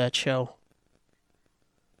more of that show.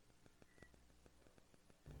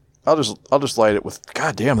 I'll just light it with.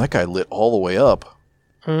 God damn, that guy lit all the way up.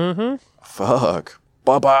 Mm-hmm. Fuck.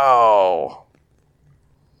 Bow.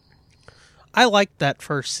 I liked that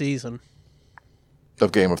first season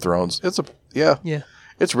Of Game of Thrones. Yeah.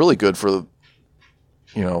 It's really good for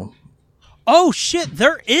Oh shit!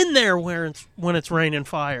 They're in there when it's raining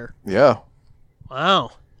fire. Yeah.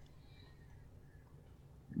 Wow.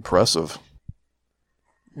 Impressive.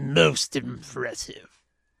 Most impressive.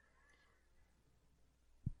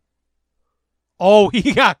 Oh,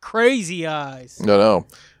 he got crazy eyes. No.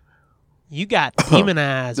 You got demon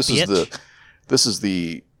eyes, This bitch. This is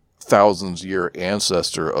the thousands-year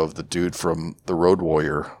ancestor of the dude from The Road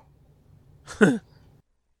Warrior. Did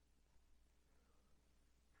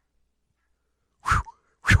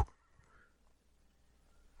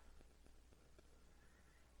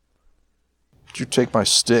you take my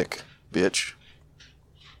stick, bitch?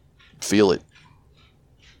 Feel it.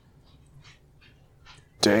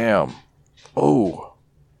 Damn. Oh.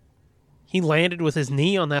 He landed with his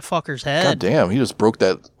knee on that fucker's head. God damn, he just broke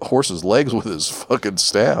that horse's legs with his fucking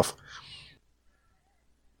staff.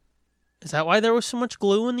 Is that why there was so much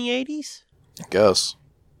glue in the 80s? I guess.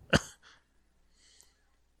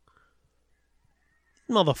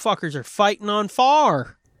 Motherfuckers are fighting on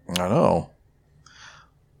fire. I know.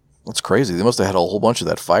 That's crazy. They must have had a whole bunch of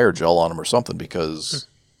that fire gel on them or something because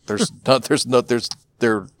there's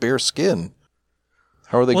their bare skin.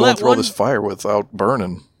 How are they going through all this fire without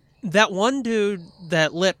burning? That one dude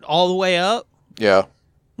that lit all the way up. Yeah.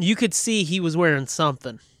 You could see he was wearing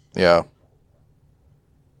something. Yeah.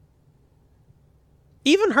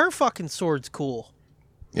 Even her fucking sword's cool.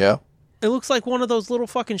 Yeah. It looks like one of those little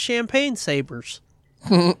fucking champagne sabers.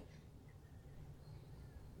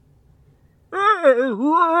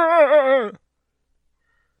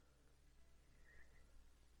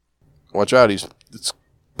 Watch out, he's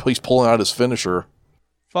pulling out his finisher.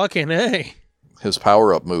 Fucking A. His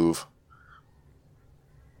power-up move.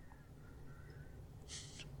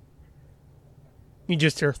 You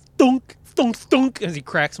just hear thunk, stunk, stunk, as he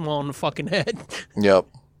cracks them all in the fucking head. Yep.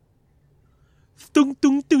 Stunk,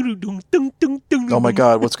 stunk, dunk, dunk, dunk, dunk, dunk. Oh my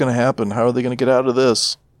God, what's going to happen? How are they going to get out of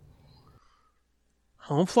this?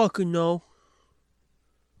 I don't fucking know.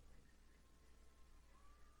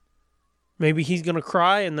 Maybe he's going to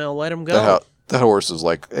cry and they'll let him go. That horse is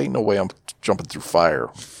like, ain't no way I'm jumping through fire.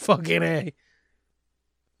 Fucking A.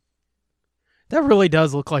 That really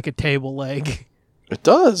does look like a table leg. It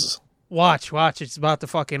does. Watch. It's about to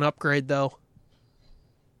fucking upgrade, though.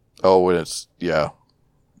 Oh, and it's, yeah.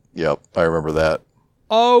 Yep, I remember that.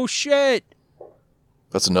 Oh, shit.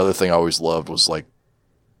 That's another thing I always loved was, like,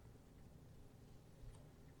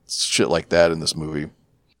 shit like that in this movie.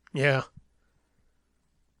 Yeah.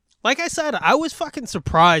 Like I said, I was fucking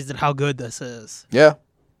surprised at how good this is. Yeah.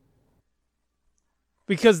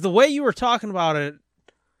 Because the way you were talking about it,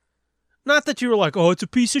 not that you were like, oh, it's a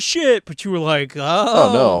piece of shit, but you were like,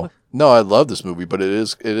 oh. No. No, I love this movie, but it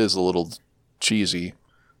is a little cheesy,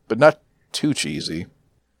 but not too cheesy.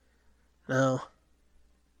 No.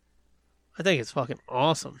 I think it's fucking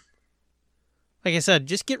awesome. Like I said,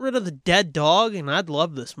 just get rid of the dead dog and I'd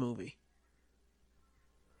love this movie.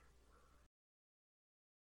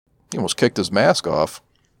 He almost kicked his mask off.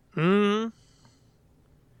 Hmm.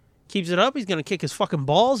 Keeps it up, he's going to kick his fucking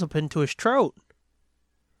balls up into his throat.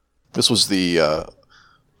 This was this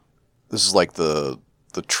is like the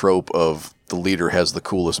trope of the leader has the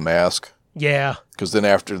coolest mask. Yeah. Because then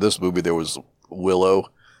after this movie, there was Willow,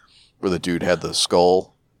 where the dude had the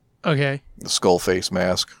skull. Okay. The skull face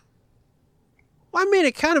mask. Well, I mean,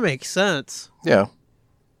 it kind of makes sense. Yeah.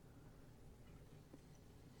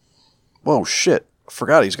 Whoa, shit. I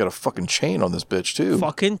forgot he's got a fucking chain on this bitch, too.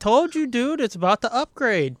 Fucking told you, dude. It's about to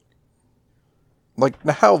upgrade. Like,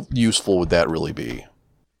 how useful would that really be?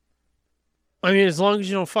 I mean, as long as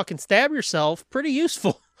you don't fucking stab yourself, pretty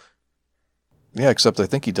useful. Yeah, except I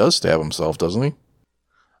think he does stab himself, doesn't he?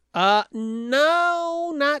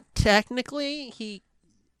 No, not technically.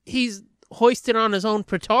 He's hoisted on his own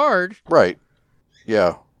petard. Right.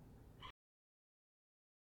 Yeah.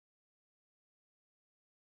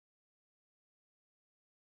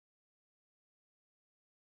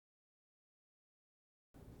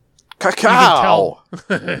 Cacao!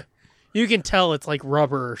 You can tell it's like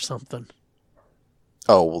rubber or something.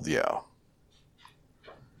 Oh, well, yeah.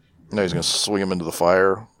 Now he's going to swing him into the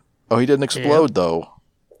fire. Oh, he didn't explode, though.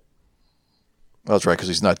 That's right, because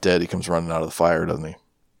he's not dead. He comes running out of the fire, doesn't he?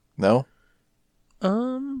 No?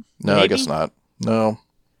 No, maybe? I guess not. No.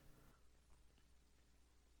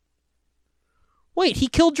 Wait, he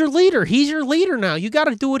killed your leader. He's your leader now. You got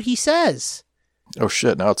to do what he says. Oh,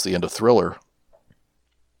 shit. Now it's the end of Thriller.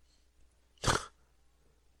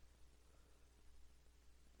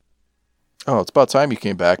 Oh, it's about time you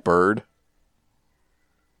came back, Bird.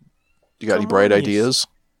 You got any bright ideas?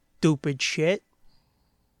 Stupid shit.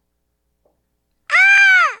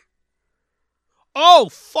 Ah! Oh,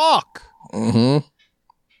 fuck. Mm-hmm.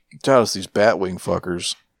 God, it's these Batwing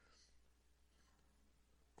fuckers.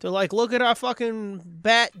 They're like, look at our fucking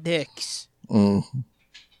bat dicks. Mm.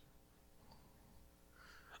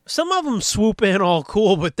 Some of them swoop in all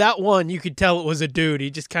cool, but that one, you could tell it was a dude.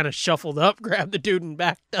 He just kind of shuffled up, grabbed the dude, and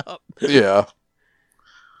backed up. Yeah.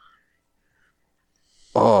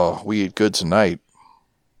 Oh, we ate good tonight.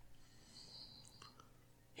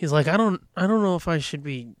 He's like, I don't know if I should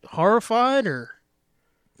be horrified or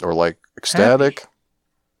like ecstatic. Happy.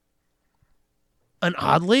 And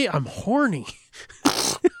oddly, I'm horny.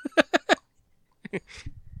 The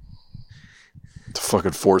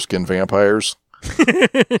fucking foreskin vampires.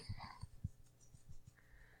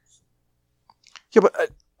 Yeah,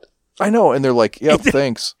 but I know, and they're like, "Yep,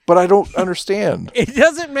 thanks," but I don't understand. It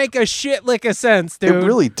doesn't make a shit lick of sense, dude. It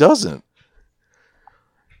really doesn't.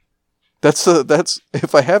 That's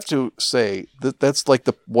if I have to say that's like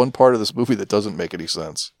the one part of this movie that doesn't make any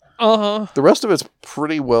sense. Uh-huh. The rest of it's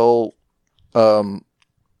pretty well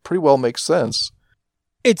makes sense.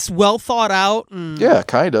 It's well thought out. And yeah,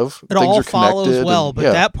 kind of. It all follows well, but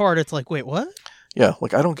that part, it's like, wait, what? Yeah,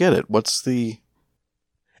 like, I don't get it. What's the...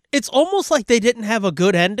 It's almost like they didn't have a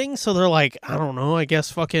good ending, so they're like, I don't know, I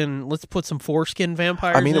guess fucking let's put some foreskin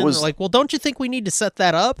vampires in. It was they're like, well, don't you think we need to set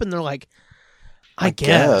that up? And they're like, I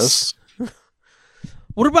guess.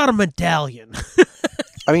 What about a medallion?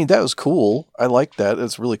 I mean, that was cool. I like that.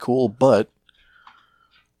 It's really cool, but...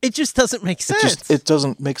 It just doesn't make sense. It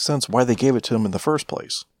doesn't make sense why they gave it to him in the first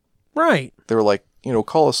place. Right. They were like,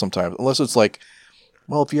 call us sometime. Unless it's like,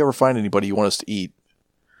 well, if you ever find anybody you want us to eat,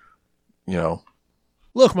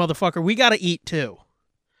 Look, motherfucker, we gotta eat too.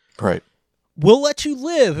 Right. We'll let you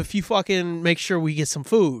live if you fucking make sure we get some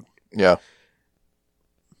food. Yeah.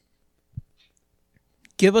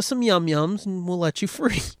 give us some yum-yums and we'll let you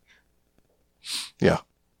free. Yeah.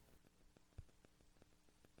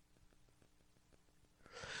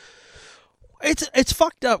 It's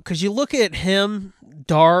fucked up because you look at him,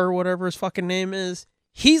 Dar, whatever his fucking name is,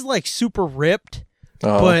 he's like super ripped,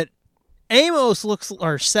 but Amos looks,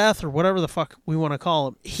 or Seth, or whatever the fuck we want to call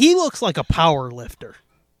him, he looks like a power lifter.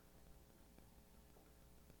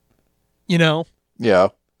 You know? Yeah.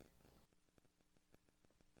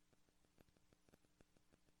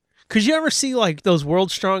 Because you ever see like those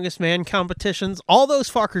World's Strongest Man competitions? All those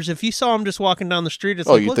fuckers, if you saw them just walking down the street, it's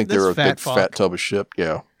like, you look think at this they're a fat big fuck. fat tub of shit?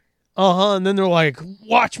 Yeah. And then they're like,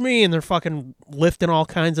 watch me, and they're fucking lifting all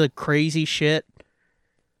kinds of crazy shit.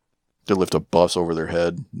 They lift a bus over their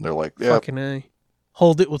head, and they're like, yeah. Fucking A.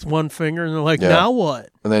 Hold it with one finger, and they're like, now what?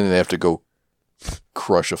 And then they have to go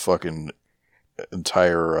crush a fucking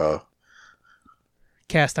entire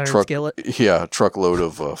cast iron skillet. Yeah, truckload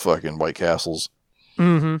of fucking White Castles.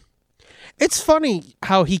 Mm-hmm. It's funny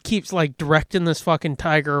how he keeps like directing this fucking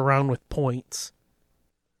tiger around with points.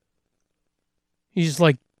 He's just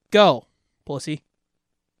like, go, pussy.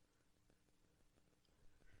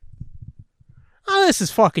 Oh, this is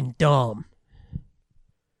fucking dumb.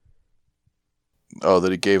 Oh,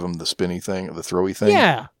 that he gave him the spinny thing, the throwy thing?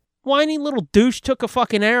 Yeah. Whiny little douche took a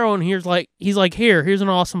fucking arrow and here's like, here's an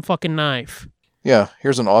awesome fucking knife. Yeah,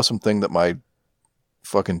 here's an awesome thing that my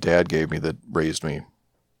fucking dad gave me that raised me.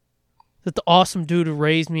 That the awesome dude who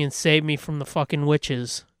raised me and saved me from the fucking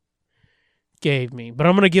witches gave me. But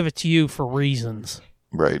I'm going to give it to you for reasons.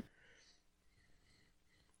 Right.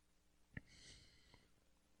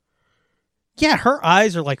 Yeah, her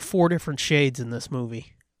eyes are like 4 different shades in this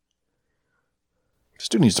movie. This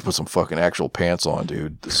dude needs to put some fucking actual pants on,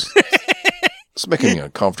 dude. This is making me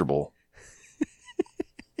uncomfortable.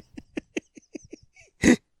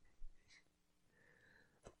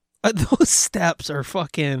 Those steps are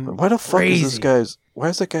fucking Why the fuck crazy. Why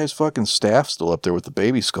is that guy's fucking staff still up there with the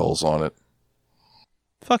baby skulls on it?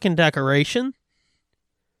 Fucking decoration.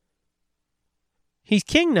 He's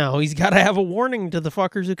king now. He's got to have a warning to the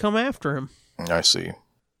fuckers who come after him. I see.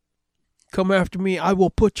 Come after me, I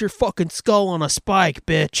will put your fucking skull on a spike,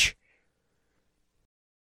 bitch.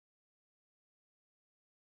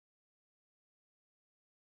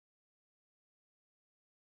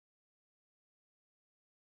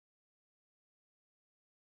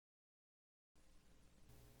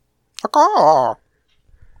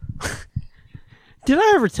 Did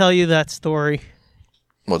I ever tell you that story?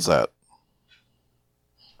 What's that?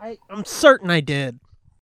 I'm certain I did.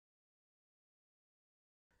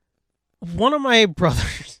 One of my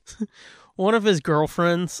brothers, one of his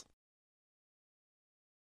girlfriends,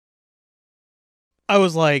 I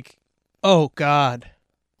was like, oh God.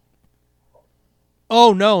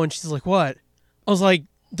 Oh no. And she's like, what? I was like,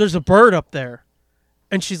 there's a bird up there.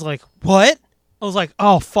 And she's like, what? I was like,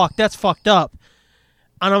 oh fuck, that's fucked up.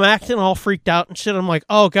 And I'm acting all freaked out and shit. I'm like,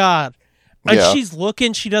 oh God. And she's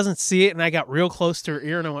looking, she doesn't see it, and I got real close to her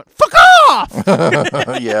ear and I went, fuck off!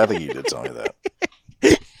 Yeah, I think you did tell me that.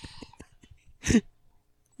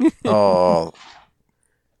 Oh,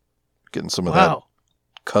 getting some of that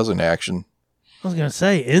cousin action. I was gonna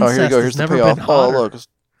say, incest here you go. Here's has the never payoff. been hotter. Oh, look, it's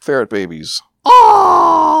ferret babies.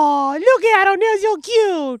 Oh, look at him, they're so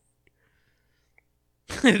cute.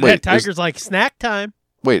 That tiger's like snack time.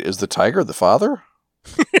 Wait, is the tiger the father?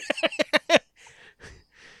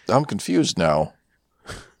 I'm confused now.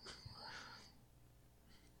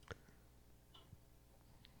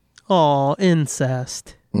 Oh,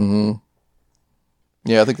 incest. Mm-hmm.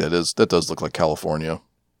 Yeah, I think that does look like California.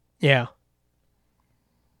 Yeah.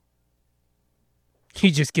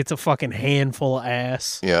 He just gets a fucking handful of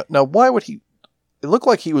ass. Yeah. Now, why would he... It looked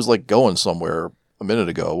like he was like going somewhere a minute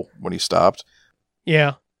ago when he stopped.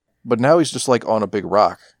 Yeah. But now he's just like on a big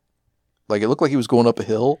rock. Like it looked like he was going up a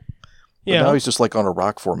hill. But now he's just like on a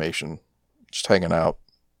rock formation. Just hanging out.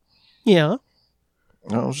 Yeah.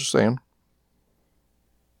 No, I was just saying.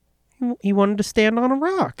 He wanted to stand on a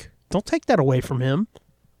rock. Don't take that away from him.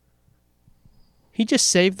 He just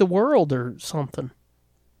saved the world or something.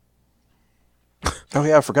 Oh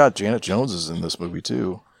yeah, I forgot Janet Jones is in this movie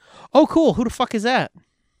too. Oh cool, who the fuck is that?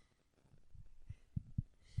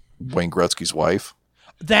 Wayne Gretzky's wife.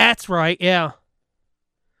 That's right, yeah.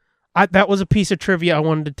 That was a piece of trivia I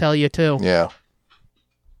wanted to tell you too. Yeah.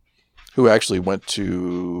 Who actually went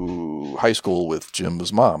to high school with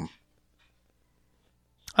Jim's mom.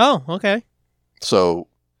 Oh, okay. So,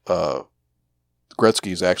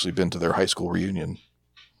 Gretzky's actually been to their high school reunion.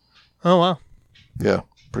 Oh, wow. Yeah,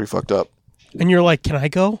 pretty fucked up. And you're like, can I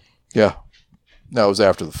go? Yeah. No, it was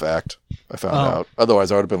after the fact. I found out.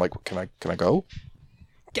 Otherwise, I would have been like, can I go?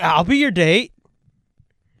 I'll be your date.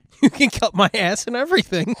 You can cut my ass and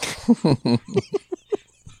everything.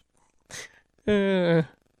 But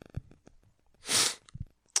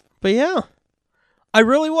yeah, I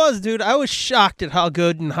really was, dude. I was shocked at how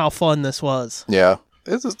good and how fun this was. Yeah,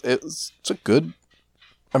 it's a good.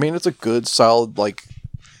 I mean, it's a good, solid, like,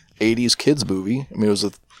 80s kids movie. I mean, it was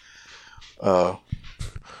a...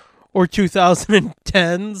 or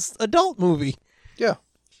 2010's adult movie. Yeah.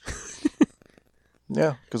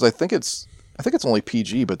 Yeah, because I think it's only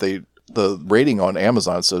PG, but the rating on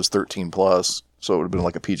Amazon says 13 plus, so it would have been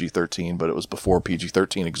like a PG-13, but it was before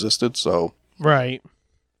PG-13 existed, so... Right.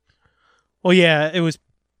 Well, yeah, it was...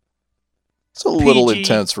 It's a little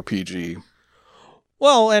intense for PG.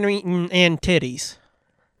 Well, I mean, and titties.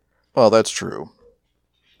 Well, that's true.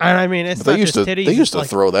 And I mean, it's not just titties. They used to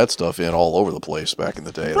throw that stuff in all over the place back in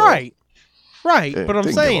the day. Right. Right. But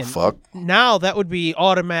I'm saying, fuck. Now that would be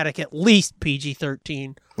automatic at least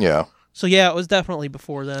PG-13. Yeah. So yeah, it was definitely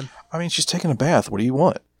before then. I mean, she's taking a bath. What do you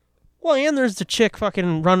want? Well, and there's the chick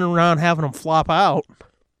fucking running around having them flop out.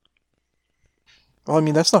 Well, I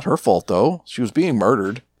mean, that's not her fault, though. She was being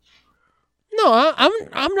murdered. No,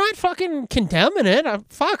 I'm not fucking condemning it.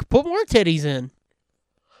 Fuck, put more titties in.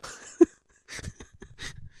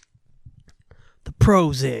 The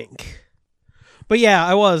Prozac. But yeah,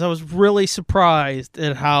 I was really surprised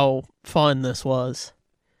at how fun this was.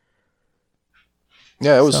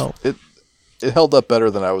 Yeah, it was. It held up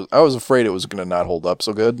better than I was afraid it was going to not hold up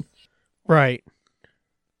so good. Right.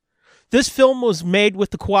 This film was made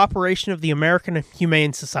with the cooperation of the American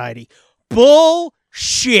Humane Society.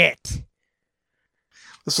 Bullshit.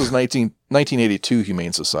 This was 1982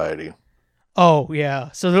 Humane Society. Oh,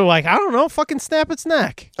 yeah. So they're like, I don't know, fucking snap its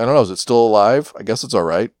neck. I don't know. Is it still alive? I guess it's all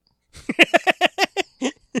right.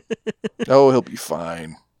 Oh, he'll be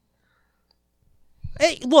fine.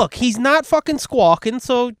 Hey, look, he's not fucking squawking,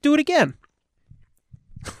 so do it again.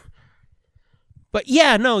 But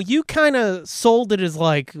yeah, no, you kind of sold it as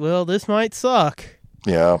like, well, this might suck.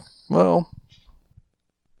 Yeah, well.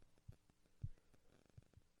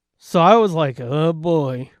 So I was like, oh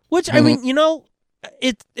boy. Which, I mean, you know,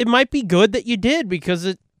 it might be good that you did because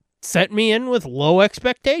it set me in with low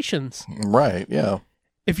expectations. Right, yeah.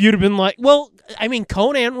 If you'd have been like, well, I mean,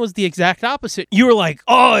 Conan was the exact opposite. You were like,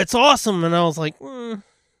 oh, it's awesome. And I was like,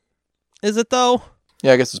 is it though?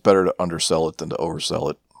 Yeah, I guess it's better to undersell it than to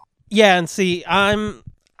oversell it. Yeah, and see, I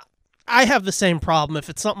have the same problem. If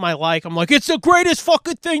it's something I like, I'm like, it's the greatest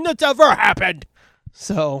fucking thing that's ever happened.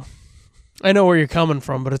 So, I know where you're coming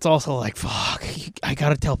from, but it's also like, fuck, I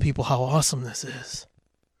gotta tell people how awesome this is.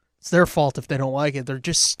 It's their fault if they don't like it. They're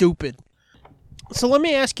just stupid. So let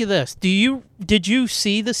me ask you this. Did you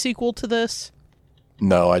see the sequel to this?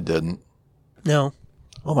 No, I didn't. No.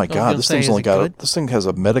 Oh my god, this thing has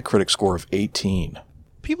a Metacritic score of 18.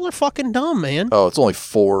 People are fucking dumb, man. Oh, it's only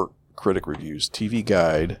 4 critic reviews. TV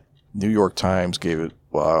Guide, New York Times gave it,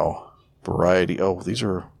 wow. Variety, oh, these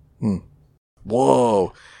are,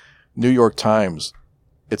 Whoa. New York Times.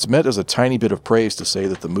 It's meant as a tiny bit of praise to say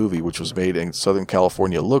that the movie, which was made in Southern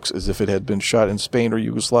California, looks as if it had been shot in Spain or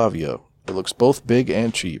Yugoslavia. It looks both big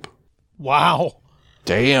and cheap. Wow.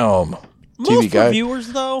 Damn. Most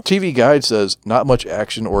reviewers, though. TV Guide says, not much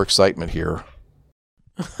action or excitement here.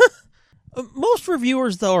 Most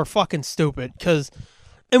reviewers, though, are fucking stupid. Because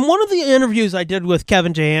in one of the interviews I did with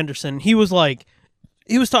Kevin J. Anderson, he was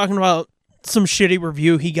talking about some shitty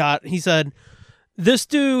review he got. He said, this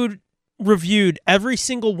dude reviewed every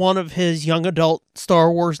single one of his young adult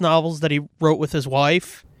Star Wars novels that he wrote with his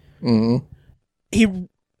wife. Mm-hmm.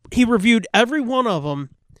 He reviewed every one of them,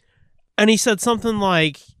 and he said something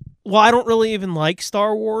like, well, I don't really even like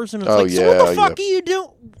Star Wars. And it's so what the fuck are you doing?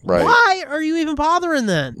 Right. Why are you even bothering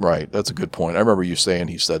then? Right. That's a good point. I remember you saying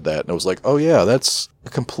he said that, and I was like, oh yeah, that's a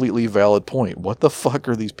completely valid point. What the fuck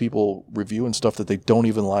are these people reviewing stuff that they don't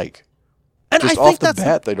even like? And just off the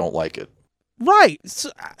bat, they don't like it. Right.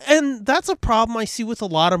 So, and that's a problem I see with a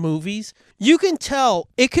lot of movies. You can tell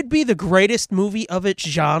it could be the greatest movie of its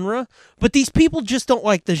genre, but these people just don't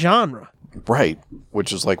like the genre. Right.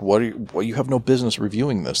 Which is like, you have no business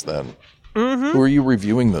reviewing this then. Mm-hmm. Who are you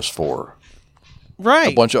reviewing this for?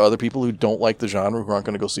 Right. A bunch of other people who don't like the genre who aren't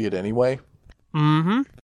going to go see it anyway? Mm-hmm.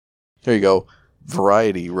 Here you go.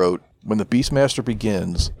 Variety wrote, when the Beastmaster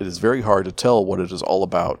begins, it is very hard to tell what it is all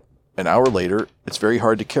about. An hour later, it's very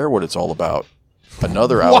hard to care what it's all about.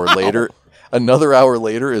 Another hour later,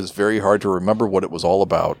 it's very hard to remember what it was all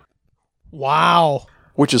about. Wow.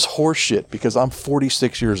 Which is horseshit because I'm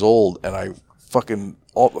 46 years old and I fucking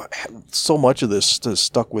so much of this has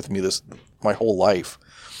stuck with me my whole life.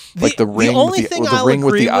 Like the ring with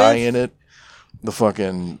the eye in it, the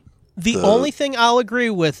fucking The only thing I'll agree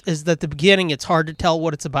with is that the beginning, it's hard to tell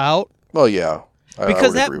what it's about. Well, yeah. I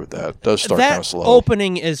would agree with that. It does start kind of slow. That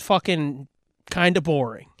opening is fucking kind of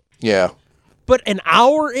boring. Yeah. But an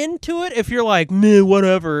hour into it, if you're like, meh,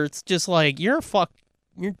 whatever, it's just like, you're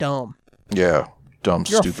dumb. Yeah. Dumb,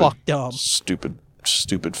 you're stupid. Fuck dumb.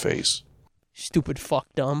 Stupid face. Stupid fuck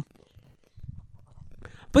dumb.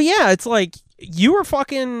 But yeah, it's like, you were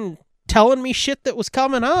fucking telling me shit that was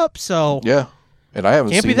coming up, so. Yeah. And I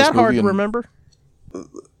haven't seen this movie. Can't be that hard to remember.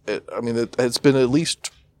 It's been at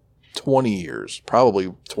least 20 years,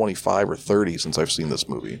 probably 25 or 30 since I've seen this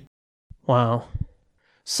movie. Wow.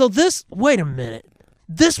 So wait a minute.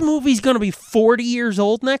 This movie's going to be 40 years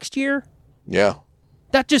old next year? Yeah.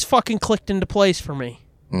 That just fucking clicked into place for me.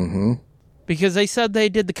 Mm-hmm. Because they said they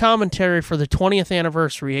did the commentary for the 20th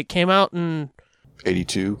anniversary. It came out in...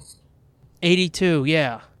 82. 82,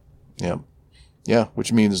 yeah. Yeah. Yeah,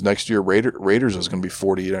 which means next year Raiders is going to be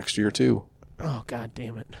 40 next year, too. Oh, God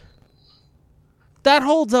damn it. That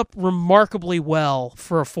holds up remarkably well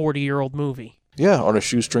for a 40-year-old movie. Yeah, on a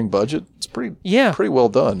shoestring budget. It's pretty well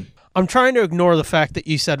done. I'm trying to ignore the fact that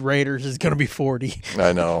you said Raiders is going to be 40.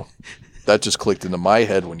 I know. That just clicked into my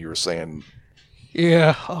head when you were saying...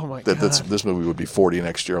 Yeah, oh my God. That this movie would be 40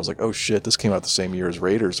 next year. I was like, oh shit, this came out the same year as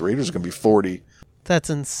Raiders. Raiders are going to be 40. That's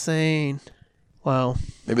insane. Wow.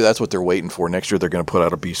 Maybe that's what they're waiting for. Next year they're going to put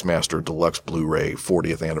out a Beastmaster Deluxe Blu-ray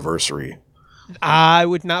 40th anniversary. I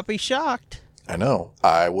would not be shocked. I know.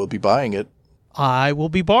 I will be buying it. I will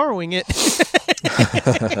be borrowing it.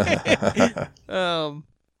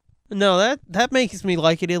 No, that makes me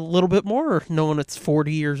like it a little bit more, knowing it's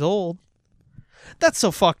 40 years old. That's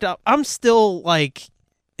so fucked up. I'm still, like,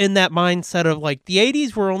 in that mindset of, like, the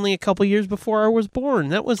 80s were only a couple years before I was born.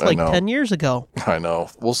 That was, like, 10 years ago. I know.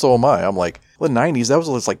 Well, so am I. I'm like, the 90s, that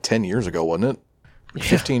was like 10 years ago, wasn't it? Like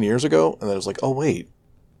 15 years ago? And then it was like, oh, wait.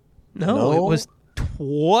 No, it was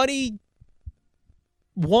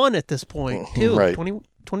 21 at this point, too. Right.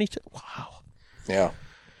 22. Wow. Yeah.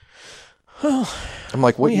 I'm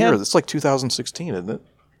like, what year? It's like 2016, isn't it?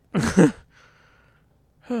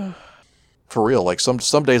 For real. Like,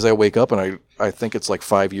 some days I wake up and I think it's like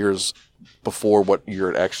 5 years before what year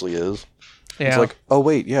it actually is. Yeah. It's like, oh,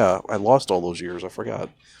 wait, yeah, I lost all those years. I forgot.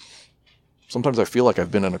 Sometimes I feel like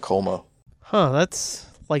I've been in a coma. Huh, that's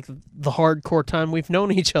like the hardcore time we've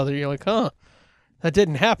known each other. You're like, huh, that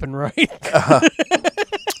didn't happen, right?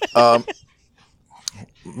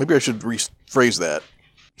 Maybe I should rephrase that.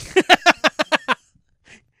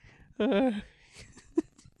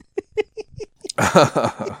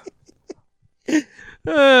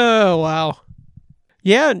 Oh, wow.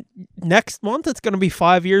 Yeah, next month it's going to be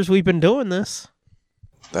 5 years we've been doing this.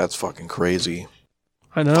 That's fucking crazy.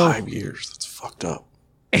 I know. 5 years. That's fucked up.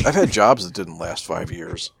 I've had jobs that didn't last 5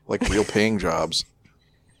 years. Like real paying jobs.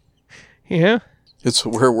 Yeah.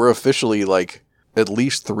 We're officially like at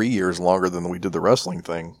least 3 years longer than we did the wrestling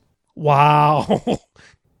thing. Wow.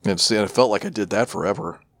 And it felt like I did that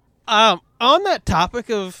forever. On that topic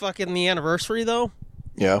of fucking the anniversary though.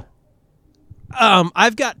 Yeah.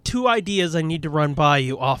 I've got 2 ideas I need to run by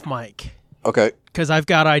you off mic. Okay. Because I've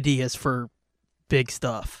got ideas for big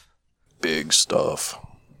stuff. Big stuff.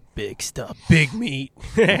 Big stuff. Big meat.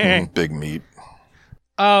 Big meat.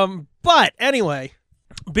 But anyway,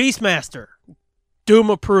 Beastmaster. Doom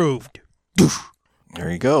approved. There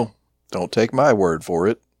you go. Don't take my word for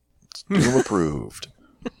it. It's Doom approved.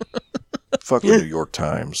 Fuck the New York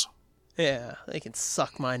Times. Yeah, they can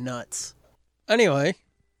suck my nuts. Anyway,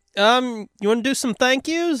 you want to do some thank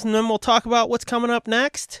yous, and then we'll talk about what's coming up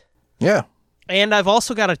next? Yeah. And I've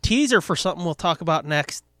also got a teaser for something we'll talk about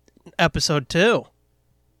next episode, too.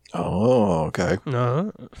 Oh, okay.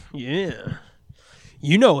 Yeah.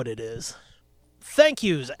 You know what it is. Thank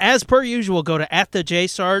yous. As per usual, go to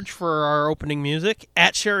 @theJSarge for our opening music,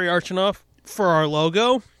 @Sherry Archinoff for our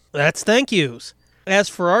logo. That's thank yous. As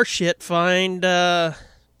for our shit, find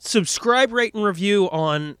subscribe, rate, and review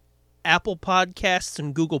on Apple Podcasts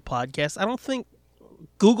and Google Podcasts. I don't think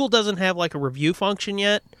Google doesn't have like a review function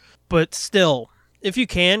yet, but still, if you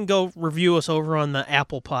can, go review us over on the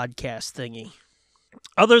Apple Podcast thingy.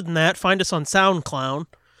 Other than that, find us on SoundCloud.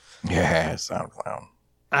 Yeah, SoundCloud.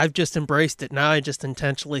 I've just embraced it. Now I just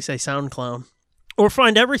intentionally say SoundCloud. Or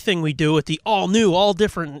find everything we do at the all new, all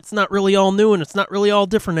different. It's not really all new and it's not really all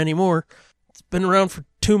different anymore. It's been around for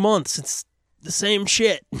 2 months. It's the same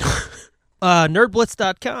shit.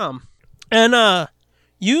 Nerdblitz.com. And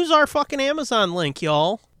use our fucking Amazon link,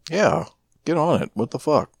 y'all. Yeah, get on it. What the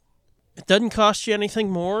fuck? It doesn't cost you anything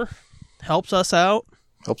more. Helps us out.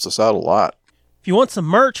 Helps us out a lot. If you want some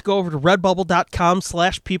merch, go over to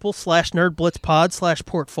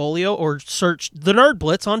redbubble.com/people/nerdblitzpod/portfolio or search The Nerd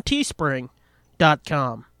Blitz on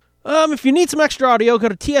teespring.com. If you need some extra audio, go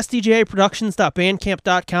to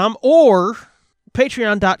tsdjaproductions.bandcamp.com or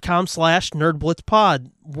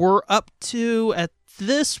patreon.com/nerdblitzpod. We're up to, at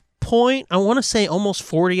this point, I want to say almost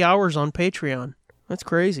 40 hours on Patreon. That's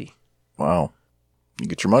crazy. Wow. You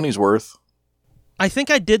get your money's worth. I think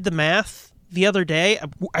I did the math the other day.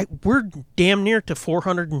 We're damn near to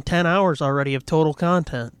 410 hours already of total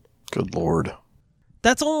content. Good Lord.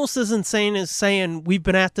 That's almost as insane as saying we've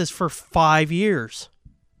been at this for 5 years.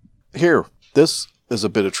 Here, this is a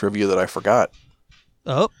bit of trivia that I forgot.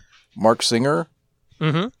 Oh. Marc Singer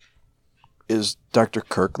Mm-hmm. is Dr.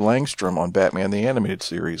 Kirk Langstrom on Batman the Animated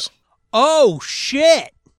Series. Oh,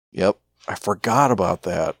 shit! Yep, I forgot about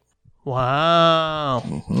that. Wow.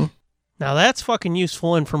 Mm-hmm. Now that's fucking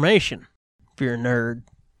useful information if you're a nerd.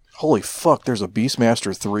 Holy fuck, there's a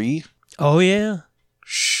Beastmaster 3? Oh, yeah.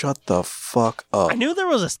 Shut the fuck up. I knew there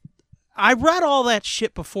was I read all that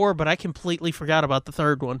shit before, but I completely forgot about the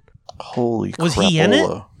third one. Holy Was crapola. he in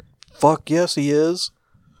it? Fuck yes, he is.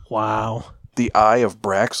 Wow. The Eye of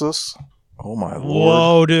Braxis? Oh my lord.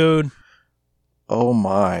 Whoa, dude. Oh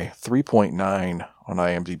my. 3.9 on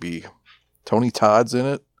IMDb. Tony Todd's in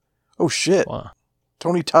it. Oh shit. Wow.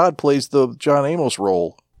 Tony Todd plays the John Amos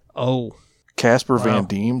role. Oh. Casper Van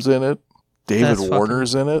Diemen's in it. David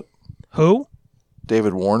Warner's in it. Who?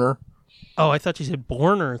 David Warner. Oh, I thought you said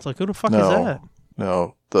Borner. It's like, who the fuck is that?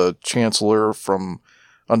 No, the Chancellor from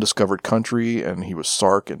Undiscovered Country, and he was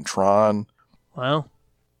Sark in Tron. Wow.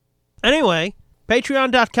 Anyway,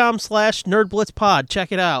 patreon.com/nerdblitzpod.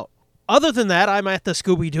 Check it out. Other than that, I'm at the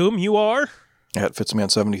Scooby Doom. You are? At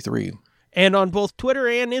Fitzman73. And on both Twitter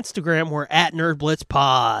and Instagram, we're at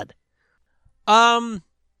nerdblitzpod.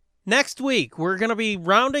 Next week, we're going to be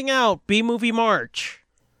rounding out B-Movie March.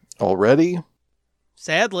 Already?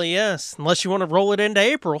 Sadly, yes. Unless you want to roll it into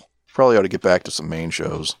April. Probably ought to get back to some main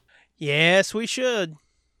shows. Yes, we should.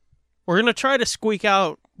 We're going to try to squeak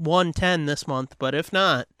out 110 this month, but if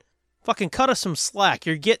not, fucking cut us some slack.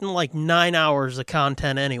 You're getting like 9 hours of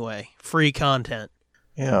content anyway. Free content.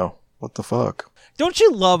 Yeah, what the fuck? Don't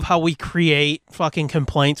you love how we create fucking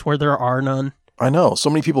complaints where there are none? I know.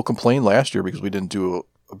 So many people complained last year because we didn't do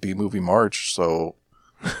a B-Movie March, so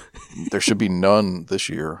there should be none this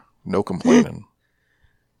year. No complaining.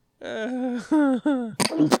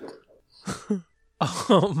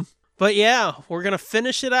 But yeah, we're going to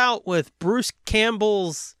finish it out with Bruce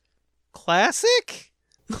Campbell's classic?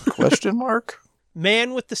 Question mark?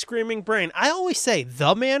 Man with the Screaming Brain. I always say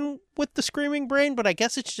the Man with the Screaming Brain, but I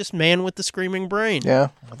guess it's just Man with the Screaming Brain. Yeah,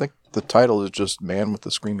 I think the title is just Man with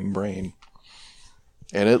the Screaming Brain.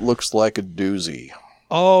 And it looks like a doozy.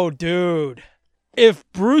 Oh, dude. If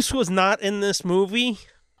Bruce was not in this movie,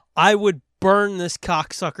 I would burn this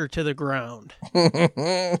cocksucker to the ground.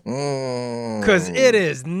 Because it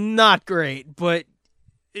is not great, but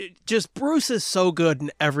Bruce is so good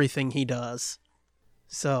in everything he does.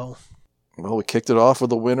 So. Well, we kicked it off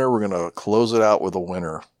with a winner. We're going to close it out with a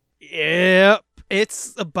winner. Yep.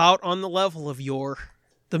 It's about on the level of Yore.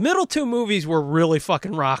 The middle two movies were really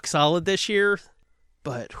fucking rock solid this year.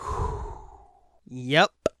 But,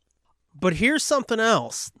 yep. But here's something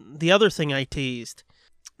else. The other thing I teased.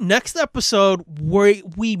 Next episode,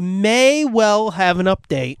 we may well have an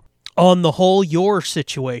update on the whole Yore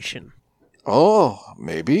situation. Oh,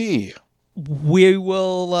 maybe. We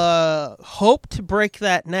will hope to break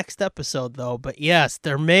that next episode, though. But yes,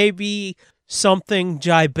 there may be something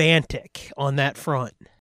gigantic on that front.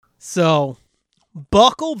 So,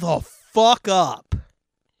 buckle the fuck up.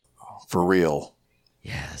 For real.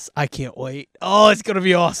 Yes, I can't wait. Oh, it's going to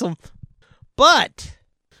be awesome. But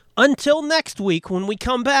until next week, when we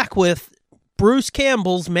come back with Bruce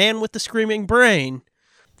Campbell's Man with the Screaming Brain,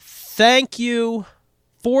 thank you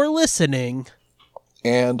for listening.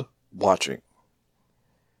 And watching.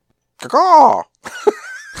 Caw!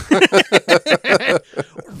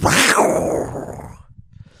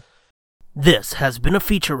 This has been a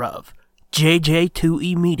feature of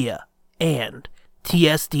JJ2E Media and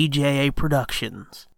TSDJA Productions.